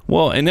one.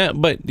 Well,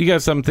 but you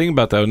got something to think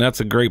about though, and that's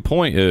a great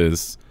point.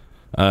 Is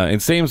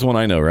and Sam's one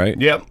I know, right?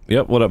 Yep.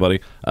 What up, buddy?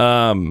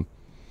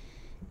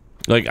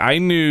 Like I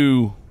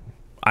knew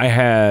I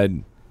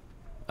had,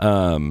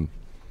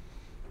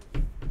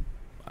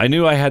 I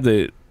knew I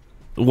had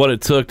what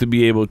it took to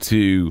be able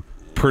to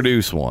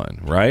produce one,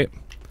 right?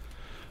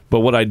 But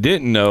what I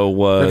didn't know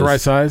was The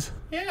right size?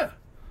 Yeah.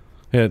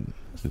 Yeah,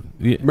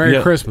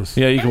 Merry Christmas.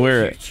 Yeah, you can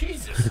wear it.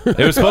 Jesus. It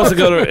was supposed to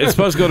go to. It's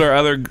supposed to go to our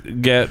other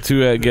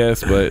two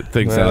guests, but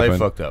things Well, they happened.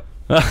 fucked up.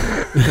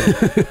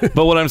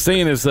 But what I'm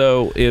saying is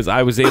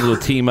I was able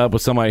to team up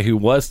with somebody who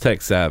was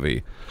tech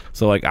savvy.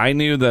 So like I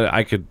knew that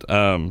I could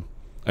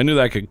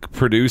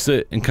produce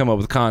it and come up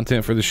with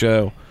content for the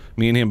show.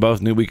 Me and him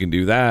both knew we can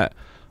do that,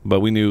 but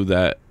we knew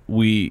that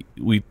we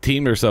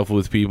teamed ourselves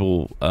with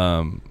people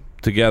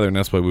together, and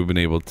that's why we've been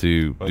able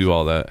to do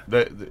all that.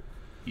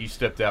 You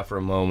stepped out for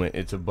a moment.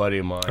 It's a buddy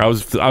of mine. I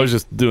was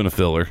just doing a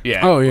filler.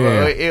 Yeah. Oh,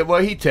 yeah.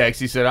 Well, he texted.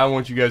 He said, "I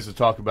want you guys to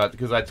talk about,"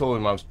 because I told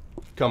him I was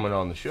coming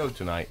on the show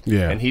tonight.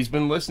 Yeah. And he's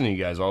been listening to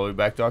you guys all the way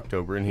back to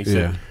October, and he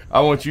said, Yeah.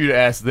 "I want you to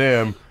ask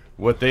them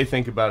what they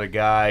think about a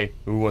guy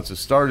who wants to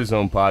start his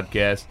own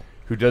podcast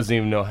who doesn't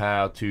even know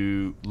how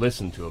to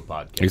listen to a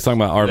podcast." He's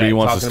talking about RB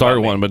wants to Talking start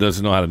about me. one, but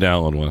doesn't know how to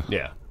download one.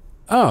 Yeah.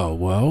 Oh,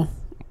 well,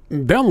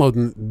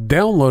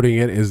 downloading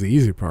it is the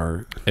easy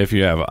part. If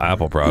you have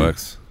Apple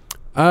products.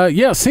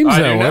 Yeah, it seems I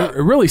that do way. not.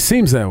 It really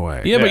seems that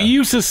way. Yeah, but Yeah. you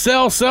used to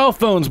sell cell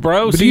phones,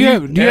 bro. But So do you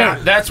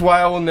have, That's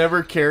why I will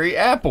never carry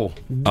Apple.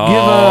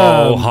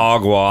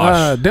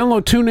 hogwash.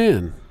 download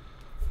TuneIn.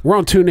 We're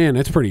on TuneIn.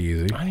 It's pretty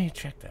easy. I need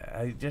to check that.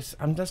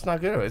 I'm just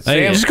not good at it.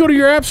 Hey, Sam, Just go to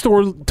your app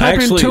store, type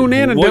Actually, in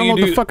TuneIn, and what you download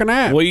do- the fucking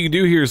app. What you can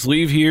do here is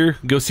leave here,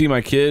 go see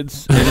my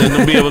kids, and then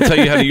they'll be able to tell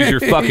you how to use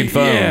your fucking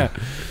phone. Yeah.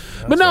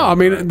 But no, I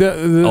mean,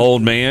 the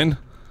Old man.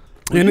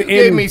 you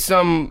gave me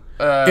some.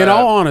 in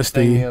all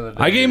honesty, thing the other day.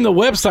 I gave him the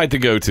website to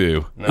go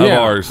to of yeah,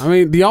 ours. I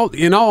mean,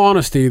 in all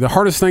honesty, the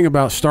hardest thing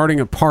about starting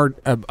a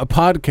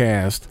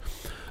podcast,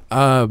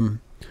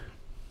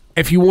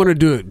 if you want to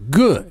do it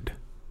good,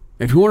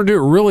 if you want to do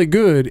it really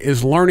good,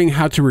 is learning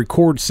how to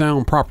record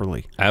sound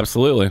properly.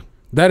 Absolutely.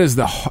 That is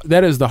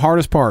the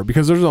hardest part,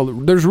 because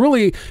there's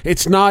really,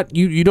 it's not,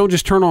 you don't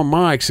just turn on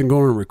mics and go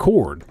and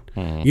record.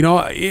 You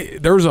know,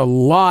 there's a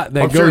lot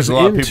that I'm sure goes there's a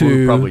lot of people who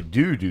into. probably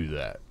do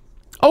that.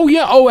 Oh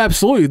yeah, oh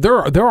absolutely.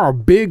 There are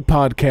big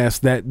podcasts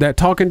that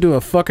talk into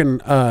a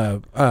fucking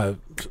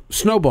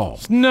snowball.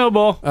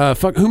 Snowball.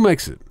 Who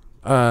makes it?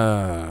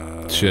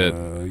 Shit.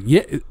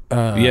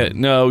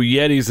 No,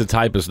 Yeti's the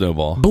type of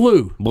snowball.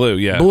 Blue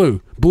Yeah.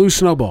 Blue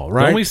Snowball,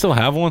 right? Don't we still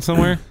have one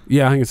somewhere?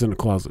 Yeah, I think it's in the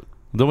closet.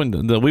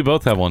 We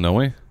both have one, don't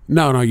we?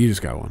 No, you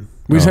just got one.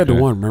 We just had the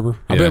okay. one. Remember?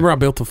 I Yeah. remember I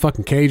built a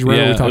fucking cage. Right?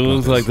 Yeah, We it talked about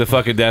looks this. like the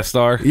fucking Death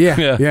Star.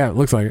 Yeah, it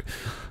looks like it.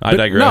 I But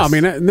digress.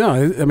 No,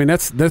 I mean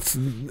that's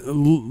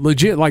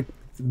legit. Like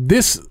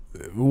this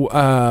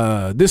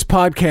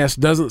podcast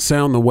doesn't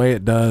sound the way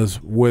it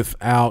does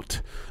without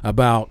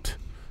about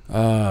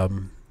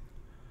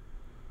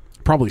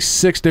probably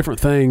 6 different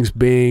things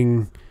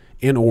being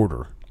in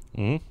order.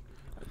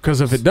 Because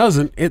if it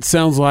doesn't, it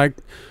sounds like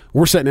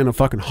we're sitting in a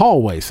fucking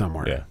hallway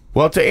somewhere. Yeah.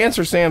 Well, to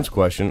answer Sam's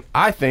question,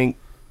 I think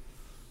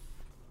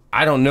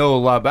I don't know a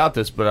lot about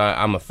this, but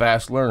I'm a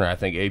fast learner. I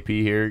think AP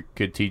here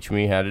could teach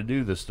me how to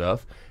do this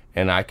stuff,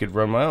 and I could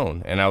run my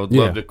own. And I would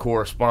love to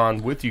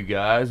correspond with you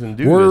guys and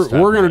do this.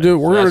 We're gonna do.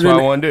 That's what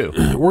I want to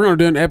do. We're gonna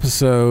do an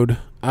episode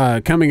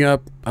coming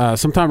up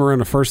sometime around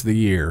the first of the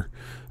year.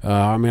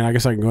 I mean, I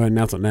guess I can go ahead and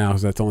announce it now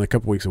because that's only a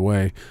couple weeks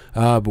away.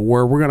 But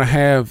where we're gonna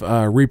have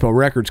Repo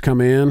Records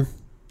come in,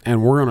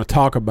 and we're gonna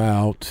talk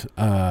about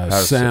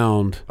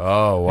sound.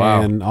 Oh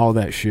wow! And all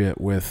that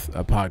shit with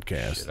a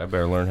podcast. I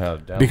better learn how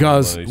to download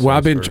Because one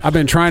of these things first. I've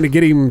been trying to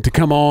get him to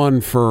come on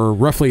for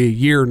roughly a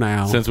year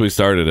now. Since we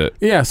started it.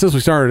 Yeah, since we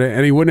started it,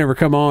 and he would never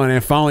come on.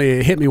 And finally,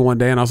 it hit me one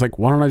day, and I was like,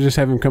 "Why don't I just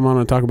have him come on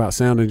and talk about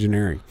sound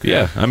engineering?"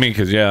 Yeah, I mean,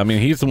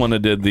 he's the one that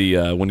did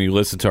the when you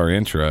listen to our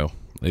intro.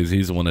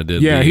 He's the one that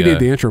did. Yeah, the, he did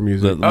the intro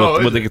music.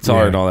 with the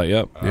guitar Yeah. and all that.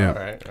 Yep. Yeah.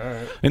 All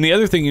right. And the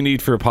other thing you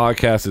need for a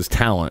podcast is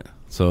talent.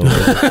 So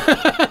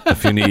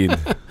if you need,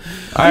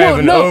 I have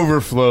an no.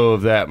 overflow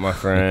of that, my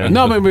friend.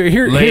 No, but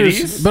Ladies?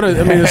 here's. But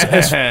I mean,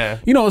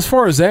 as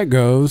far as that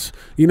goes,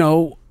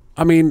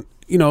 I mean,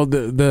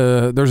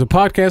 there's a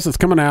podcast that's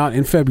coming out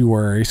in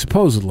February.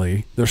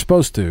 Supposedly, they're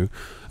supposed to,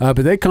 but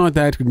they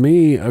contacted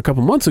me a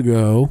couple months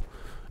ago.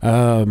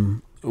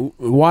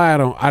 Why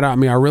I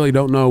mean, I really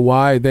don't know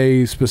why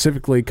they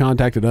specifically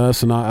contacted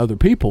us and not other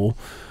people.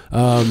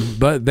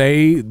 But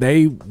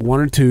they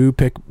wanted to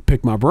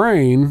pick my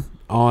brain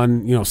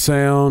on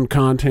sound,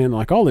 content,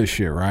 like all this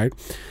shit, right?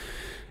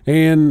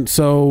 And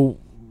so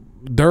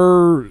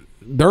they're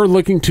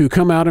looking to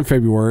come out in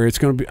February. It's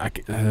going to be I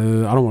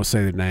don't want to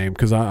say the name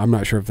because I'm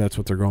not sure if that's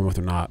what they're going with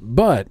or not.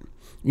 But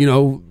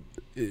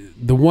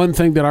the one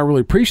thing that I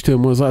really preached to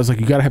him was I was like,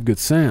 you got to have good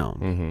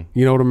sound.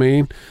 You know what I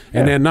mean?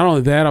 And then not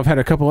only that, I've had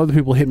a couple other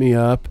people hit me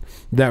up.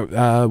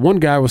 That one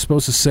guy was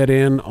supposed to set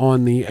in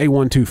on the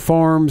A12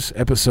 Farms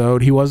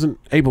episode. He wasn't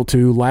able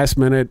to. Last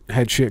minute,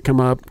 had shit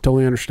come up.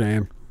 Totally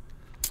understand.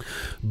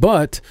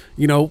 But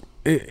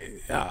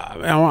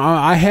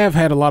I have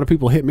had a lot of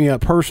people hit me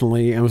up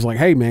personally and was like,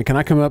 "Hey, man, can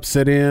I come up,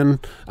 sit in?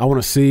 I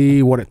want to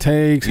see what it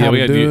takes, how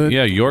to do it."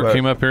 Yeah, York But-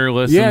 came up here,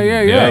 listened.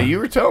 Yeah. You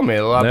were telling me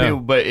a lot of Yeah.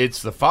 people, but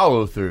it's the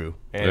follow through.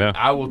 And Yeah.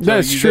 I will tell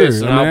That's you true.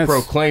 this, and I mean, I'll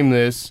that's- proclaim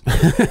this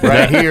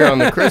right here on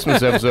the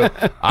Christmas episode.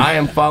 I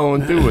am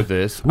following through with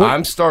this.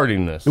 I'm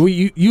starting this. Well,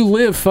 you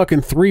live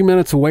fucking 3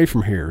 minutes away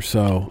from here,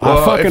 so Well,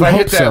 I fucking if I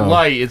hope hit that so.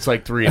 light, it's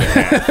like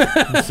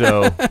 3.5.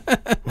 So,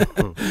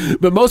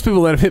 But most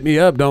people that have hit me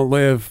up don't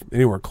live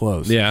anywhere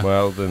close. Yeah.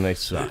 well, then they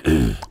suck.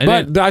 And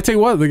But I tell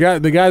you what, the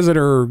guys that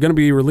are going to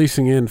be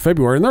releasing in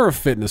February, and they're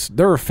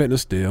a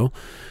fitness deal,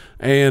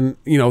 and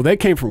they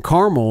came from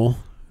Carmel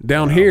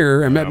down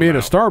here and met me at a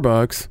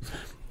Starbucks,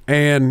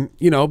 and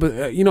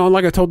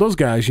like I told those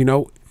guys,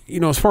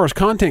 as far as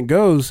content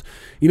goes,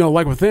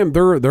 like with them,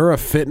 they're a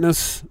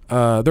fitness,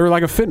 they're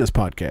like a fitness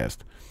podcast.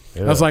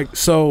 I was like,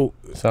 so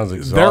Sounds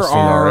exhausting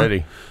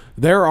already.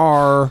 there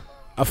are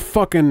a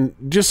fucking,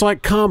 just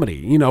like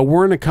comedy,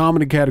 we're in a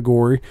comedy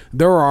category.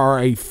 There are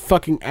a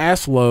fucking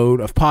ass load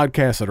of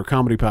podcasts that are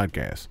comedy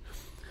podcasts,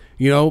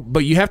 but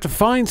you have to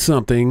find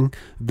something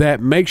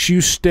that makes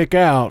you stick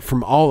out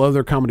from all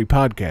other comedy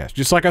podcasts.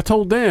 Just like I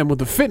told them with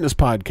the fitness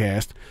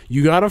podcast,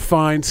 you got to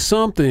find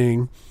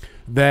something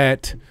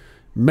that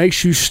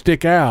makes you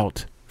stick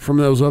out from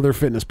those other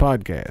fitness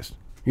podcasts.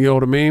 You know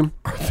what I mean?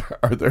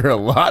 Are there a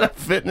lot of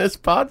fitness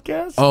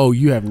podcasts? Oh,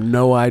 you have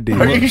no idea.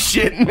 Are you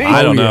shitting me?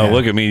 I don't know. yeah.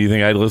 Look at me. Do you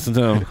think I'd listen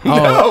to him?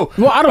 No.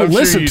 Well, I don't I'm sure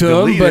listen you to them,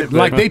 delete but it,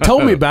 like they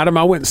told me about them.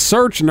 I went and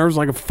searched, and there was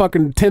like a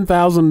fucking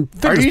 10,000 Are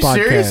fitness you podcasts.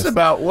 serious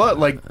about what?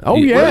 Like, Oh,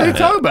 what yeah. are you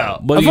talking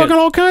about? But I'm you fucking got-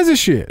 all kinds of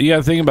shit. You got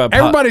to think about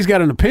Everybody's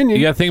got an opinion.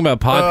 You got to think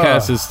about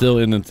podcasts is still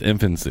in its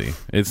infancy.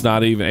 It's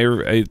not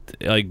even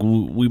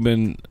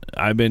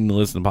I've been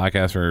listening to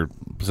podcasts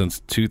since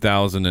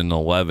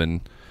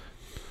 2011,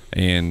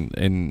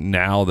 and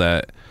now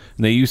that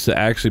they used to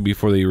actually,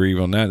 before they were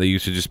even on that, they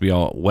used to just be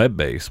all web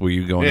based, where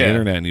you go on the Yeah.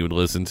 internet and you would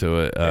listen to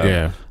it.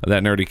 Yeah.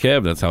 That Nerdy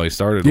Kev. That's how he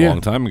started a Yeah.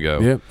 long time ago.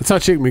 Yeah, that's how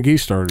Chick McGee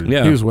started.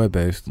 Yeah. He was web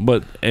based.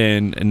 But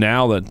and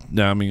now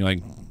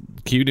like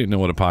Q didn't know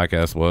what a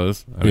podcast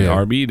was. I mean, Yeah.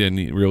 RB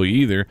didn't really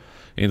either.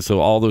 And so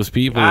all those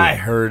people, I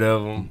heard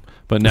of them.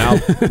 but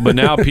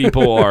now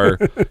people are,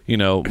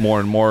 more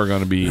and more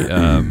going to be.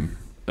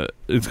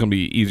 It's going to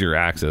be easier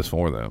access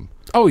for them.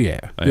 Oh yeah,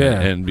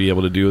 And be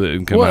able to do it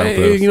and come out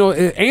with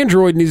those.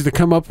 Android needs to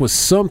come up with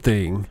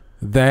something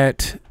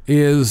that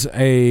is like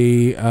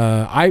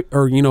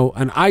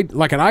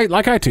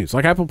iTunes,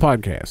 like Apple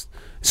Podcast.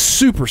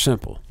 Super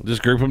simple,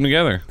 Just group them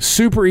together.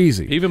 super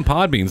easy. Even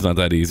Podbean's not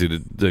that easy to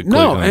click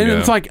No, on and go.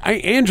 it's like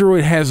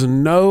Android has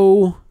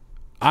no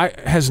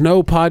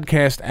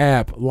podcast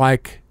app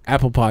like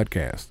Apple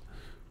Podcast.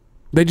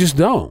 They just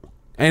don't,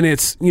 and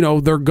it's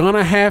they're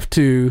gonna have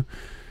to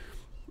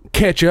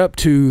catch up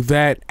to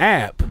that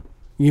app.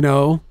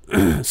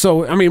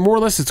 So I mean, more or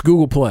less, it's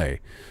Google Play,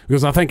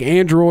 because I think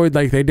Android,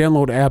 like, they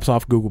download apps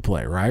off Google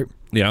Play, right?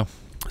 yeah.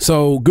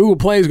 So Google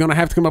Play is going to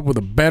have to come up with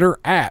a better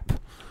app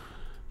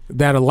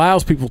that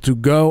allows people to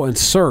go and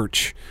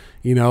search,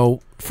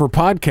 for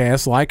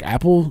podcasts like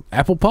Apple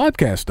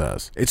Podcast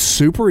does. It's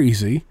super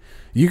easy.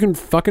 You can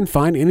fucking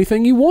find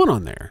anything you want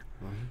on there.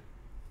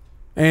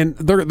 And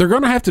they're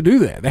going to have to do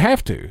that. They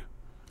have to.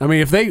 I mean,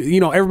 if they,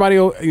 everybody,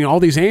 all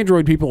these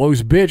Android people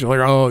always bitch, like,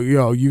 oh,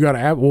 you got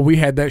an app. Well, we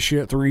had that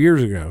shit 3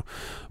 years ago.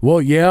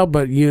 Well, yeah,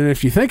 but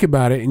if you think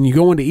about it and you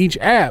go into each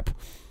app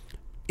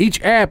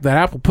that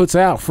Apple puts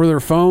out for their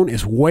phone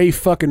is way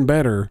fucking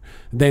better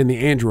than the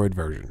Android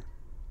version.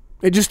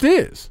 It just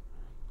is.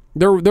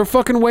 They're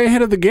fucking way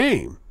ahead of the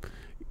game.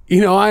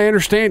 I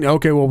understand.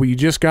 Okay, well, you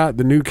just got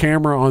the new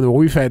camera on. Well,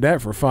 we've had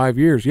that for 5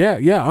 years. Yeah,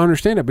 I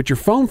understand that. But your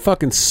phone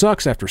fucking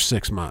sucks after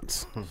 6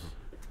 months.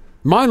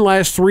 Mine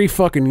lasts 3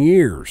 fucking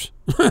years.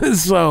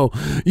 So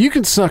you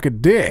can suck a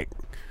dick.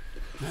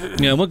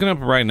 Yeah, I'm looking up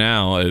right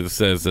now. It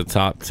says the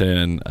top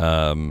 10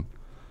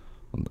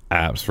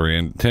 apps for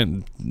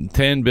 10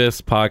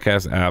 best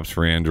podcast apps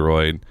for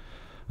Android.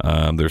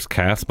 There's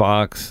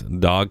Castbox,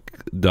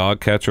 Dog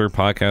Catcher,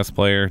 Podcast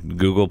Player,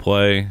 Google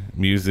Play,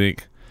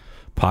 Music,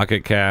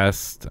 Pocket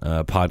Cast,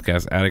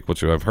 Podcast Addict,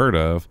 which I've heard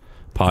of,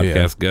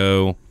 Podcast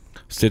Go,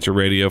 Stitcher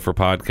Radio for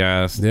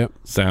podcasts, Yep.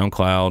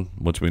 SoundCloud,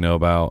 which we know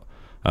about,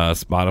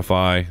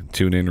 Spotify,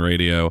 TuneIn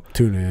Radio.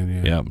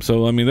 TuneIn, yeah. Yeah.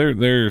 So I mean,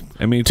 they're.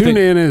 I mean,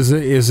 TuneIn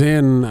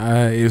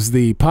is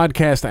the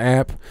podcast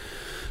app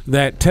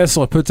that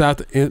Tesla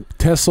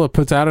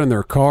puts out in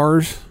their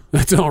cars.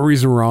 That's the only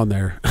reason we're on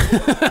there.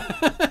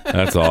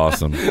 That's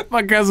awesome.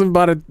 My cousin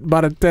bought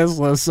a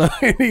Tesla, so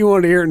he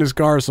wanted to hear it in his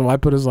car, so I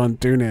put us on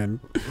TuneIn.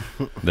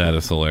 That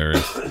is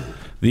hilarious.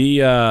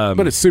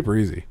 But it's super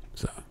easy.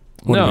 So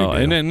what a no,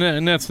 big deal.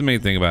 and that's the main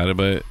thing about it.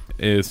 But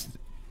it's,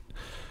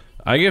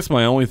 I guess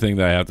my only thing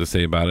that I have to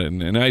say about it,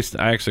 and I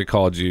actually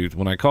called you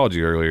when I called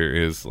you earlier,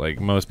 is like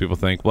most people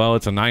think, well,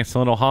 it's a nice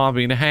little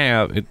hobby to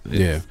have.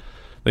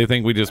 They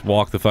think we just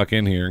walk the fuck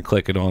in here and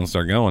click it on and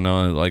start going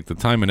on. Like the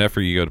time and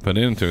effort you go to put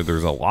into it,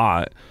 there's a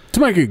lot. To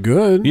make it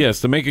good.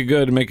 Yes, to make it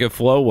good, to make it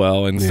flow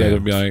well, instead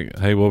of being like,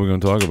 hey, what are we going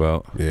to talk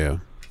about? Yeah.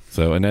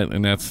 So and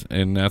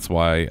that's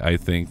why I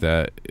think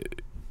that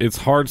it's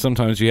hard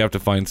sometimes. You have to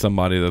find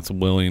somebody that's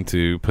willing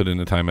to put in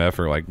the time and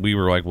effort. Like we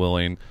were like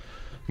willing.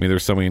 I mean,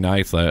 there's so many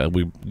nights that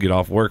we get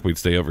off work, we'd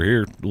stay over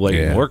here late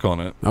and work on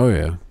it. Oh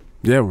yeah,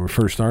 yeah. When we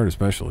first started,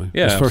 especially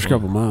Yeah, those first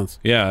absolutely. couple months.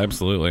 Yeah,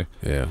 absolutely.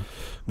 Yeah.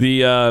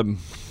 The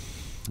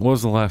what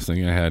was the last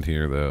thing I had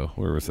here though?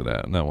 Where was it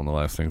at? Not one of the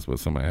last things, but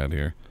something I had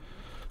here.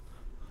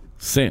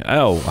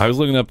 I was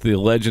looking up the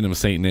legend of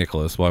Saint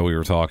Nicholas while we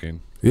were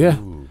talking. Yeah.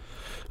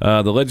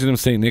 The legend of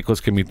Saint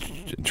Nicholas can be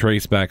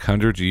traced back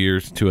hundreds of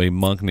years to a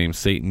monk named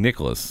Saint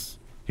Nicholas.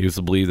 He was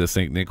believed that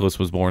Saint Nicholas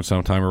was born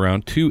sometime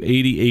around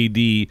 280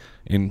 A.D.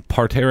 in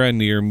Partera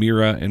near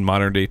Mira in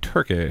modern-day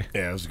Turkey.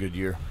 Yeah, it was a good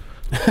year.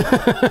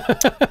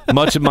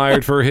 Much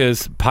admired for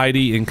his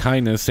piety and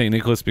kindness, St.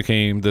 Nicholas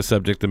became the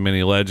subject of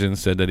many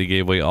legends, said that he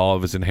gave away all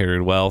of his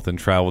inherited wealth and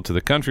traveled to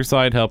the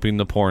countryside helping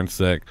the poor and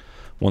sick.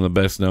 One of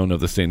the best known of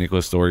the St.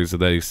 Nicholas stories is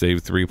that he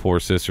saved 3 poor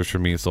sisters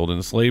from being sold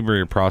into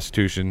slavery or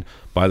prostitution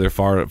by their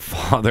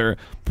father,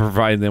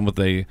 providing them with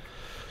a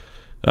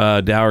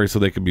dowry so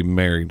they could be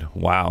married.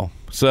 Wow.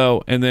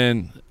 So, and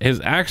then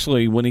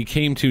when he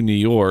came to New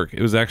York,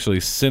 it was actually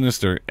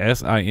Sinister,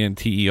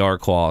 Sinter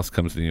Claus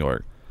comes to New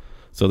York.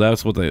 So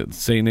that's what the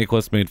St.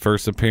 Nicholas made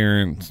first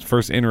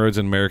inroads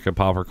in American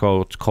popular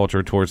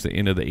culture towards the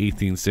end of the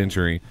 18th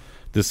century.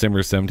 December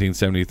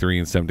 1773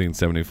 and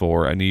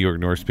 1774, a New York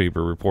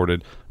newspaper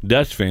reported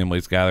Dutch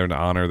families gathered to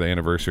honor the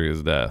anniversary of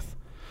his death.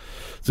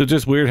 So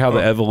just weird how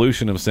the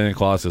evolution of Santa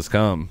Claus has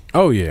come.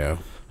 Oh yeah.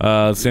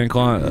 Santa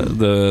Claus,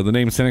 the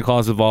name Santa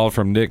Claus evolved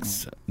from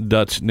Nick's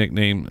Dutch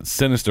nickname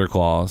Sinister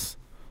Claus.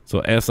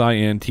 So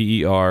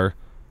Sinter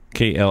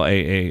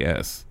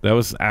Klaas.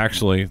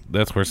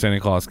 That's where Santa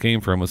Claus came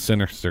from, was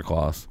Sinister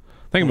Claus.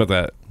 Think about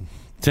that.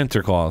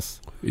 Sinterklaas.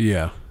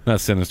 Yeah. Not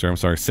sinister, I'm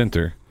sorry,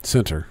 Sinter.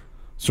 Center.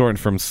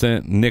 Shortened from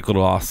Saint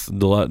Nicolaas,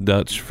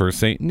 Dutch for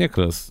Saint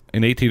Nicholas.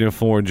 In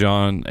 1804,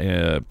 John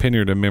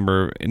Pinyard, a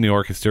member in New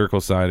York Historical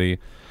Society,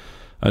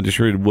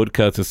 distributed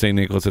woodcuts of St.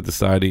 Nicholas at the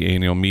Society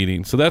annual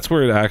meeting. So that's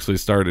where it actually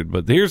started.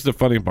 But here's the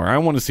funny part. I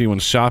want to see when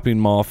shopping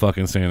mall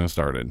fucking Santa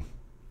started.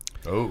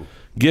 Oh.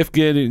 Gift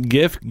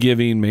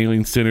giving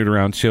mainly centered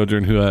around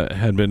children who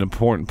had been an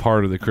important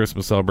part of the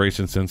Christmas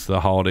celebration since the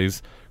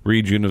holidays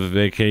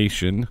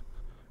reunification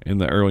in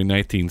the early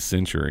 19th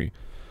century.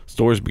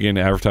 Stores began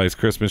to advertise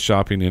Christmas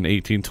shopping in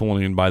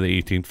 1820, and by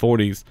the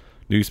 1840s,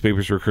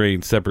 newspapers were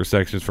creating separate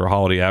sections for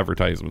holiday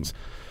advertisements.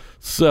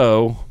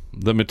 So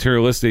the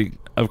materialistic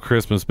of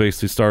Christmas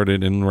basically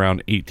started in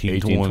around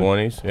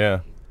 1820s, yeah.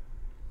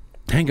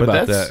 Think But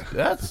about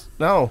that's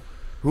no.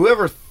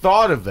 Whoever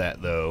thought of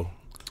that though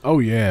Oh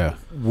yeah.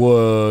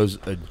 was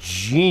a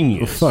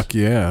genius. Fuck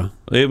yeah.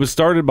 It was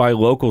started by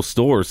local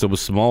stores, so it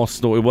was small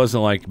store. It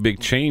wasn't like big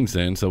chains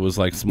then, so it was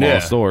like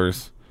small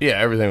stores. Yeah,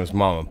 everything was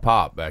mom and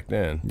pop back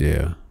then.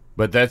 Yeah.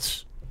 But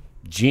that's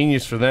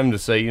genius for them to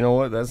say, you know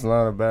what, that's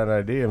not a bad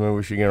idea. Maybe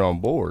we should get on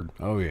board.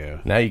 Oh yeah.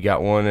 Now you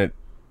got one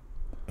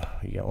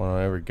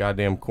on every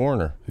goddamn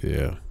corner.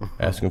 Yeah.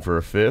 Asking for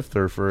a fifth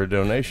or for a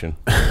donation.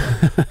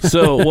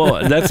 So,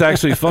 well, that's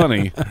actually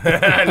funny.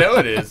 I know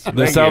it is.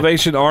 The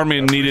Salvation Army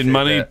needed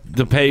money that.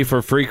 to pay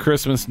for free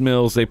Christmas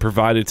meals they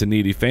provided to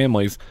needy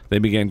families. They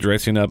began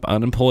dressing up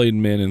unemployed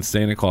men in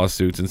Santa Claus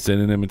suits and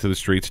sending them into the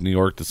streets of New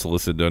York to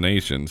solicit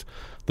donations.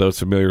 Those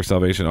familiar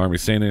Salvation Army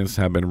Santas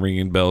have been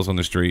ringing bells on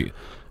the street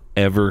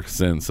ever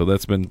since. So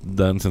that's been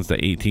done since the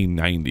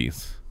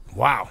 1890s.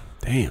 Wow.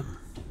 Damn.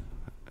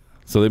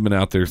 So they've been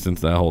out there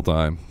since that whole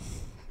time.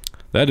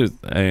 That is,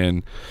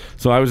 and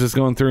so I was just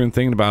going through and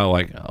thinking about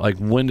like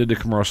when did the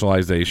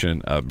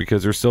commercialization?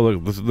 Because there's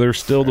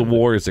still the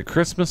war. Is it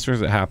Christmas or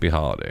is it Happy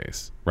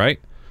Holidays? Right?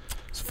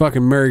 It's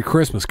fucking Merry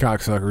Christmas,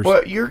 cocksuckers.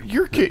 But your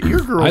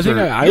girls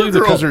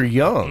girls are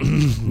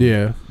young.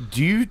 Yeah.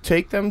 Do you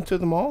take them to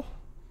the mall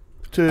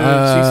to see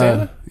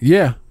Santa?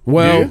 Yeah.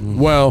 Well, Do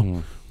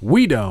well,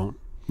 we don't.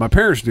 My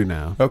parents do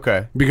now.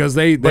 Okay. Because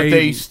they But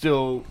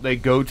they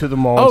go to the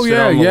mall Oh, and sit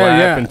yeah, on the yeah, lap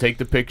yeah. and take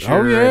the picture.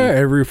 Oh yeah, and-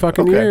 every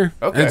fucking Okay, year.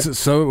 okay. And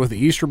so with the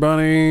Easter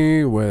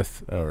Bunny,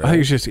 with Oh, really? I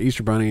think it's just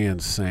Easter Bunny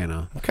and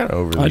Santa. I'm kind of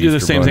over I do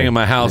the same thing in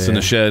my house in Yeah.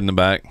 the shed in the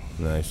back.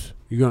 Nice.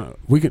 We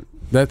can.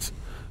 That's.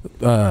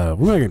 We're not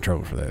getting in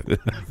trouble for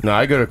that. No,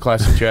 I go to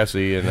Classic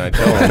Chassis and I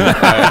tell them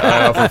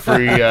I offer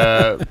free.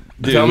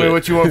 Tell me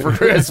what you want for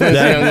Christmas,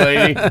 young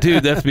lady.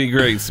 Dude, that'd be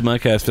great.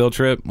 Smudcast field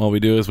trip. What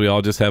we do is we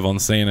all just have on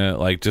Santa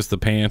like just the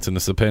pants and the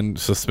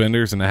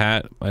suspenders and the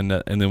hat, and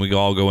then we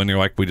all go in there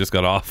like we just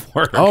got off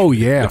work. Oh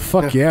yeah,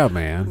 fuck yeah, I'm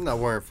man. not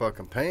wearing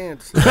fucking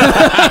pants.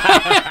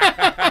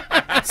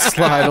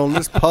 Slide on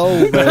this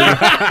pole, baby.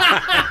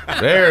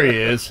 There he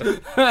is.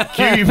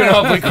 Q, you've been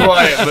awfully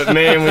quiet, but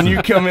man, when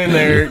you come in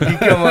there, you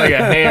come like a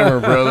hammer,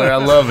 brother. I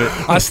love it.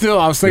 I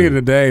was thinking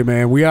today,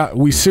 man.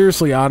 We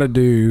seriously ought to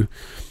do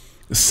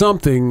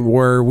something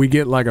where we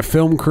get like a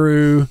film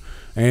crew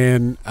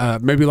and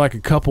maybe like a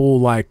couple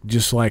like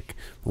just like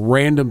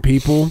random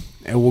people,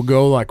 and we'll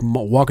go like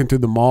walking through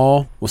the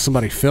mall with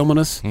somebody filming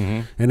us,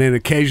 and then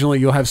occasionally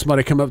you'll have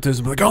somebody come up to us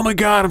and be like, "Oh my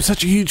God, I'm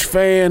such a huge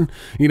fan."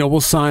 You know,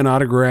 we'll sign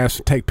autographs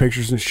and take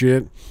pictures and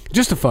shit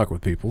just to fuck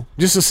with people,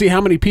 just to see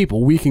how many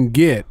people we can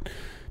get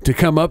to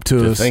come up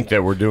to us. Think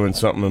that we're doing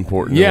something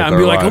important. Yeah, with and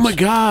be our like, "Oh lives. my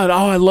God,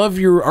 oh I love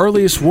your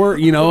earliest work,"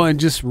 you know, and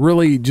just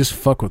really just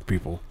fuck with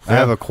people. I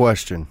have a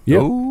question.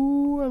 Yep.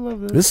 Ooh, I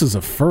love this. This is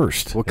a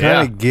first. What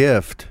kind of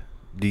gift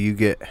do you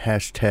get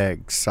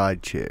hashtag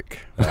side chick?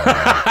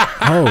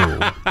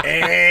 Oh,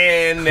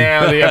 And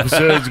now the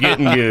episode's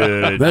getting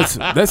good.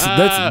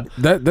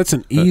 that's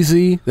an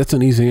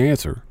easy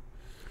answer,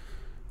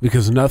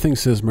 because nothing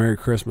says Merry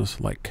Christmas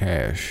like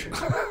cash.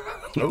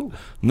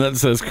 Nothing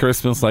says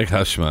Christmas like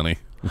hush money.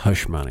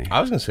 Hush money.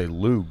 I was gonna say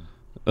lube.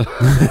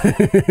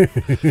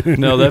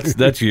 No,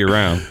 that's year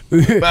round.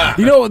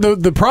 You know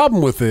the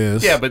problem with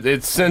this? Yeah, but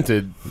it's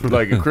scented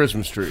like a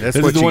Christmas tree. That's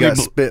This what is the you one got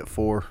you spit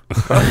for.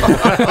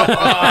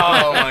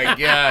 Oh my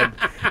God!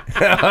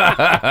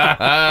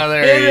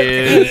 There he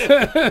is.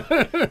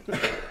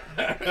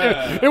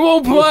 It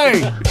won't play.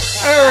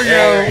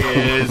 There he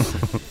is.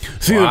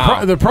 See,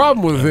 the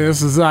problem with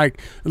this is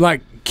like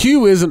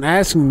Q isn't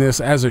asking this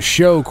as a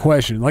show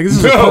question. Like this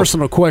is a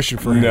personal question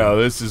for him. No,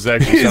 this is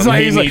actually He's something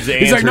like, he needs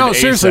he's like, no, answered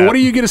seriously, ASAP. what do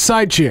you get a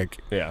side chick?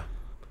 Yeah.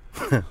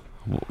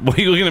 What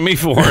are you looking at me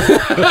for?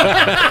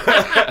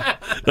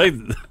 Like,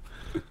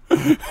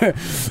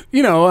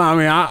 You know, I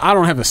mean, I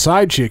don't have a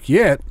side chick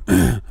yet,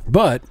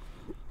 but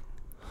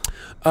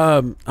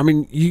I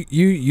mean,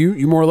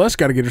 you more or less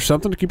got to get her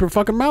something to keep her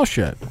fucking mouth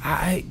shut.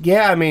 I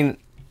mean,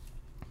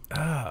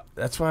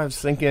 that's why I was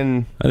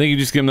thinking. I think you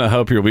just give him that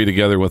hope you'll be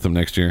together with him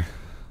next year.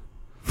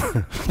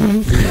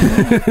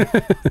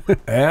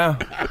 Yeah.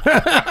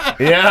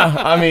 Yeah.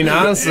 I mean,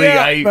 honestly,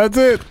 That's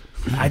it.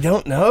 I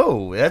don't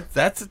know.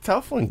 That's a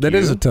tough one. That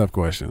is a tough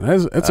question.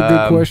 That's a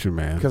good question,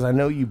 man. Because I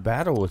know you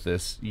battle with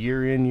this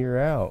year in, year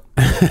out.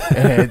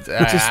 And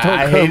Just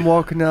don't come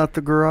walking out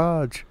the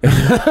garage.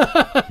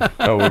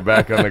 Oh, we're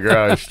back on the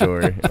garage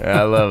story.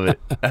 I love it.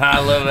 I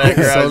love that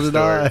garage So did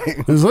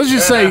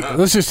story. I.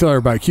 Let's just tell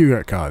everybody Q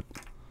got caught.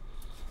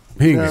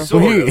 He didn't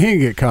Sort of. get, he didn't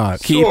get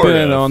caught. Keep Sort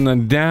it of. on the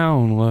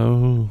down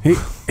low. He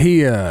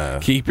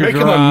Keep your Make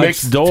him a garage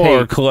mixed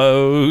door tape.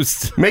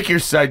 closed. Make your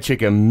side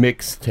chick a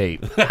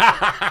mixtape.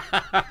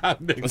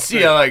 Let's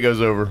see how that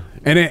goes over.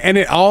 and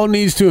it all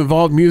needs to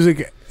involve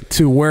music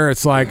to where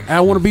it's like, I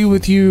want to be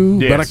with you,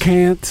 but I Yes.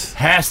 can't.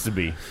 Has to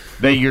be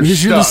that you're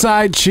Because you're the stuck.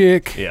 side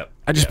chick. Yep.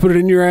 I just put it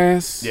in your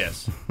ass.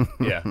 Yes.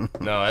 Yeah.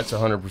 No, that's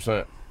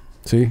 100%.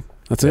 See,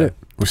 that's it.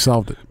 We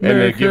solved it. And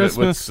Merry then give it with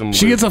Christmas. some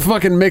She gets a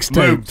fucking lube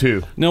mixtape.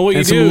 too. No, what you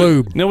And some do?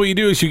 lube. No, what you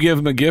do is you give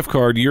him a gift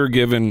card you're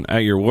given at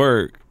your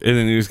work, and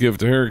then you just give it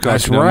to her. It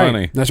That's costs you no right.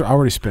 money. That's right. I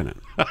already spent it.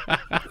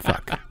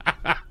 Fuck.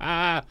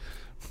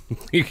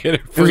 You get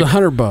it It was free.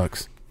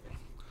 $100.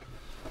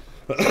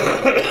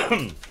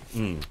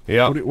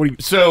 Yeah. What do you-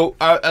 So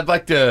I'd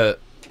like to.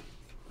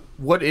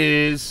 What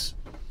is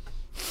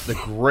the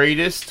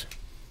greatest?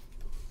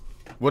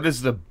 What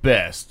is the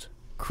best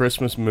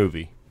Christmas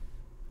movie?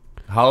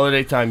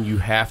 Holiday time, you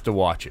have to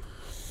watch it.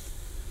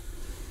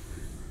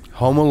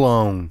 Home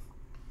Alone.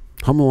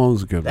 Home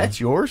Alone's a good one. That's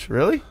yours,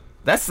 really?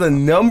 That's the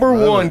number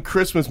one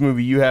Christmas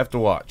movie you have to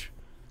watch.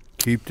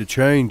 Keep the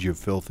change, you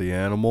filthy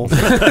animal.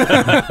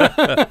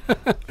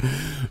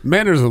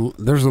 Man, there's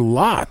a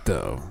lot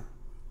though.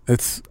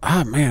 It's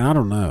man, I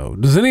don't know.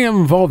 Does any of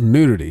them involve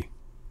nudity?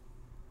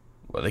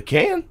 Well, they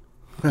can.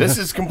 This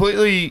is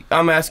completely.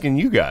 I'm asking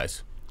you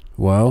guys.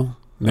 Well,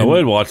 I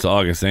would watch the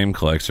August Aim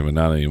collection, but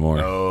not anymore.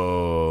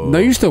 Oh, no,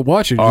 you still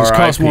watch it. It just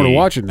costs more to R.I.P..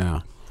 watch it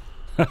now.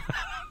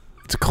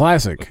 It's a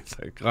classic. It's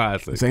a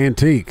classic. It's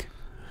antique.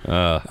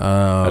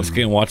 I just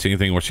can't watch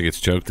anything where she gets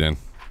choked in.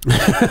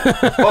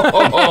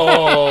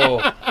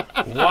 Oh,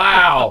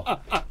 wow!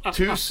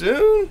 Too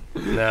soon?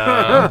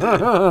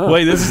 No,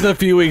 Wait, this is a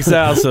few weeks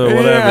out, so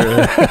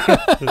whatever.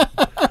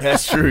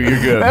 that's true.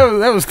 You're good.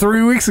 That was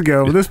 3 weeks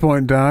ago. At this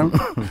point in time,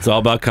 It's all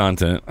about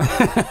content.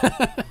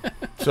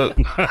 So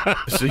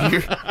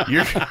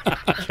you're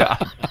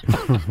God.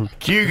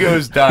 Q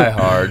goes Die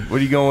Hard. What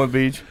are you going with,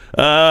 Beach?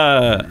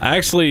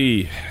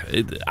 Actually,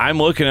 I'm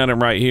looking at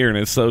them right here, and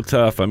it's so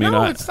tough. I mean,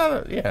 No, it's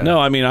not. Yeah. No,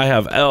 I mean, I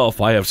have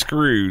Elf, I have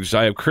Scrooge,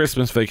 I have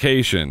Christmas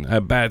Vacation, I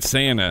have Bad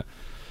Santa.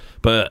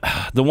 But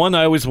the one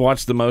I always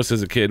watched the most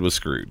as a kid was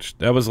Scrooge.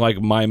 That was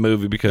like my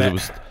movie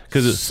because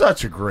it's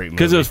such a great movie.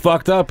 because it was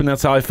fucked up, and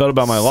that's how I felt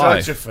about my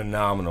life. Such a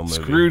phenomenal movie.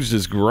 Scrooge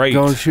is great.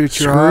 Don't shoot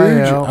your eye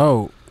Scrooge. out.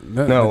 Oh,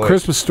 No, the wait.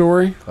 Christmas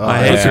Story.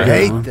 I hate I it.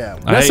 hate that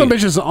one. I That some hate-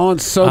 bitch is on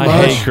so I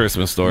much. hate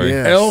Christmas Story.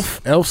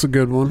 Yes. Elf's a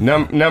good one.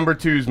 Number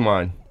two's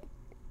mine.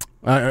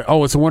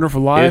 It's a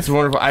Wonderful Life. It's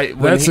wonderful.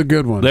 That's a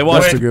good one. They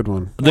watched- That's a good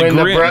one. when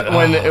Grin-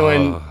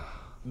 when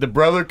the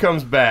brother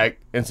comes back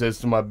and says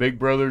to my big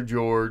brother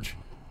George,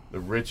 the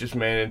richest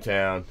man in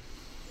town,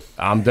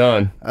 I'm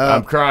done.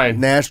 I'm crying.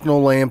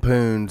 National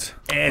Lampoons.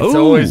 It's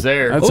always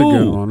there. That's a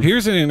good Ooh, one.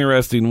 Here's an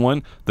interesting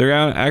one. They're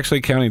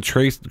actually counting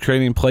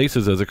Trading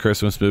Places as a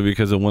Christmas movie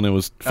because of when it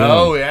was filmed.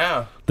 Oh,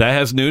 yeah. That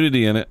has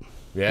nudity in it.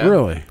 Yeah.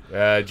 Really?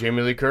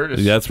 Jamie Lee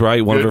Curtis. That's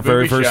right. One Good of her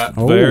very booby first,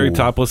 shot. very Oh.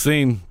 topless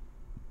scene.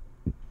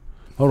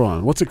 Hold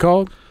on. What's it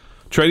called?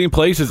 Trading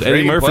Places, Eddie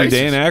Trading Murphy, Places.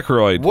 Dan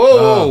Aykroyd.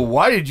 Whoa,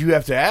 why did you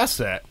have to ask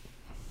that?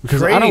 Because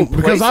Trading I don't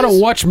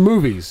Places? watch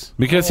movies.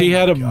 Because he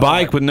had a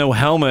bike with no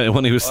helmet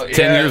when he was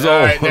 10 years all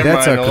old. right, never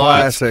That's mind, a the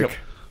last- classic.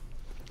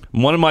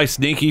 One of my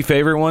sneaky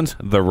favorite ones,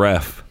 The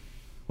Ref,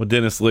 with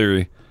Dennis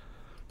Leary.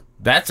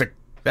 That's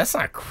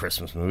not a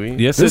Christmas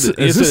movie. Yes, Is this it?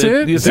 Yes, That's Is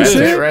it this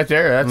it is. right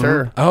there. That's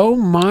her. Oh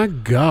my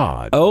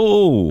God.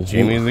 Oh,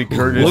 Jamie Lee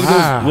Curtis. Look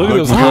at those- look at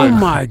those Oh good.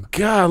 my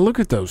God. Look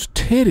at those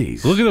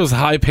titties. look at those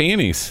high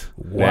panties.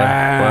 Wow.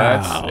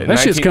 Yeah, well, that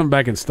that's shit's 19 coming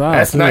back in style.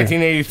 That's too.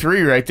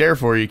 1983 right there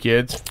for you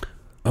kids.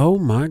 Oh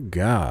my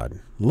God.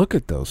 Look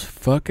at those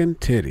fucking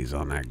titties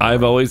on that girl.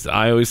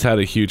 I always had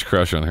a huge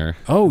crush on her.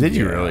 Oh, Did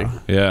you yeah. really?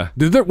 Yeah.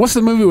 What's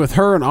the movie with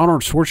her and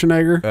Arnold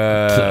Schwarzenegger?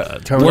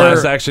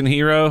 Last Action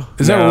Hero.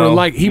 Is that where no,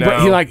 like he no.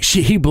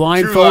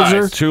 blindfolds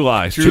her? True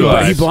Lies. True He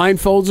Lies.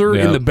 blindfolds her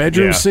Yeah. in the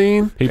bedroom Yeah.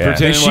 scene. He Yeah.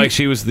 pretended And she- like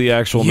she was the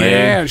actual Yeah,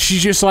 man.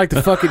 she's just like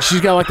the fucking. She's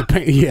got like the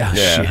paint. Yeah,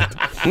 Yeah. shit.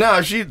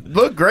 No, she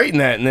looked great in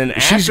that, and then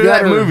She's after got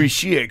that her- movie,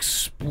 she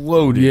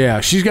exploded. Yeah,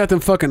 she's got them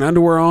fucking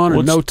underwear on and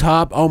Well, no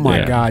top. Oh my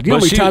yeah. God! You know how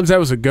But many she- times that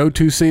was a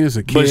go-to scene as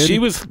a kid? But she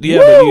was, yeah,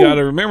 but you got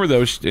to remember,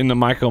 though, in the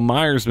Michael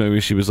Myers movie,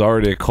 she was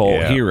already a cult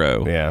Yeah.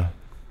 hero. Yeah.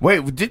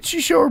 Wait, did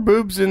she show her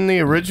boobs in the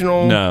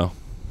original? No,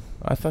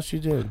 I thought she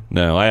did.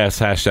 no. I asked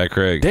 #,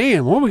 Craig.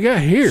 Damn, what we got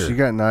here? She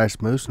got nice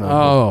moose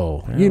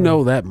knuckles. Oh, you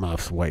know that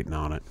muff's waiting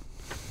on it.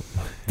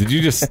 Did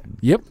you just,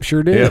 Yep,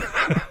 sure did.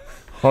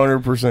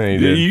 100% he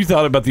did. you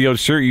thought about the old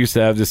shirt you used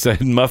to have just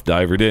said Muff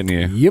Diver, didn't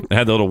you? Yep. It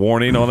had the little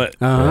warning on it.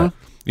 Uh-huh.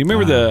 You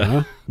remember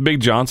the Big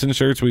Johnson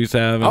shirts we used to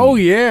have? And Oh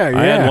yeah, yeah.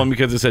 I had one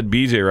because it said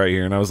BJ right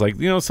here, and I was like,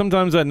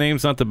 sometimes that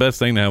name's not the best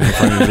thing to have in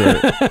front of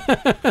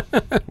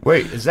your shirt.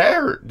 Wait, is that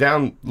her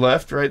down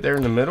left right there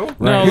in the middle?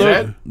 No, Is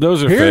that?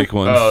 those are Here? fake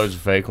ones. Oh, those are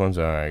fake ones.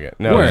 All right, I got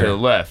no. Where? To the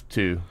left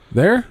too.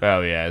 There?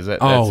 Oh yeah, is that?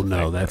 Oh that's a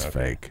no, fake that's one.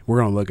 Okay. fake. We're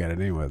gonna look at it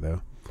anyway,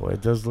 though. Boy,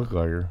 it does look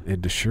like her.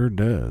 It sure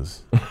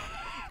does.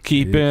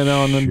 Keep it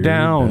on the sure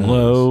down does.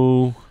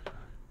 low.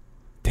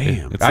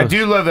 Damn, It's I a-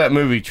 do love that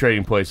movie,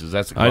 Trading Places.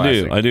 That's a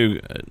classic. I do.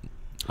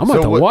 I'm about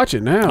So to what- watch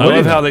it now. I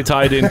love how they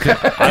tied in.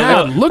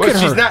 God, look Well, at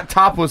she's her. not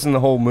topless in the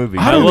whole movie.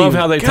 I I don't love even-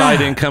 how they tied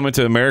God. in Coming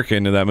to America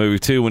into that movie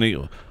too. When he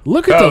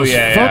Look at Oh, those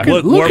yeah, yeah. fucking.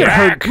 Look, Look we're at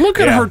back. her. Look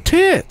at Yeah. her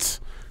tits.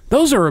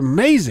 Those are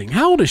amazing.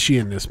 How old is she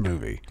in this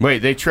movie? Wait,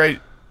 they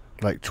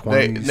Like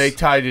 20s. they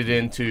tied it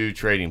into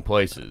Trading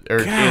Places or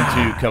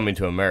God. into Coming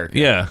to America.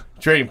 yeah,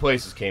 Trading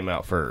Places came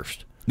out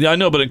first. yeah, I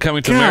know, but in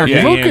Coming to God, America,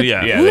 yeah, look yeah, at,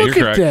 yeah, yeah, look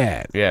you're at correct.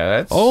 that. Yeah,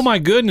 that's. Oh my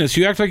goodness,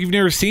 you act like you've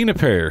never seen a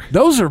pair.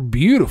 Those are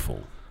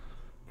beautiful.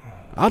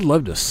 I'd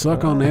love to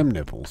suck on them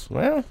nipples.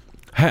 Well,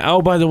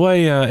 Oh, by the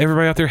way,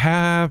 everybody out there,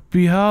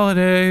 happy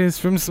holidays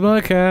from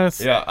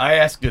Smugcast. yeah. I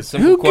asked a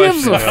simple Who question: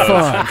 gives a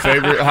fuck?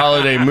 favorite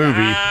holiday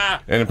movie,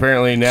 and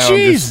apparently now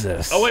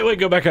Jesus. Oh wait,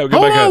 go back up, go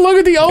Hold back on, up. look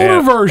at the older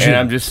I'm just, version. and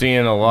I'm just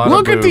seeing a lot.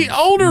 Look of at the boobs.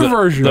 older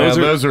version. No, Those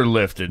are- those are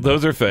lifted.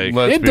 Those are fake.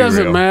 Let's It be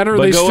doesn't real. matter.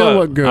 But They go still up.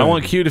 look good. I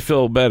want Q to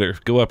feel better.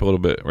 Go up a little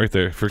bit, right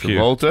there for Q.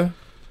 Travolta.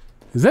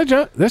 Is that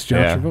John? That's John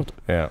Yeah, Travolta.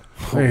 yeah.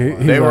 Hey,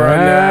 he's They were like,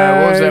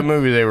 on. What was "Hey." that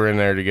movie they were in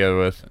there together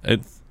with?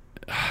 It's,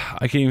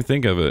 I can't even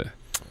think of it.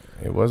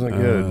 It wasn't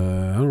good.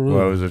 I don't know.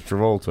 Well, it was a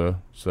Travolta.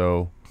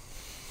 So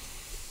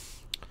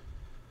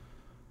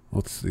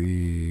What's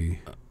the?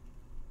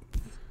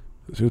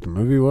 See what the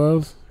movie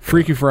was?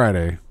 Freaky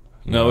Friday.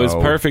 No, it's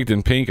No. Perfect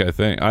in Pink. I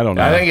think. I don't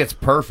know. I think it's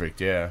perfect.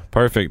 Yeah.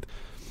 Perfect.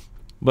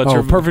 But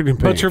Oh, Perfect in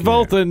But Pink,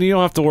 Travolta, you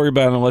don't have to worry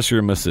about it unless you're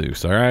a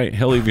masseuse. All right,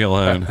 he'll leave you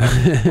alone.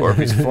 Or if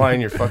he's flying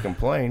your fucking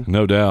plane.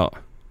 No doubt.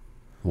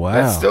 Wow.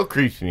 That still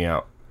creeps me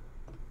out.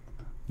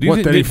 Do you What?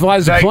 think- That he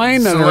flies a Like, plane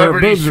and her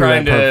celebrities boobs are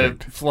trying that to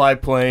perfect. fly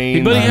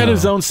plane. But he had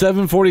his own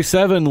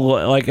 747,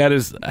 like at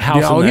his house.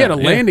 Yeah, in oh, he that- had a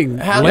landing.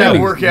 How'd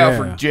landing, that work out yeah.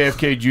 for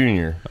JFK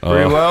Jr.?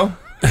 Pretty well.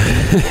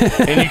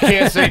 And you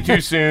can't say too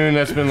soon.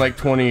 That's been like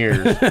 20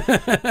 years.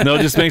 No,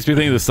 it just makes me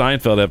think of the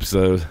Seinfeld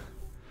episode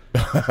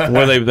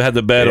where they had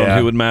the bet on Yeah.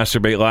 who would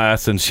masturbate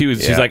last, and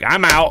she's Yeah. like,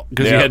 "I'm out"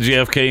 because Yeah. he had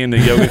JFK in the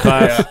yoga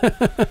class.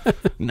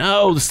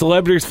 No, the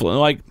celebrities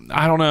like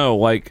I don't know,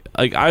 like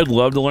I'd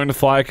love to learn to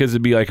fly because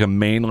it'd be like a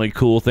mainly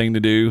cool thing to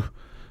do.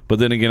 But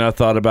then again, I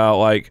thought about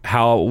like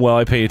how well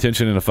I pay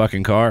attention in a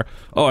fucking car.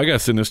 Oh, I gotta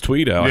send this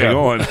tweet out. Yeah. Hang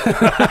on.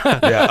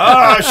 Yeah.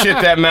 Oh shit!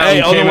 That mountain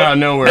Hey, on the came way- out of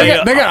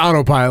nowhere. They got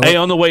autopilot. Hey,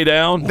 on the way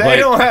down, They like,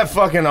 don't have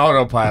fucking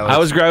autopilot. I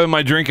was grabbing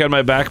my drink out of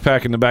my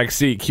backpack in the back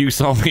seat. Q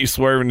saw me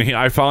swerving.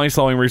 I finally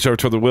saw him reach over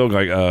toward the wheel,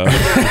 like,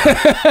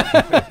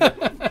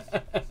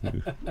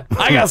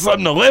 I got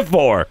something to live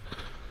for.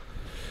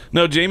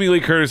 No, Jamie Lee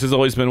Curtis has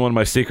always been one of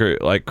my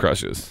secret like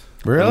crushes.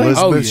 really.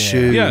 Elizabeth Oh, yeah.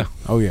 Shue. Yeah,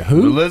 Oh yeah,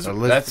 who? Elizabeth,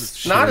 Elizabeth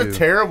that's not a Shue.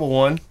 terrible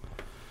one.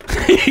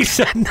 He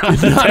said not a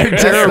That's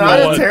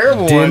not a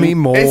terrible one. Demi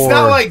Moore. It's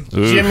not like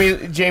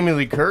Oof. Jamie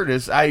Lee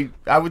Curtis. I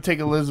would take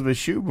Elizabeth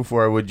Shue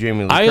before I would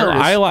Jamie Lee I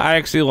Curtis. I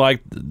actually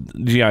like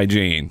G.I.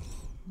 Jane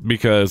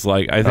because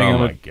like I think Oh I'm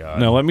my God.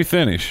 No, let me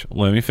finish.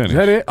 Is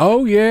that it?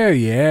 Oh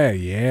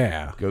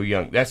yeah. Go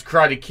Young. That's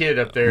Karate Kid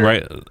up there.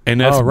 Right, and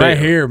that's Oh, right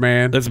ba- here,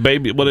 man. That's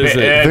baby. What is it?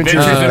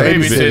 Adventures in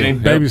Babysitting.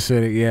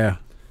 Babysitting, yeah.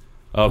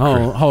 Oh,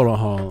 Hold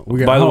on. We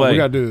got. By the way- we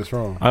got to do this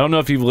wrong. I don't know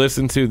if you've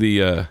listened to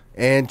the.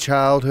 And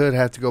childhood,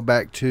 have to go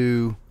back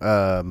to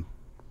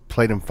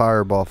played in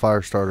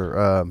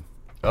Firestarter.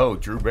 Oh,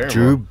 Drew Barrymore.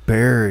 Drew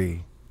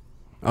Barry.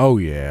 Oh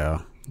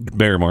yeah.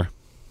 Barrymore.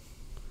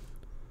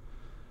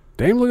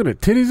 Damn, look at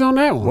the titties on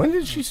that one. When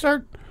did she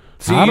start?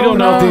 See, I you don't don't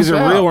know if know. these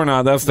are real or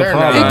not. That's the They're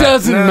problem. not. It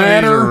doesn't None of these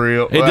matter. are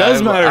real. It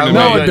does matter to me.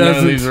 No, it None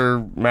doesn't. of these are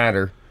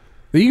matter.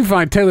 You can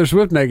find Taylor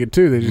Swift naked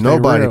too. They just ain't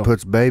Nobody real.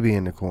 puts baby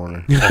in the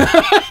corner.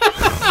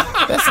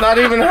 That's not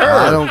even her.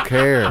 I don't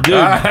care. Dude,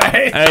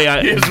 Hey,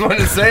 I- you just want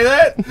to say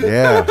that?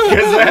 Yeah. Because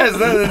that has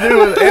nothing to do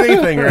with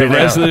anything right the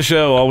rest now. of the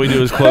show, all we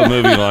do is quote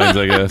movie lines,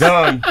 I guess.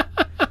 Done.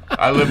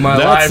 I live my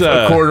That's,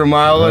 life a quarter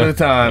mile at a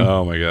time.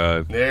 Oh my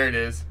god, There it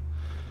is.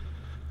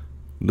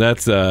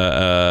 that's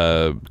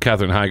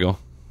Katherine Heigl.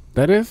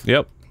 That is.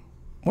 Yep,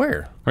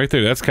 Where? right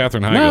there. That's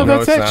Katherine Heigl. No,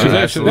 that's it's that not. chick.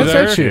 That's That's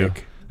that Elizabeth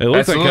chick. It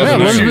looks That's like Yeah,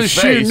 Katherine Elizabeth Heigl. Elizabeth Shue's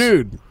Shue face.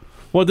 nude.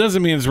 Well, it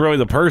doesn't mean it's really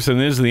the person.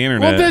 It is the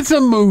internet. Well, that's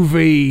a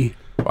movie.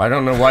 I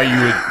don't know why you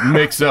would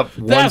mix up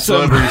one That's a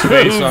celebrity's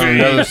face on movie.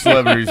 another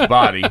celebrity's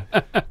body.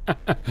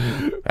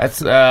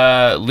 That's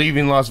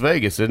Leaving Las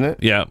Vegas, isn't it?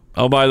 Yeah.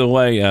 Oh, by the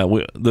way,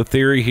 the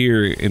theory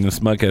here in the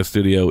Smugcast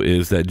studio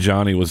is that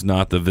Johnny was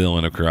not the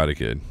villain of Karate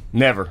Kid.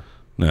 Never.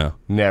 No.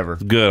 Never.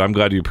 Good. I'm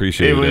glad you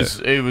appreciated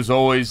it. It was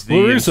always the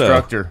LaRusso.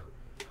 instructor.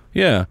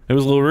 Yeah, it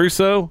was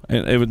LaRusso,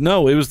 and it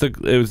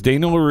was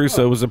Daniel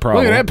LaRusso was the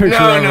problem. Look at that picture.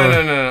 No, of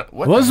her. no.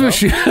 What the Elizabeth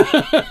Shue.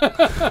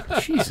 hell?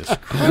 Jesus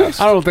Christ.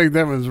 I don't think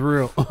that was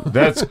real.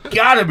 That's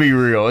got to be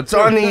real. It's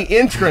on the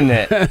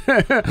intranet.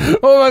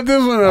 What about this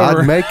one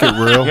over? I'd make it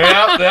real.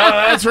 Yeah,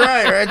 that's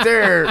right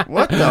there.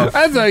 What the?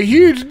 That's a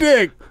huge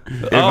dick.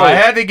 If I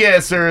had to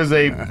guess, there is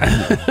a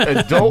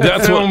adult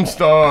That's film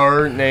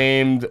star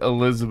named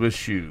Elizabeth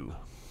Shue.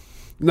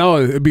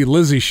 No, it'd be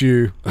Lizzie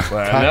Shue.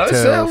 Well, no, it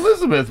said Cocktails.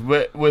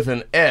 Elizabeth with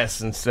an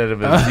S instead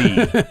of a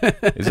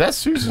Z. Is that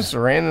Susan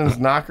Sarandon's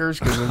Knockers?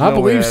 Because I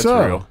believe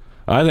so. Real.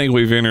 I think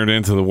we've entered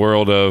into the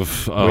world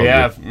of. We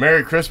have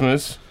Merry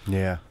Christmas.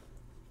 Yeah.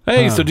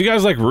 Hey, so do you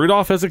guys like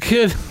Rudolph as a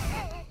kid?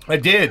 I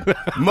did.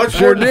 Much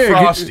Sure more than did.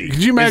 Frosty.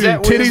 Could you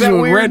imagine Is that titties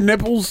with weird? red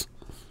nipples?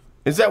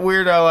 Is that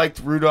weird? I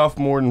liked Rudolph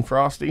more than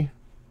Frosty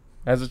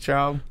as a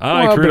child. I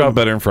like Well, Rudolph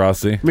but- better than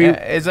Frosty. I mean,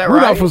 Is that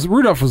Rudolph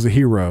right? was a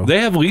hero. They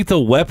have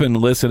Lethal Weapon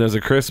listed as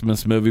a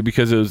Christmas movie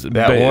because it was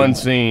That one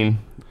scene.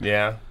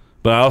 Yeah.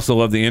 But I also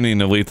love the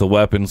ending of Lethal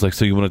Weapons. Like,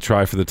 so you want to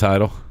try for the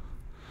title?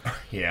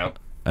 Yeah.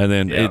 And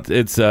then Yeah.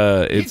 it's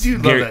You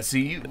do Gary, love that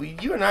scene.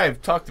 You and I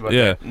have talked about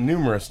Yeah. that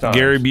numerous times.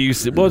 Gary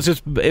Busey. Well,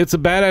 it's a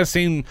badass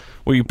scene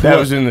where you pull. That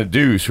was in The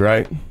Deuce,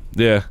 right?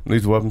 Yeah.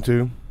 Lethal Weapon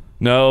 2?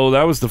 No,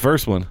 that was the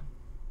first one.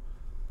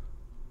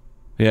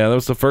 Yeah, that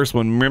was the first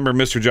one. Remember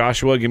Mr.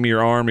 Joshua, give me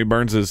your arm. He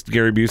burns his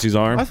Gary Busey's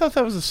arm. I thought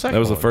that was the second That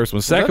was the one. first one.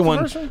 Was that Second the one,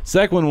 first one?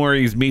 second one where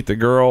he's meet the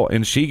girl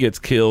and she gets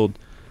killed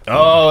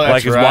Oh, that's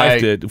like his right.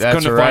 wife did. That's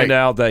Come to right. find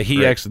out that he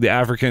Right. actually the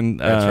African.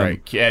 That's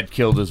right. Had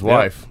killed his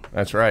wife.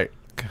 That's right.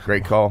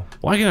 Great call.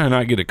 Why can I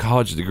not get a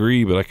college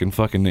degree, but I can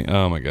fucking?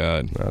 Oh my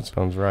god. That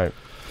sounds right.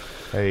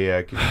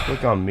 Hey, could you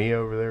click on me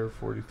over there?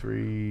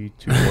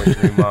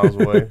 2.3 miles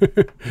away.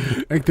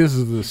 I think this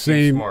is the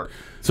same. Smart.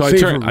 So I scene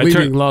turn. from I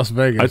Leaving turn. Las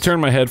Vegas. I turn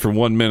my head for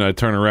 1 minute. I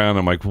turn around.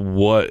 I'm like,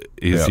 what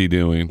is Yep. he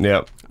doing?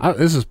 Yep.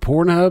 This is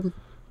Pornhub.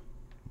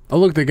 Oh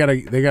look, they got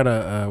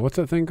a what's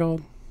that thing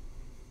called?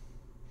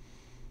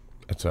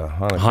 It's a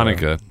Hanukkah.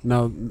 Hanukkah.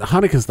 No,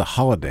 Hanukkah's the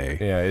holiday.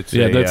 Yeah, it's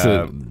Yeah,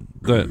 a,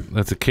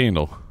 that's a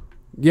candle.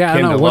 Yeah,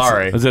 I know.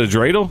 Candelare. Is it a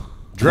dreidel?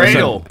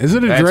 Dreidel. Is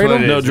it a That's what dreidel?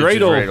 it is. No, It's a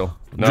dreidel.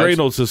 No, it's-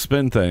 Dreidel's a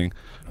spin thing.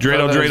 Dreidel,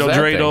 that was dreidel, that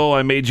dreidel.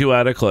 I made you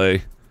out of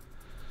clay.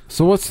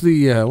 So what's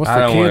the I don't want to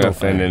candle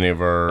offend thing? any of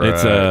our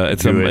It's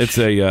Jewish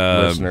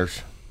a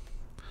listeners.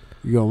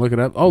 You gonna look it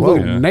up? Oh, look,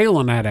 Yeah.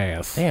 nailing that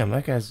ass. Damn,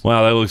 that guy's.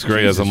 Wow, that looks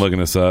great as I'm Jesus. looking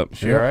this up.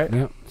 She all right?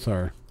 Yep.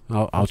 Sorry,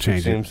 I'll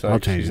change Seems it. like I'll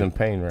change she's it. in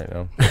pain right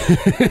now.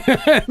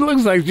 It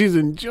looks like she's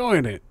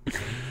enjoying it.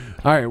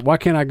 All right, why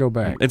can't I go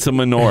back? It's a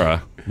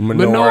menorah.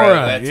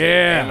 Menorah, That's it.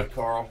 yeah. Damn it,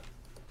 Carl.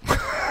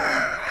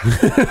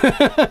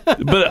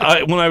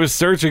 But when I was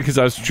searching, because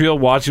I was still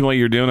watching what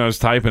you're doing, I was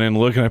typing in,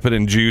 looking, I put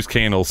in Jews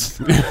candles.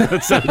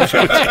 That's not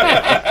Jews.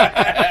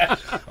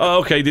 Oh,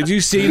 okay, did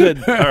you see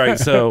that? All right,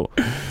 so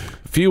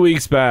a few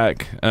weeks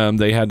back,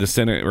 they had the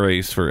Senate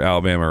race for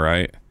Alabama,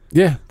 right?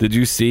 Yeah. Did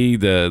you see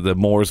the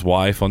Moore's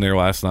wife on there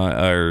last night?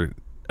 Or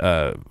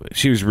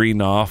she was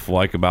reading off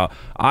like about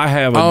I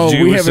have a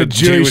we have a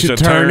Jewish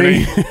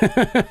attorney.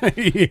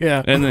 attorney.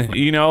 Yeah. And then,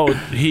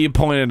 he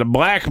appointed a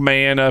black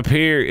man up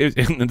here,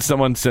 and then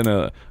someone sent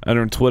a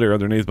under Twitter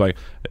underneath like,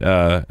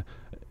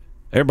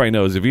 everybody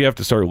knows if you have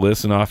to start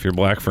listing off your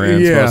black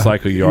friends, Yeah. most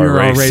likely you are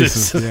You're all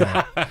racist.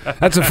 Yeah.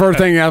 That's the first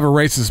thing you have a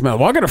racist smell.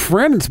 Well, I got a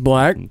friend that's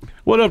black.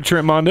 What up,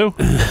 Trent Mondo?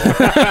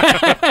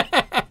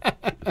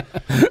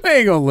 They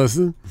ain't gonna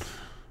listen.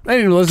 They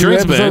didn't even listen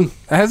Trent's to the episode.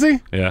 Has he?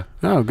 Yeah,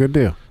 Oh, good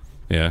deal.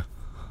 yeah.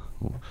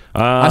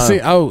 I see.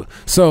 Oh,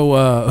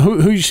 so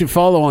who you should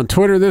follow on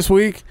Twitter this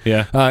week?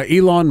 Yeah.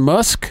 Elon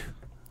Musk.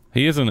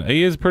 He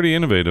is pretty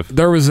innovative.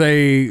 There was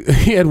he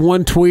had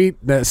one tweet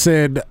that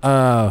said,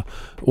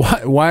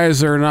 why is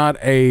there not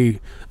a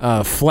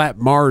flat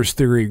Mars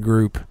theory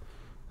group?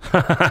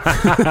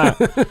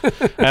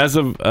 As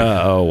of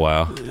oh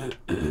wow.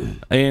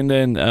 And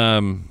then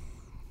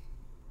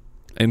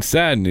in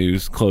sad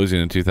news, closing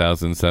in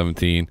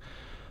 2017,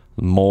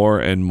 more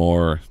and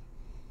more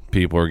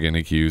people are getting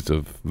accused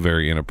of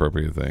very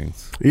inappropriate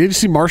things. You did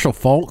see Marshall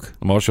Falk?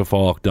 Marshall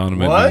Falk,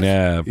 Donovan What?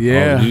 McNabb.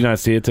 Yeah. Oh, did you not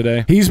see it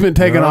today? He's been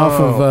taken off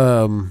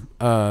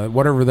of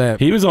whatever that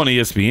He was on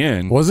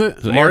ESPN. was.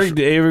 It So Eric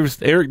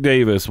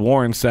Davis,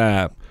 Warren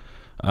Sapp.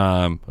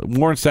 Warren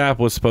Sapp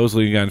was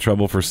supposedly got in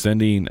trouble for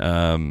sending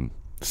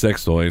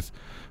sex toys.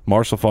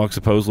 Marshall Falk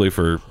supposedly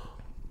for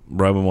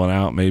rubbing one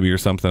out, maybe, or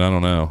something. I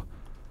don't know.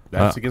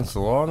 That's against the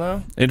law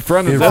now? In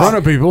front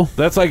of people.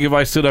 That's like if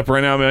I stood up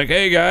right now and be like,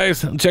 "Hey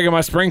guys, I'm checking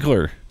my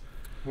sprinkler,"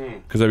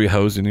 because I'd be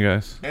hosing you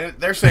guys. And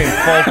they're saying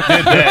Falk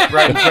did that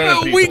right in front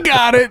of people. We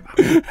got it.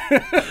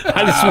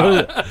 I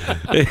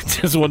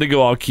just wanted to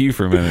go all cute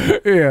for a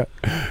minute. Yeah.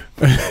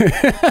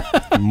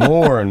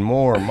 More and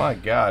more. My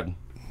God.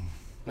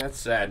 That's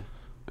sad.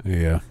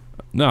 Yeah.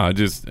 No, I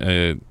just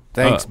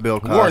Thanks, Bill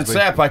Cosby. Warren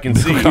Sapp, I can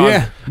see.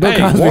 Yeah. Bill Hey,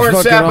 Cosby Warren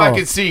fucked it Sapp, I all.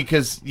 can see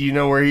because you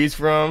know where he's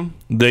from.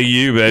 the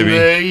you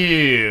baby.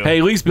 You. Hey,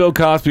 at least Bill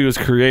Cosby was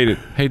created.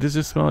 Hey, does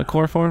this smell like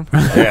chloroform?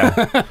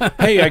 Yeah.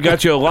 Hey, I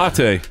got you a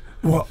latte.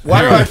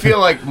 Why do I feel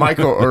like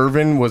Michael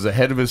Irvin was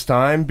ahead of his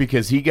time?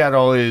 Because he got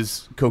all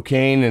his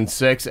cocaine and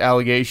sex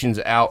allegations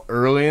out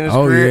early in his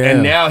career, yeah.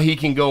 and now he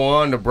can go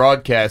on to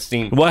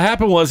broadcasting What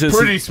happened was his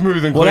pretty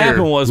smooth and What clear.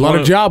 happened was A lot one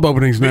of job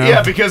openings now.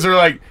 Yeah, because they're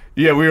like,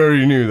 yeah, we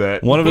already knew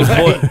that. one of his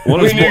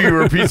We knew you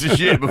were a piece of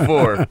shit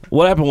before.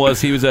 What happened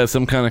was he was at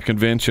some kind of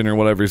convention or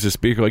whatever. He's a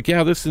speaker, like,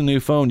 yeah, this is a new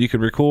phone. You can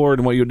record,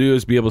 and what you'll do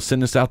is be able to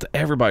send this out to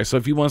everybody. So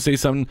if you want to say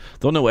something,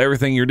 they'll know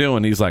everything you're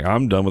doing. He's like,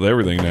 I'm done with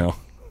everything now.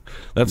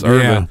 That's Yeah.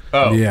 Irvin.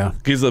 Oh. Yeah.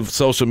 Because of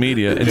social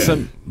media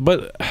and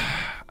but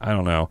I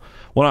don't know.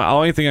 Well, the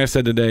only thing I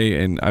said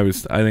today, and I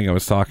think I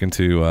was talking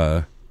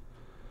to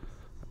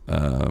I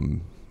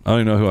don't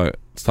even know who I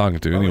was talking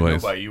to.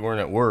 Anyways, Nobody, you weren't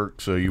at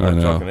work, so you weren't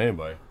know. talking to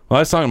anybody. well,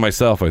 I was talking to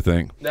myself. I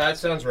think. That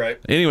sounds right.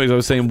 Anyways, I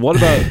was saying, what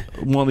about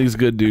one of these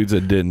good dudes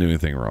that didn't do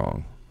anything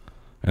wrong,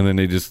 and then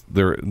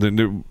they're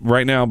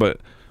right now, but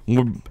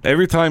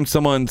every time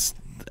someone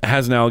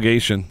has an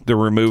allegation, they're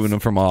removing them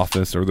from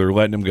office, or they're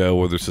letting them go,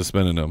 or they're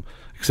suspending them,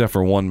 except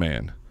for one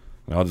man.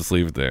 And I'll just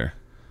leave it there.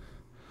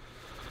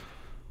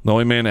 The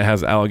only man that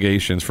has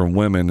allegations from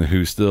women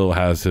who still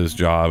has his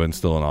job and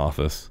still in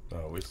office.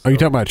 Are you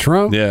talking about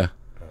Trump? Yeah,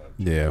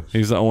 Yeah.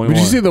 he's the only Did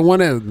one. you see the one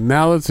that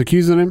now that's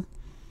accusing him?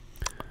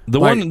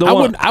 The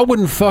I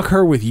wouldn't fuck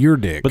her with your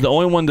dick. But the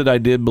only one that I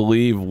did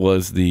believe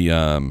was the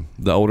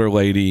older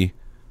lady.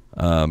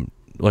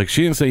 Like,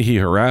 she didn't say he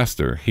harassed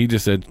her. He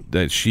just said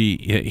that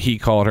he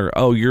called her,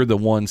 "Oh, you're the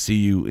one. See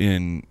you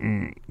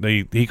in."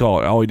 He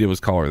called. All he did was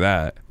call her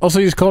that. Also,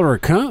 you just called her a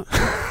cunt?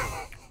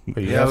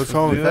 Yeah, what's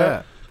wrong with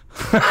that?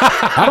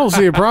 I don't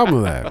see a problem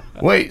with that.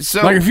 Wait,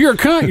 so Like, if you're a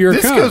cunt, you're a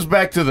this cunt. goes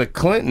back to the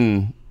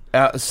Clinton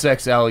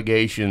sex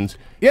allegations.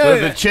 Yeah, So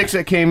yeah. the chicks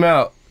that came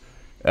out,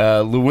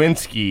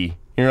 Lewinsky.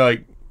 You're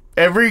like,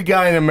 every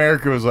guy in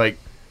America was like,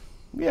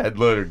 yeah, I'd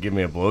let her give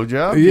me a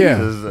blowjob. Yeah,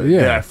 Jesus. yeah.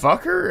 Did I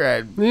fuck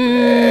her?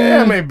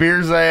 How many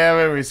beers I have,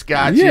 how many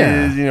scotches,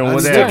 Yeah. you know,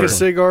 I'd stick whatever. a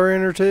cigar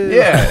in her too.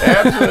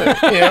 Yeah,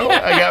 absolutely. You know,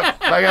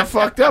 I got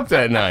fucked up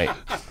that night.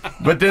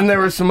 But then there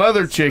were some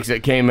other chicks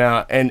that came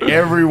out, and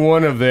every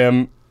one of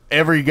them,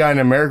 every guy in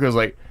America was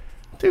like,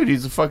 dude,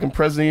 he's the fucking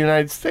president of the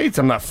United States.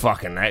 I'm not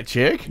fucking that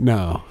chick.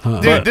 No.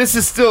 Huh. Dude, this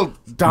is still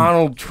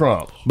Donald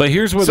Trump. But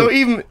here's what. So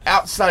even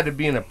outside of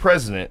being a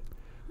president,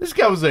 this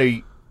guy was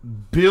a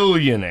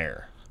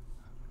billionaire.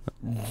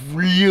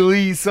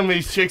 Really? Some of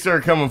these chicks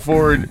are coming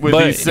forward with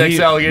these sex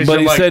allegations. But I'm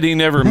he like, said he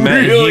never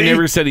met. really? He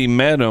never said he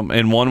met him,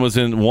 and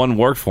one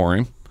worked for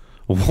him.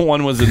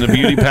 One was in the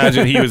beauty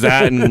pageant he was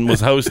at and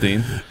was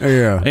hosting.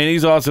 Yeah. And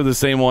he's also the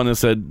same one that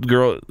said,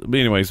 "Girl."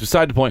 Anyways,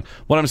 beside the point.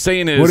 What I'm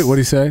saying is, What did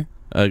he say?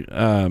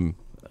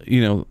 you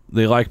know,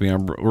 they like me.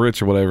 I'm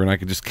rich or whatever, and I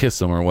could just kiss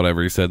them or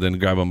whatever. He said, then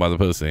grab them by the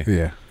pussy.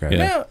 Yeah. Okay.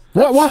 Yeah.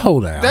 Why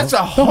hold out? That's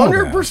Don't hold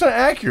out. 100%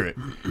 accurate.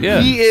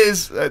 Yeah. He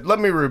is, let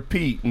me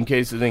repeat in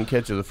case I didn't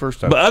catch it the first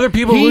time. But other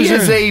people he lose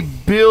is their- a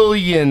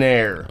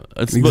billionaire.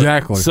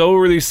 Exactly. So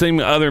were these same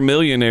other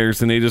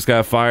millionaires, and they just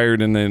got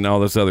fired, and then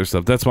all this other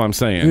stuff. That's what I'm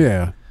saying.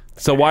 Yeah.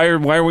 So why are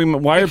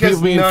Because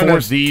people being none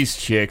forced? of these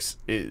chicks,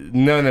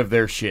 none of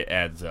their shit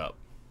adds up.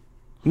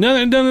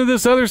 None of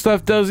this other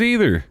stuff does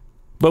either.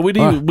 But we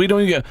don't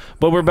get.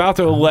 But we're about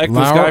to elect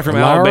this Lauer- guy from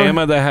Lauer?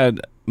 Alabama that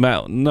had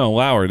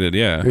Lauer did,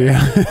 yeah.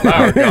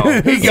 Lauer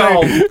gone. He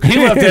gone. He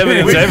left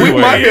evidence everywhere.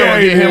 We might be able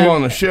to get him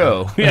on the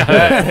show.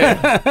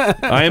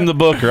 I am the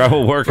booker. I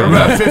will work For on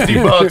about that.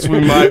 $50,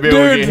 we might be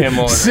able to get him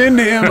on. Send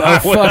him a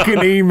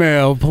fucking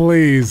email,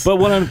 please. But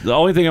the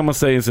only thing I'm gonna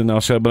say is, and I'll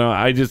shut up.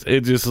 But it just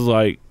is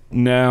like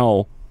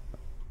now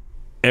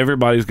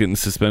everybody's getting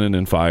suspended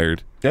and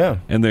fired. Yeah,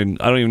 and then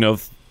I don't even know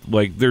if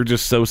they're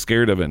just so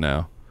scared of it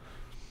now.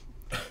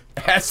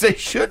 as they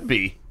should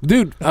be,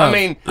 dude. I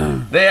mean,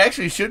 they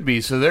actually should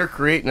be. So they're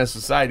creating a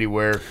society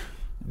where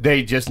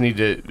they just need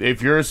to.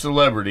 If you're a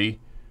celebrity,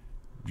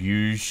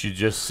 you should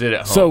just sit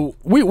at home. So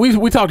we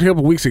talked a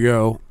couple weeks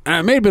ago. And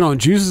it may have been on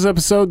Juice's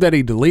episode that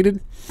he deleted.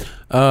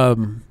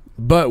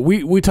 But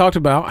we talked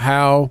about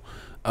how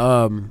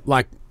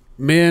like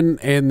men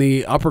in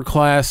the upper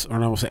class, or I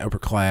won't say upper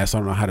class, I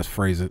don't know how to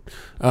phrase it,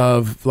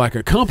 of like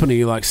a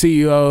company like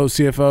CEO,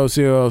 CFO,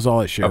 COOs,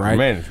 all that shit, upper right?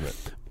 management.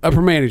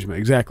 Upper management,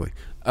 exactly.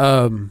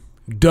 Are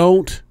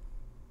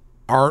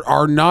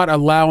not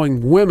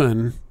allowing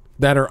women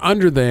that are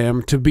under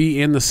them to be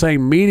in the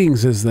same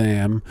meetings as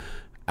them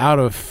out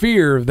of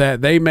fear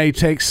that they may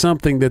take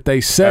something that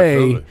they say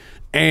Absolutely.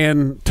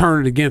 and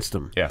turn it against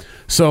them. Yeah.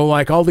 So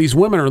like all these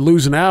women are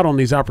losing out on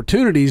these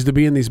opportunities to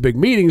be in these big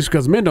meetings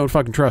because men don't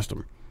fucking trust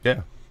them.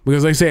 Yeah.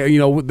 Because they say,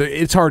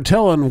 it's hard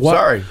telling what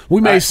Sorry.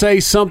 we may say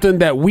something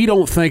that we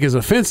don't think is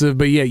offensive,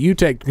 but yet you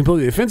take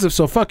completely offensive.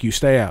 So fuck you,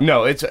 stay out.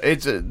 No,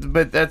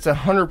 but that's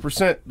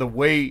 100% the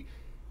way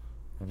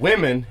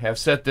women have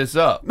set this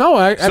up. No, So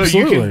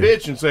absolutely. you can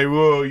bitch and say,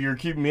 "Well, you're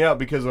keeping me out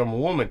because I'm a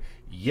woman."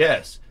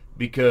 Yes,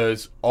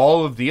 because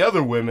all of the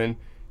other women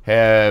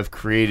have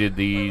created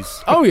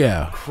these Oh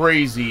yeah.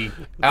 crazy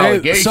And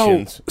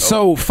allegations.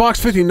 So Fox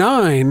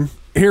 59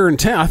 here in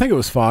town, I think it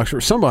was Fox or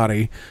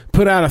somebody,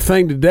 put out a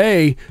thing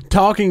today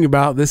talking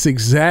about this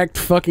exact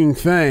fucking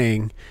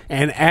thing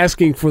and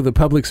asking for the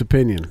public's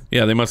opinion.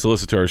 Yeah, they must have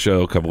listened to our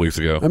show a couple weeks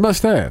ago. They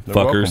must have.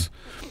 Fuckers.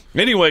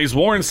 Anyways,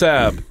 Warren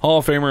Sapp, Hall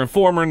of Famer and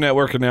former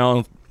network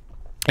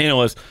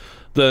analyst.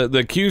 The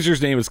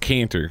accuser's name is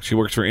Cantor. She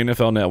works for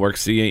NFL Network,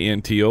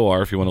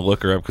 CANTOR, if you want to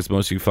look her up, because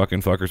most of you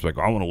fucking fuckers are like,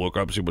 I want to look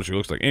up and see what she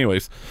looks like.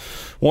 Anyways,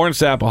 Warren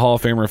Sapp, a Hall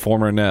of Famer and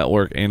former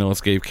network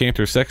analyst, gave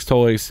Cantor sex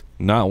toys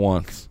not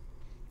once,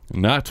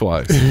 not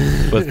twice,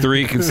 but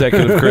 3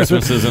 consecutive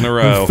Christmases in a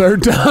row.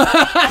 Third time.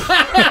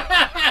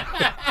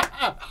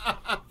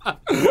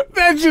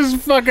 That's just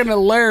fucking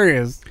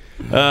hilarious.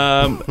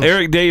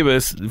 Eric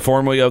Davis,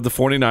 formerly of the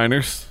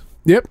 49ers.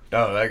 Yep.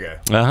 Oh, that guy.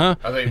 Uh-huh.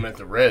 I thought you meant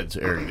the Reds,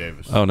 Eric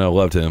Davis. Oh, no,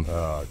 loved him.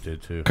 Oh, I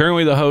did too.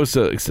 Currently the host,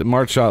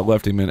 Mark Schott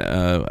left him in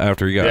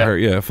after he got hurt.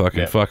 Yeah, fuck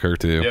her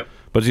too. Yep.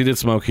 But she did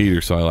smoke heater,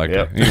 so I liked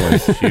her. Yep.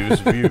 Anyways, She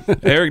was a beaut.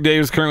 Eric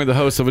Davis, currently the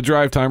host of a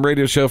drive time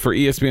radio show for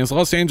ESPN's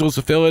Los Angeles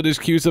affiliate, is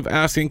accused of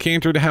asking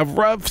Cantor to have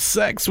rough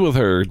sex with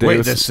her. Wait,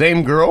 Davis, the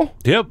same girl?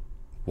 Yep.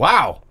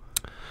 Wow.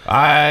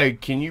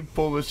 Can you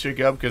pull this chick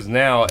up? Because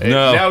now we've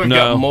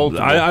got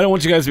multiple. I don't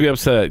want you guys to be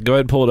upset. Go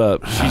ahead and pull it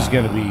up. She's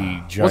going to be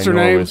ginormous. What's her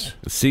name?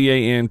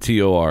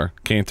 CANTOR,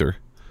 Cantor.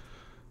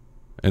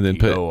 And then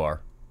put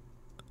OR.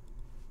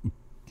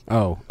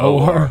 Oh.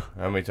 OR.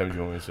 How many times do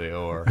you want me to say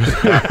OR?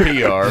 Not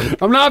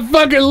PR. I'm not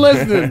fucking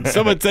listening.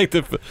 someone take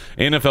the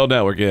NFL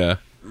Network, yeah.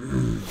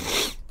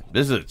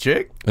 This is a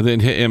chick? And then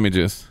hit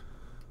images.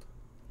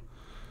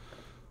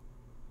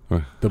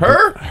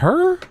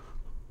 Her?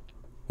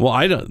 Well,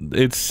 I don't.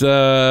 It's Is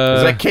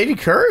that Katie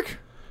Couric?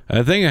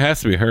 I think it has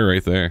to be her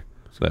right there.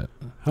 That.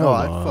 Oh,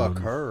 I'd fuck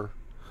her.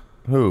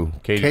 Who?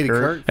 Katie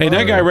Couric. Hey,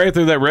 that guy right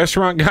there, that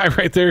restaurant guy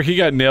right there, he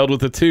got nailed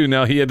with it too.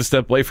 Now he had to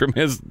step away from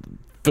his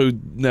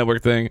Food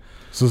Network thing.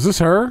 So is this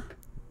her?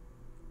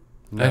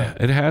 No,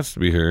 It has to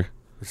be her.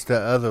 it's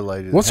that other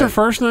lady. What's her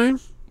first name?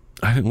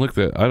 I didn't look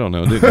that. I don't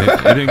know. They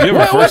didn't give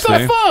her first what the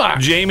name. fuck?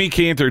 Jamie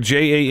Cantor,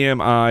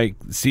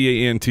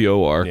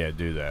 JAMICANTOR. Yeah,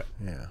 do that.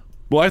 Yeah.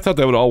 Well, I thought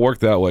that would all work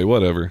that way.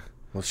 Whatever.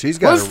 Well, she's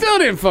Well, got. it still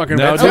didn't fucking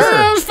No, matter. just-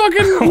 That was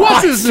fucking,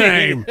 what's his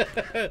name?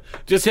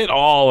 Just hit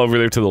all over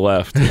there to the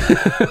left.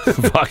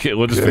 Fuck it.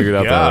 We'll just figure it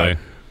out God.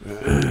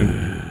 that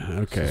way.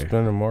 Okay.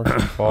 Suspended Marshall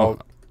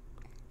Falk.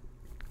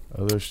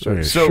 Other stuff.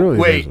 Okay, So surely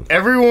wait, there's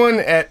everyone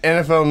at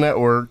NFL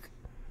Network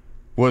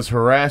was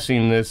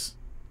harassing this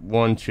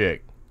one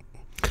chick.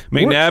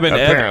 McNabb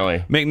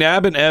Apparently.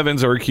 and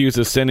Evans are accused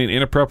of sending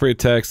inappropriate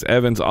texts.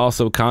 Evans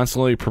also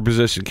constantly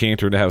propositioned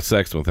Cantor to have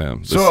sex with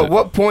him. So at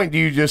what point do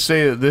you just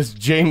say that this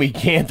Jamie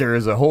Cantor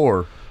is a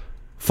whore?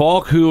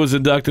 Falk, who was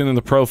inducted in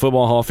the Pro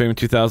Football Hall of Fame in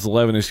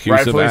 2011, is accused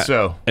Rightfully of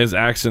so. as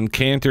asking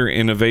Cantor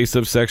in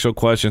evasive sexual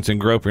questions and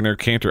groping her.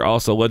 Cantor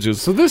also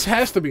alleges. So this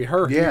has to be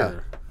her Yeah.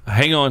 here.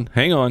 Hang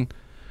on.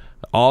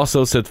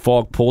 Also said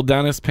Falk pulled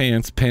down his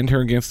pants, pinned her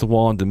against the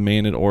wall, and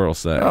demanded oral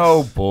sex.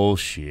 Oh,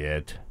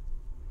 bullshit.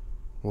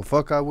 Well,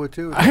 fuck, I would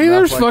too. Hey,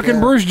 there's fucking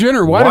Bruce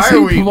Jenner. Why does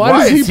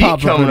is he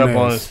pop coming up up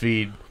on this? his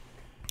feed?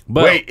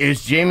 But Wait,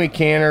 is Jamie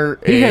Cantor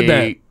He had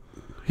that.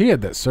 He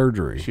had that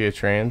surgery. She a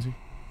transy?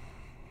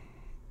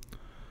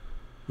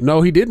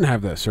 No, he didn't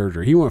have that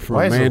surgery. He went from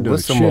Why a is man to a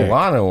Alyssa chick.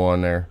 Milano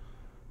on there?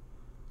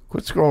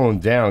 Quit scrolling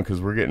down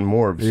because we're getting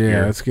more obscure.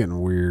 Yeah, it's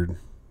getting weird.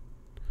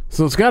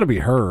 So it's got to be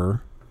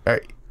her.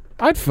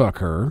 I'd fuck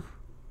her.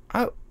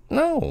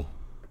 No.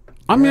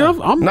 I mean,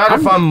 I'm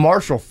If I'm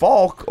Marshall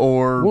Falk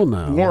or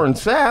Warren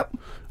Sapp.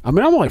 I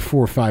mean, I'm like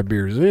 4 or 5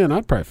 beers in.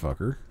 I'd probably fuck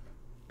her.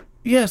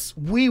 Yes,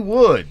 we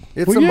would.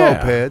 It's a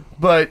moped.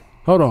 But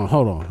hold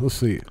on. Let's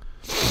see.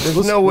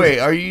 There's no way.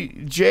 Are you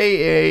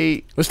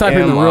J-A? Let's type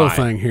in the real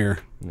thing here.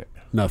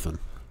 Nothing.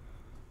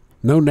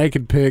 No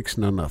naked pics.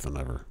 No nothing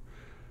ever.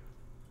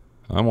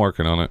 I'm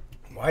working on it.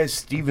 Why is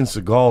Steven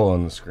Seagal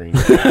on the screen?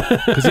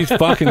 Because he's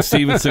fucking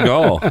Steven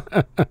Seagal.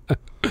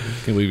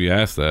 Can't believe you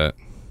asked that.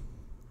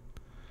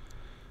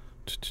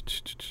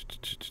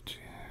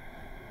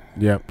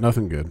 Yep,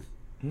 nothing good.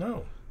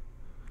 No.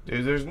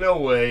 Dude, there's no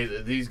way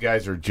that these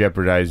guys are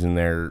jeopardizing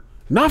their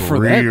not for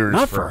that. careers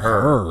Not for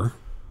her.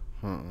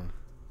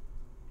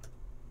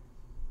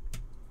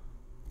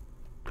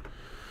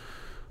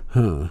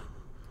 Huh.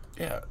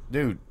 Yeah,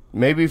 dude.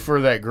 Maybe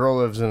for that girl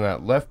that lives in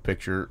that left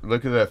picture.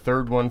 Look at that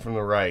third one from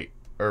the right.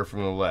 Or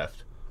from the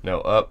left. No,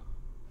 up,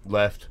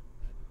 left.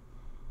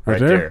 Right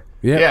there.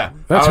 Yeah.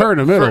 That's her in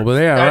the middle, but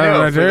yeah, I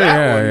know, right for there.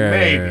 that one, Yeah.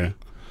 maybe.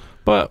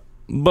 But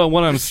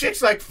what I'm This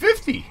chick's like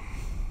 50.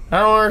 I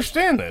don't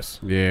understand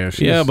this.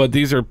 Yeah, but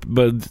these are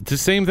the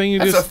same thing.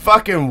 That's a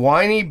fucking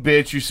whiny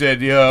bitch who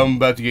said, "Yeah, I'm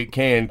about to get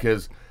canned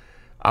because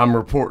I'm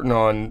reporting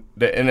on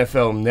the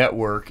NFL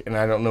Network and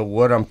I don't know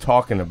what I'm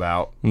talking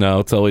about."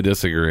 No, totally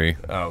disagree.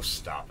 Oh,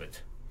 stop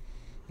it.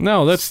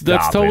 No, that's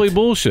totally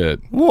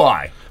bullshit.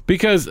 Why?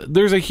 Because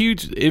there's a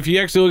huge. If you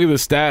actually look at the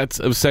stats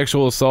of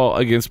sexual assault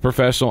against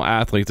professional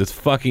athletes, it's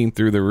fucking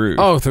through the roof.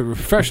 Oh, the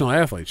professional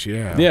athletes,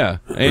 yeah. Yeah,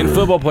 and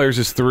football players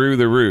is through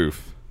the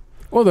roof.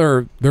 Well,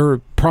 they're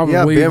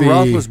probably Ben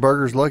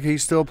Roethlisberger's lucky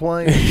he's still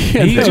playing.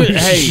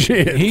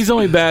 He's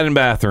only bad in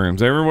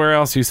bathrooms. Everywhere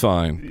else, he's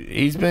fine.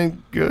 He's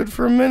been good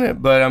for a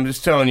minute, but I'm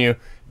just telling you,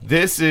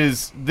 this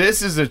is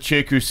a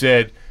chick who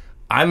said,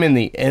 "I'm in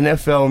the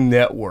NFL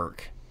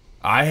Network.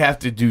 I have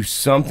to do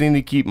something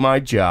to keep my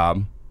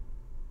job."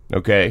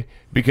 Okay,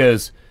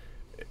 because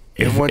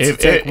if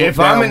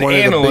I'm an one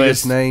analyst, of the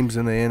biggest names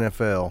in the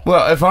NFL.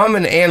 Well, if I'm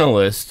an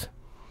analyst,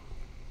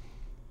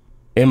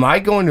 am I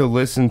going to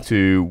listen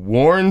to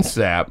Warren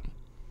Sapp,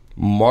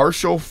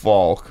 Marshall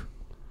Falk,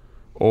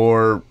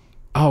 or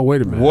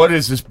wait a minute, what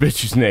is this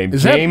bitch's name?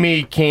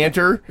 Jamie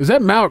Cantor? Is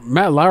that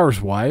Matt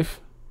Lauer's wife?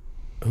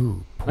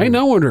 Ooh, ain't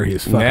no wonder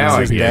he's fucking now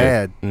his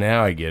dad.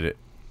 Now I get it.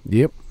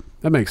 Yep,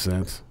 that makes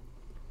sense.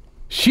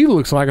 She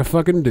looks like a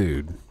fucking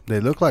dude. They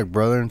look like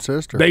brother and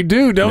sister. They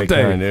do, don't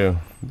they? They do.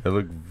 They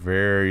look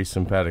very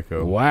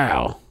simpatico.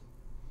 Wow.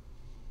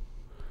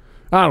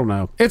 I don't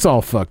know. It's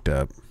all fucked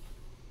up.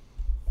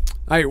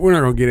 We're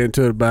not gonna get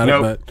into it about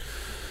it, but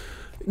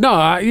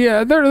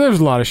no, there's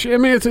a lot of shit. I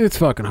mean, it's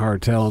fucking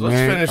hard telling,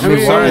 man. Let's finish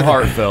with something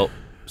heartfelt.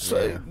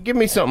 Give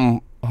me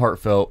something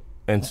heartfelt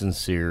and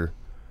sincere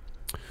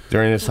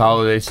during this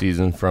holiday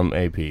season from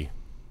AP.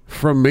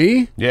 From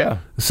me? Yeah.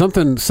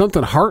 Something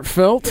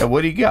heartfelt? Yeah,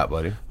 what do you got,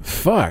 buddy?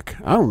 Fuck.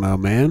 I don't know,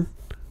 man.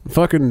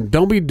 Fucking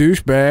don't be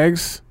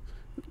douchebags.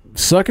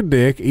 Suck a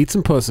dick. Eat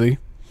some pussy.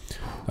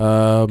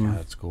 God,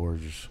 that's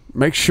gorgeous.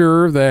 Make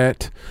sure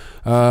that... Is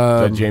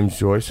that James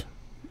Joyce?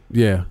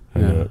 Yeah.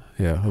 I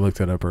looked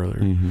that up earlier.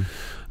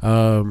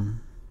 Mm-hmm.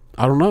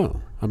 I don't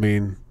know. I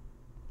mean,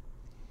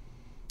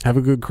 have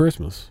a good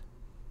Christmas.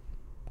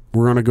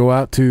 We're going to go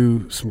out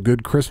to some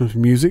good Christmas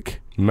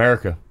music.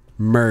 America.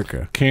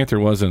 Cantor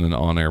wasn't an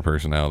on-air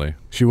personality.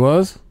 She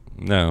was?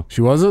 No.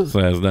 She wasn't? So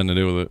it has nothing to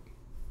do with it.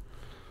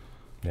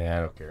 Yeah,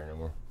 I don't care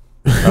anymore.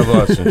 I've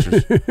lost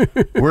interest.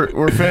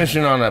 We're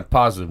finishing on a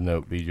positive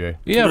note, BJ.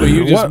 Yeah, but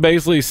you just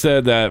basically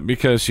said that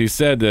because she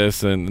said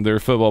this and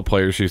they're football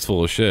players, she's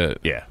full of shit.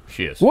 Yeah,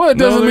 she is. Well, it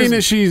doesn't mean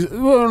that she's...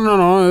 Well,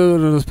 no.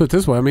 Let's put it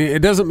this way. I mean,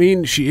 it doesn't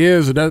mean she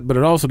is, but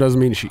it also doesn't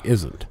mean she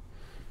isn't.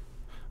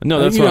 No,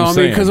 that's what I'm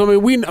saying. Because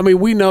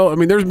we know. I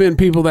mean, there's been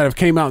people that have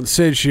came out and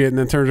said shit, and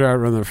then turns out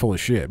they're full of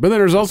shit. But then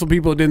there's also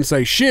people that didn't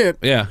say shit.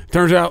 Yeah,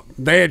 turns out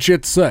they had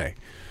shit to say.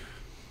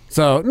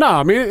 So no,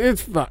 I mean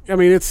it's. I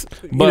mean it's.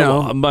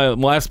 My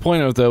last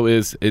point of it, though,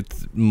 is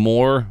it's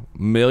more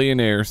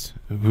millionaires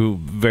who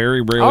very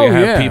rarely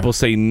have people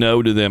say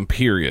no to them.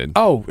 Period.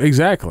 Oh,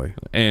 exactly.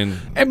 And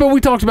but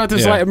we talked about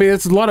this. I mean,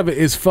 it's a lot of it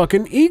is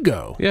fucking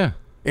ego. Yeah.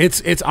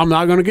 It's. I'm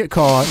not going to get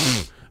caught.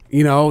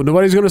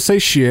 Nobody's going to say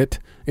shit.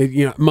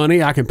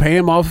 Money, I can pay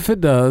him off if it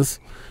does.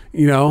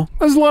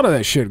 There's a lot of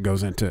that shit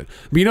goes into it.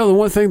 But the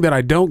one thing that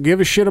I don't give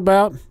a shit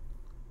about?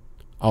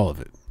 All of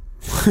it.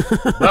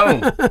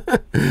 Boom.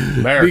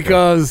 America.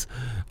 Because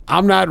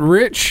I'm not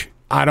rich.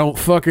 I don't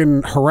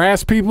fucking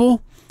harass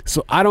people.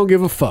 So I don't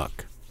give a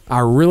fuck. I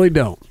really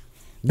don't.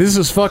 This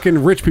is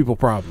fucking rich people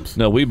problems.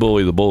 No, we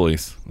bully the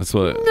bullies. That's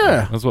what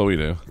we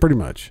do. Pretty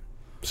much.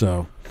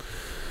 So,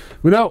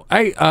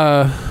 hey,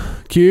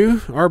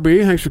 Q,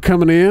 RB, thanks for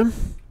coming in.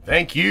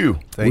 Thank you.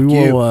 Thank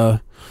you. Will,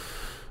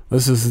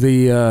 this is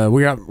we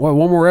got one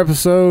more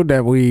episode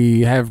that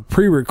we have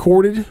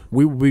pre-recorded.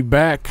 We will be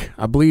back,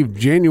 I believe,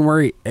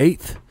 January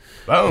 8th.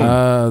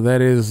 Boom.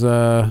 That is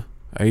a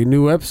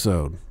new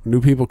episode. New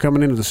people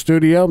coming into the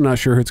studio. I'm not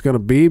sure who it's going to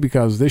be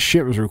because this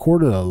shit was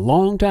recorded a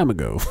long time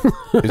ago.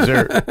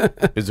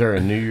 Is there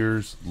a New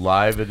Year's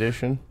live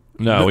edition?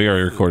 No, we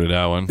already recorded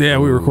that one. Yeah,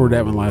 we recorded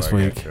that one last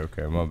week. Gotcha.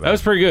 Okay, my bad. That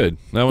was pretty good.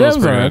 That one That was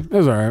was all pretty right. good. That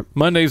was all right.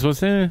 Mondays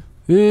was Yeah.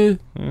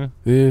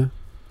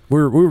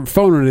 We were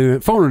phoning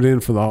it in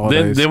for the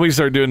holidays. Then we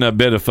started doing a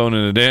bit of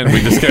phoning it in. We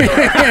just then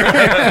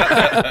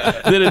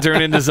it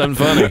turned into something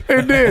funny.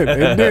 It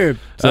did.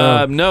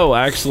 So, No,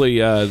 actually,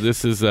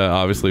 this is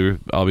obviously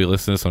I'll be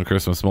listening to this on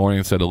Christmas morning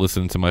instead of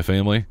listening to my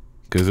family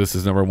because this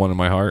is number one in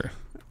my heart.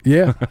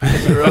 yeah.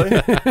 Really?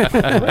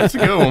 That's a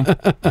good one.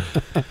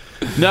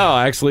 No,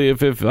 actually,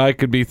 if I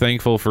could be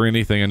thankful for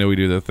anything, I know we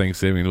do that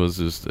Thanksgiving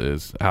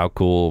is how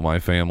cool my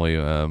family,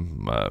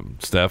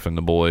 Steph and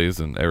the boys,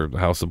 and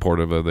how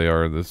supportive they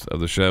are of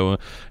the show,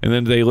 and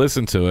then they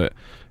listen to it,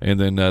 and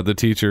then the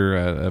teacher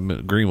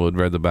at Greenwood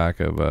read the back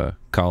of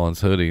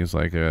Colin's hoodie. He's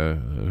like,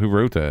 "Who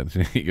wrote that?"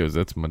 He goes,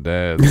 "That's my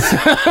dad's."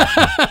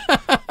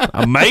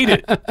 I made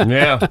it.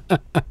 Yeah.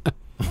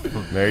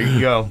 There you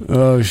go.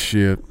 Oh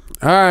shit.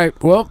 All right.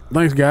 Well,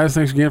 thanks guys.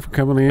 Thanks again for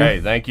coming in. Hey,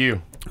 thank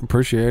you.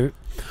 Appreciate it.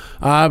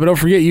 But don't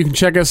forget, you can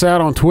check us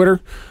out on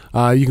Twitter.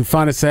 You can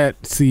find us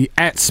at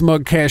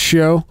Smugcast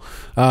Show.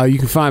 You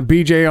can find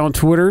BJ on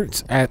Twitter.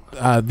 It's at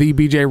the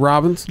BJ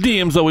Robbins.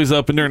 DM's always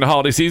open during the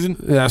holiday season.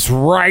 That's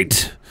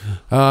right.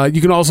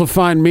 You can also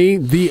find me,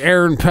 the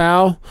Aaron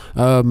Powell.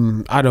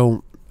 I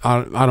don't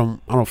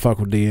fuck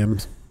with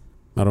DMs.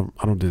 I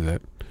don't do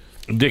that.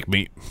 Dick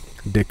meat.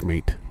 Dick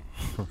meat.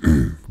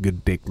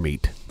 Good dick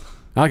meat.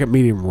 I like it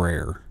medium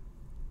rare.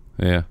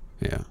 Yeah.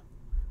 Yeah.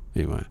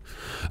 Anyway.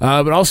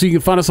 But also you can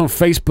find us on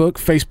Facebook,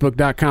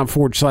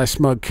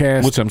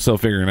 facebook.com/Smugcast. Which I'm still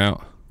figuring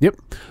out. Yep.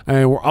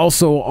 And we're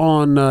also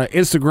on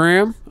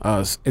Instagram.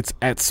 It's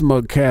at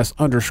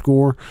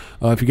Smugcast_.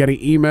 If you got any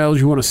emails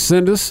you want to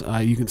send us,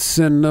 you can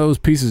send those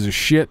pieces of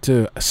shit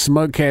to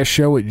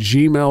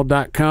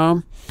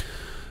smugcastshow@gmail.com.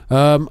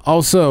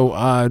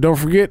 Also, don't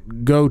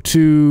forget, go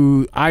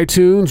to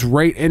iTunes,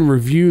 rate and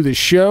review the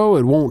show.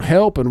 It won't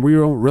help, and we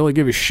don't really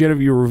give a shit if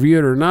you review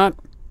it or not.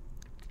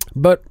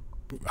 But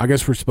I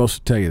guess we're supposed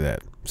to tell you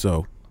that.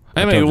 So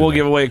I mean, we'll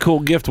give away a cool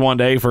gift one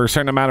day for a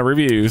certain amount of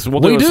reviews.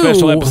 We'll do a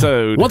special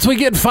episode. Once we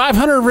get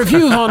 500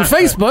 reviews on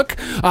Facebook,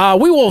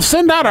 we will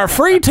send out our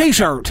free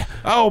T-shirt.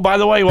 Oh, by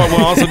the way, what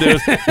we'll also do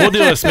is we'll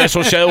do a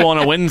special show on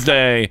a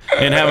Wednesday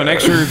and have an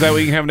extra that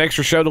we can have an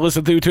extra show to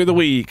listen to the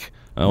week.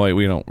 Oh wait,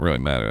 we don't really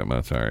matter that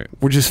much. All right,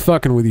 we're just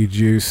fucking with you,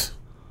 Juice.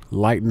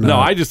 Lighten up. No,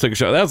 I just took a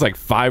shot. That was like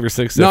 5 or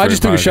 6. No, I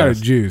just took a shot at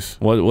Juice.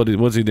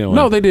 What's he doing?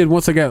 No, they did.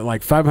 Once they got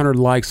like 500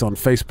 likes on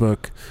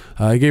Facebook,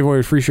 he gave away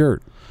a free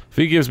shirt. If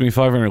he gives me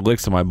 500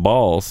 licks to my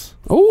balls.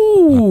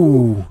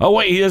 Ooh. Oh,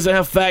 wait, he doesn't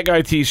have fat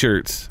guy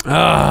T-shirts.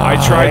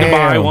 I tried to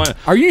buy one.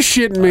 Are you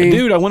shitting me?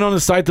 Dude, I went on the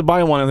site to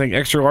buy one. I think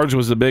extra large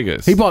was the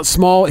biggest. He bought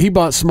small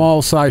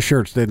size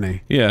shirts, didn't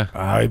he? Yeah.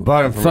 I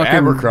bought him from Fucking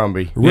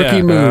Abercrombie. Rookie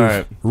Yeah. move. All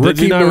right. Rookie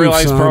Did you not move,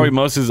 realize son. probably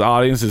most of his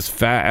audience is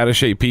fat, out of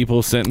shape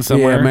people sitting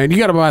somewhere? Yeah, man. You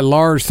got to buy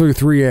large through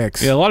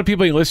 3X. Yeah, a lot of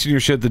people ain't listen to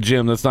your shit at the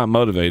gym. That's not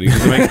motivating.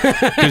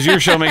 Because your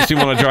show makes you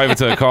want to drive it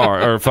to a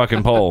car or a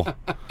fucking pole.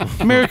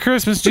 Merry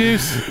Christmas,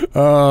 Juice.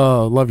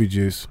 Love you,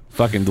 Juice.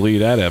 Fucking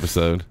delete that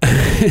episode.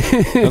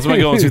 That's why I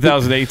go in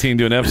 2018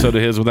 do an episode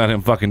of his without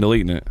him fucking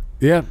deleting it.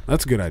 Yeah,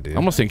 that's a good idea.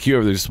 I'm going to send Q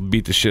over there just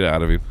beat the shit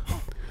out of him.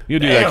 You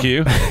do that,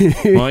 Q.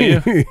 Won't you?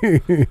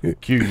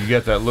 Q, you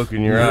got that look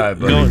in your eye,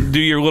 buddy. Go do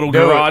your little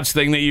garage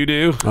thing that you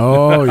do.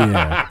 Oh,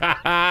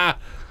 yeah.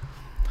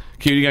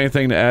 Q, you got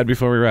anything to add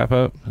before we wrap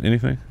up?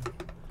 Anything?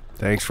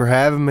 Thanks for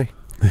having me.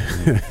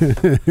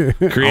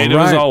 Creative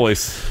as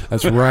always.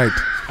 That's right.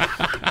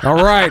 All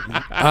right.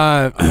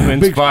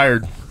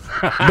 Inspired.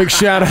 Big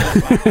shout out.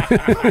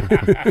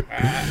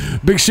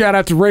 Big shout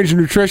out to Ranger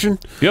Nutrition.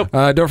 Yep.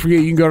 Don't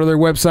forget, you can go to their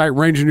website,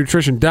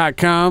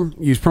 rangernutrition.com.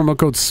 Use promo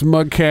code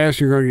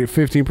SMUGCAST. You're going to get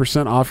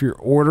 15% off your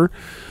order.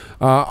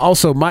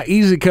 Also, My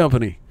Easy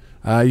Company.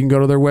 You can go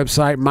to their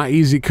website,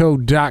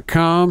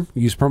 myeasyco.com.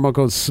 Use promo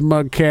code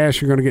SMUGCAST.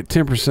 You're going to get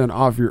 10%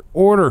 off your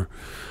order.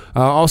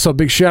 Also,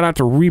 big shout out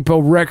to Repo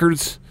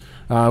Records.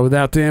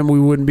 Without them, we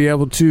wouldn't be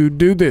able to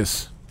do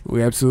this.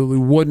 We absolutely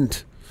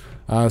wouldn't.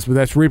 So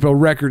that's Repo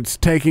Records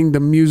taking the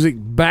music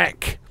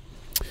back.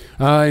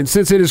 And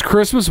since it is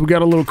Christmas, we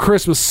got a little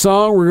Christmas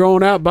song we're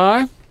going out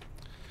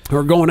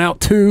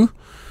to.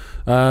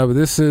 But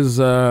this is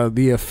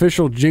the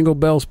official Jingle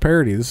Bells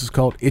parody. This is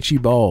called Itchy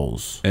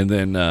Balls. And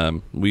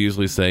then we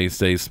usually say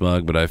stay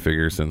smug, but I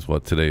figure since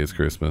today is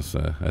Christmas,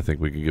 I think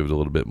we could give it a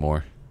little bit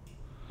more.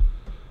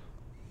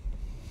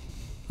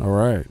 All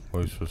right.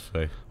 What are you supposed to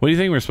say? What do you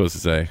think we're supposed to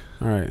say?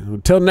 All right.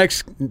 Until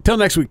next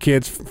week,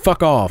 kids.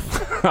 Fuck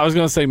off. I was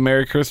going to say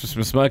Merry Christmas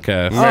from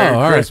Smugcast. Merry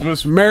all right.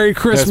 Christmas. Merry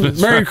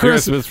Christmas. Merry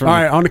Christmas. Christmas from- All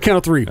right. On the count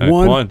of three. All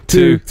right, 1,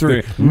 2,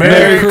 3.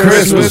 Merry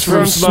Christmas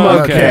from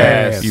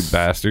Smugcast. You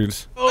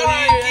bastards.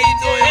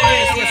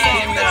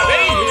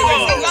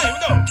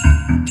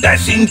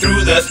 Dashing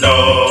through the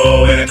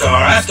snow in a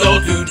car I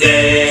stole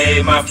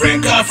today. My friend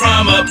drink off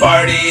from a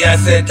party. I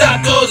said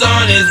Taco's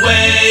on his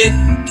way.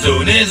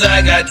 Soon as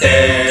I got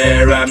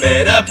there, I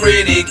met a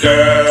pretty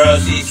girl.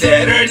 She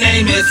said her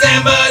name is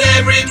Sam, but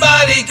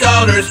everybody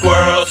called her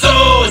Squirrel. So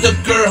I took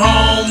her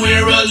home,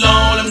 we're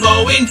alone, I'm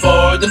going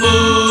for the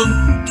boob.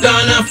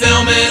 Gonna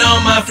film it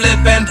on my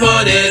flip and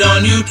put it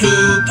on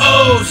YouTube.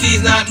 Oh,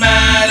 she's not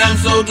mad, I'm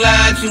so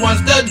glad she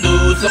wants to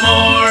do some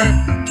more.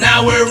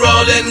 Now we're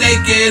rolling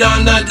naked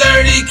on the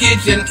dirty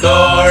kitchen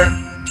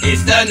floor.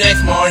 It's the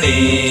next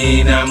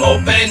morning, I'm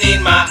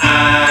opening my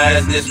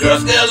eyes. This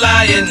girl's still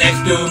lying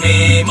next to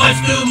me, much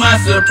to my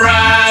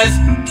surprise.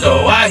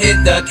 So I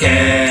hit the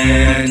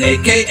can,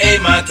 aka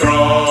my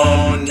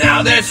throne.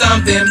 Now there's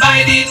something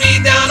biting me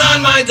down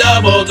on my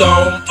double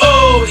dome.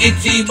 Oh,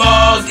 itchy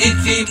balls,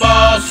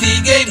 she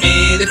gave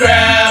me the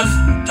crabs.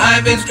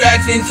 I've been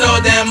scratching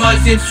so damn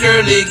much it's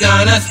surely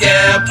gonna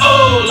scab.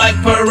 Oh, like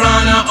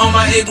piranha on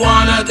my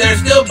iguana, they're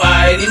still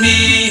biting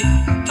me.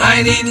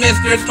 I need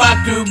Mr.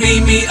 Spock to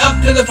beam me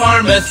up to the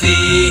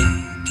pharmacy.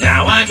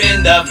 Now I'm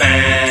in the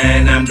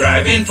van, I'm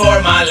driving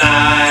for my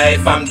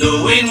life. I'm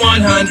doing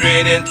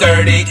 130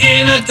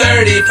 in a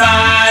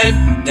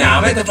 35. Now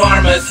I'm at the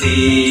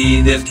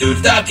pharmacy, this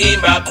dude's talking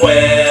about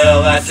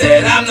quail. I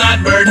said I'm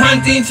not bird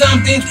hunting,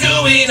 something's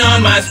chewing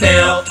on my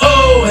snail.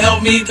 Oh,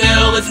 help me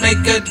Bill, let's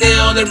make a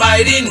deal, they're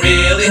biting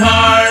really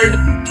hard.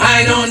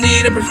 I don't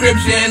need a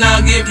prescription,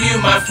 I'll give you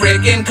my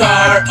freaking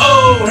car.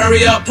 Oh,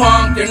 hurry up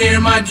punk, they're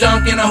near my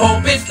junk and I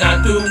hope it's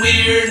not too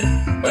weird.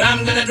 But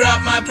I'm gonna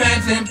drop my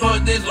pants and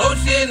put this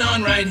lotion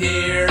on right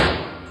here.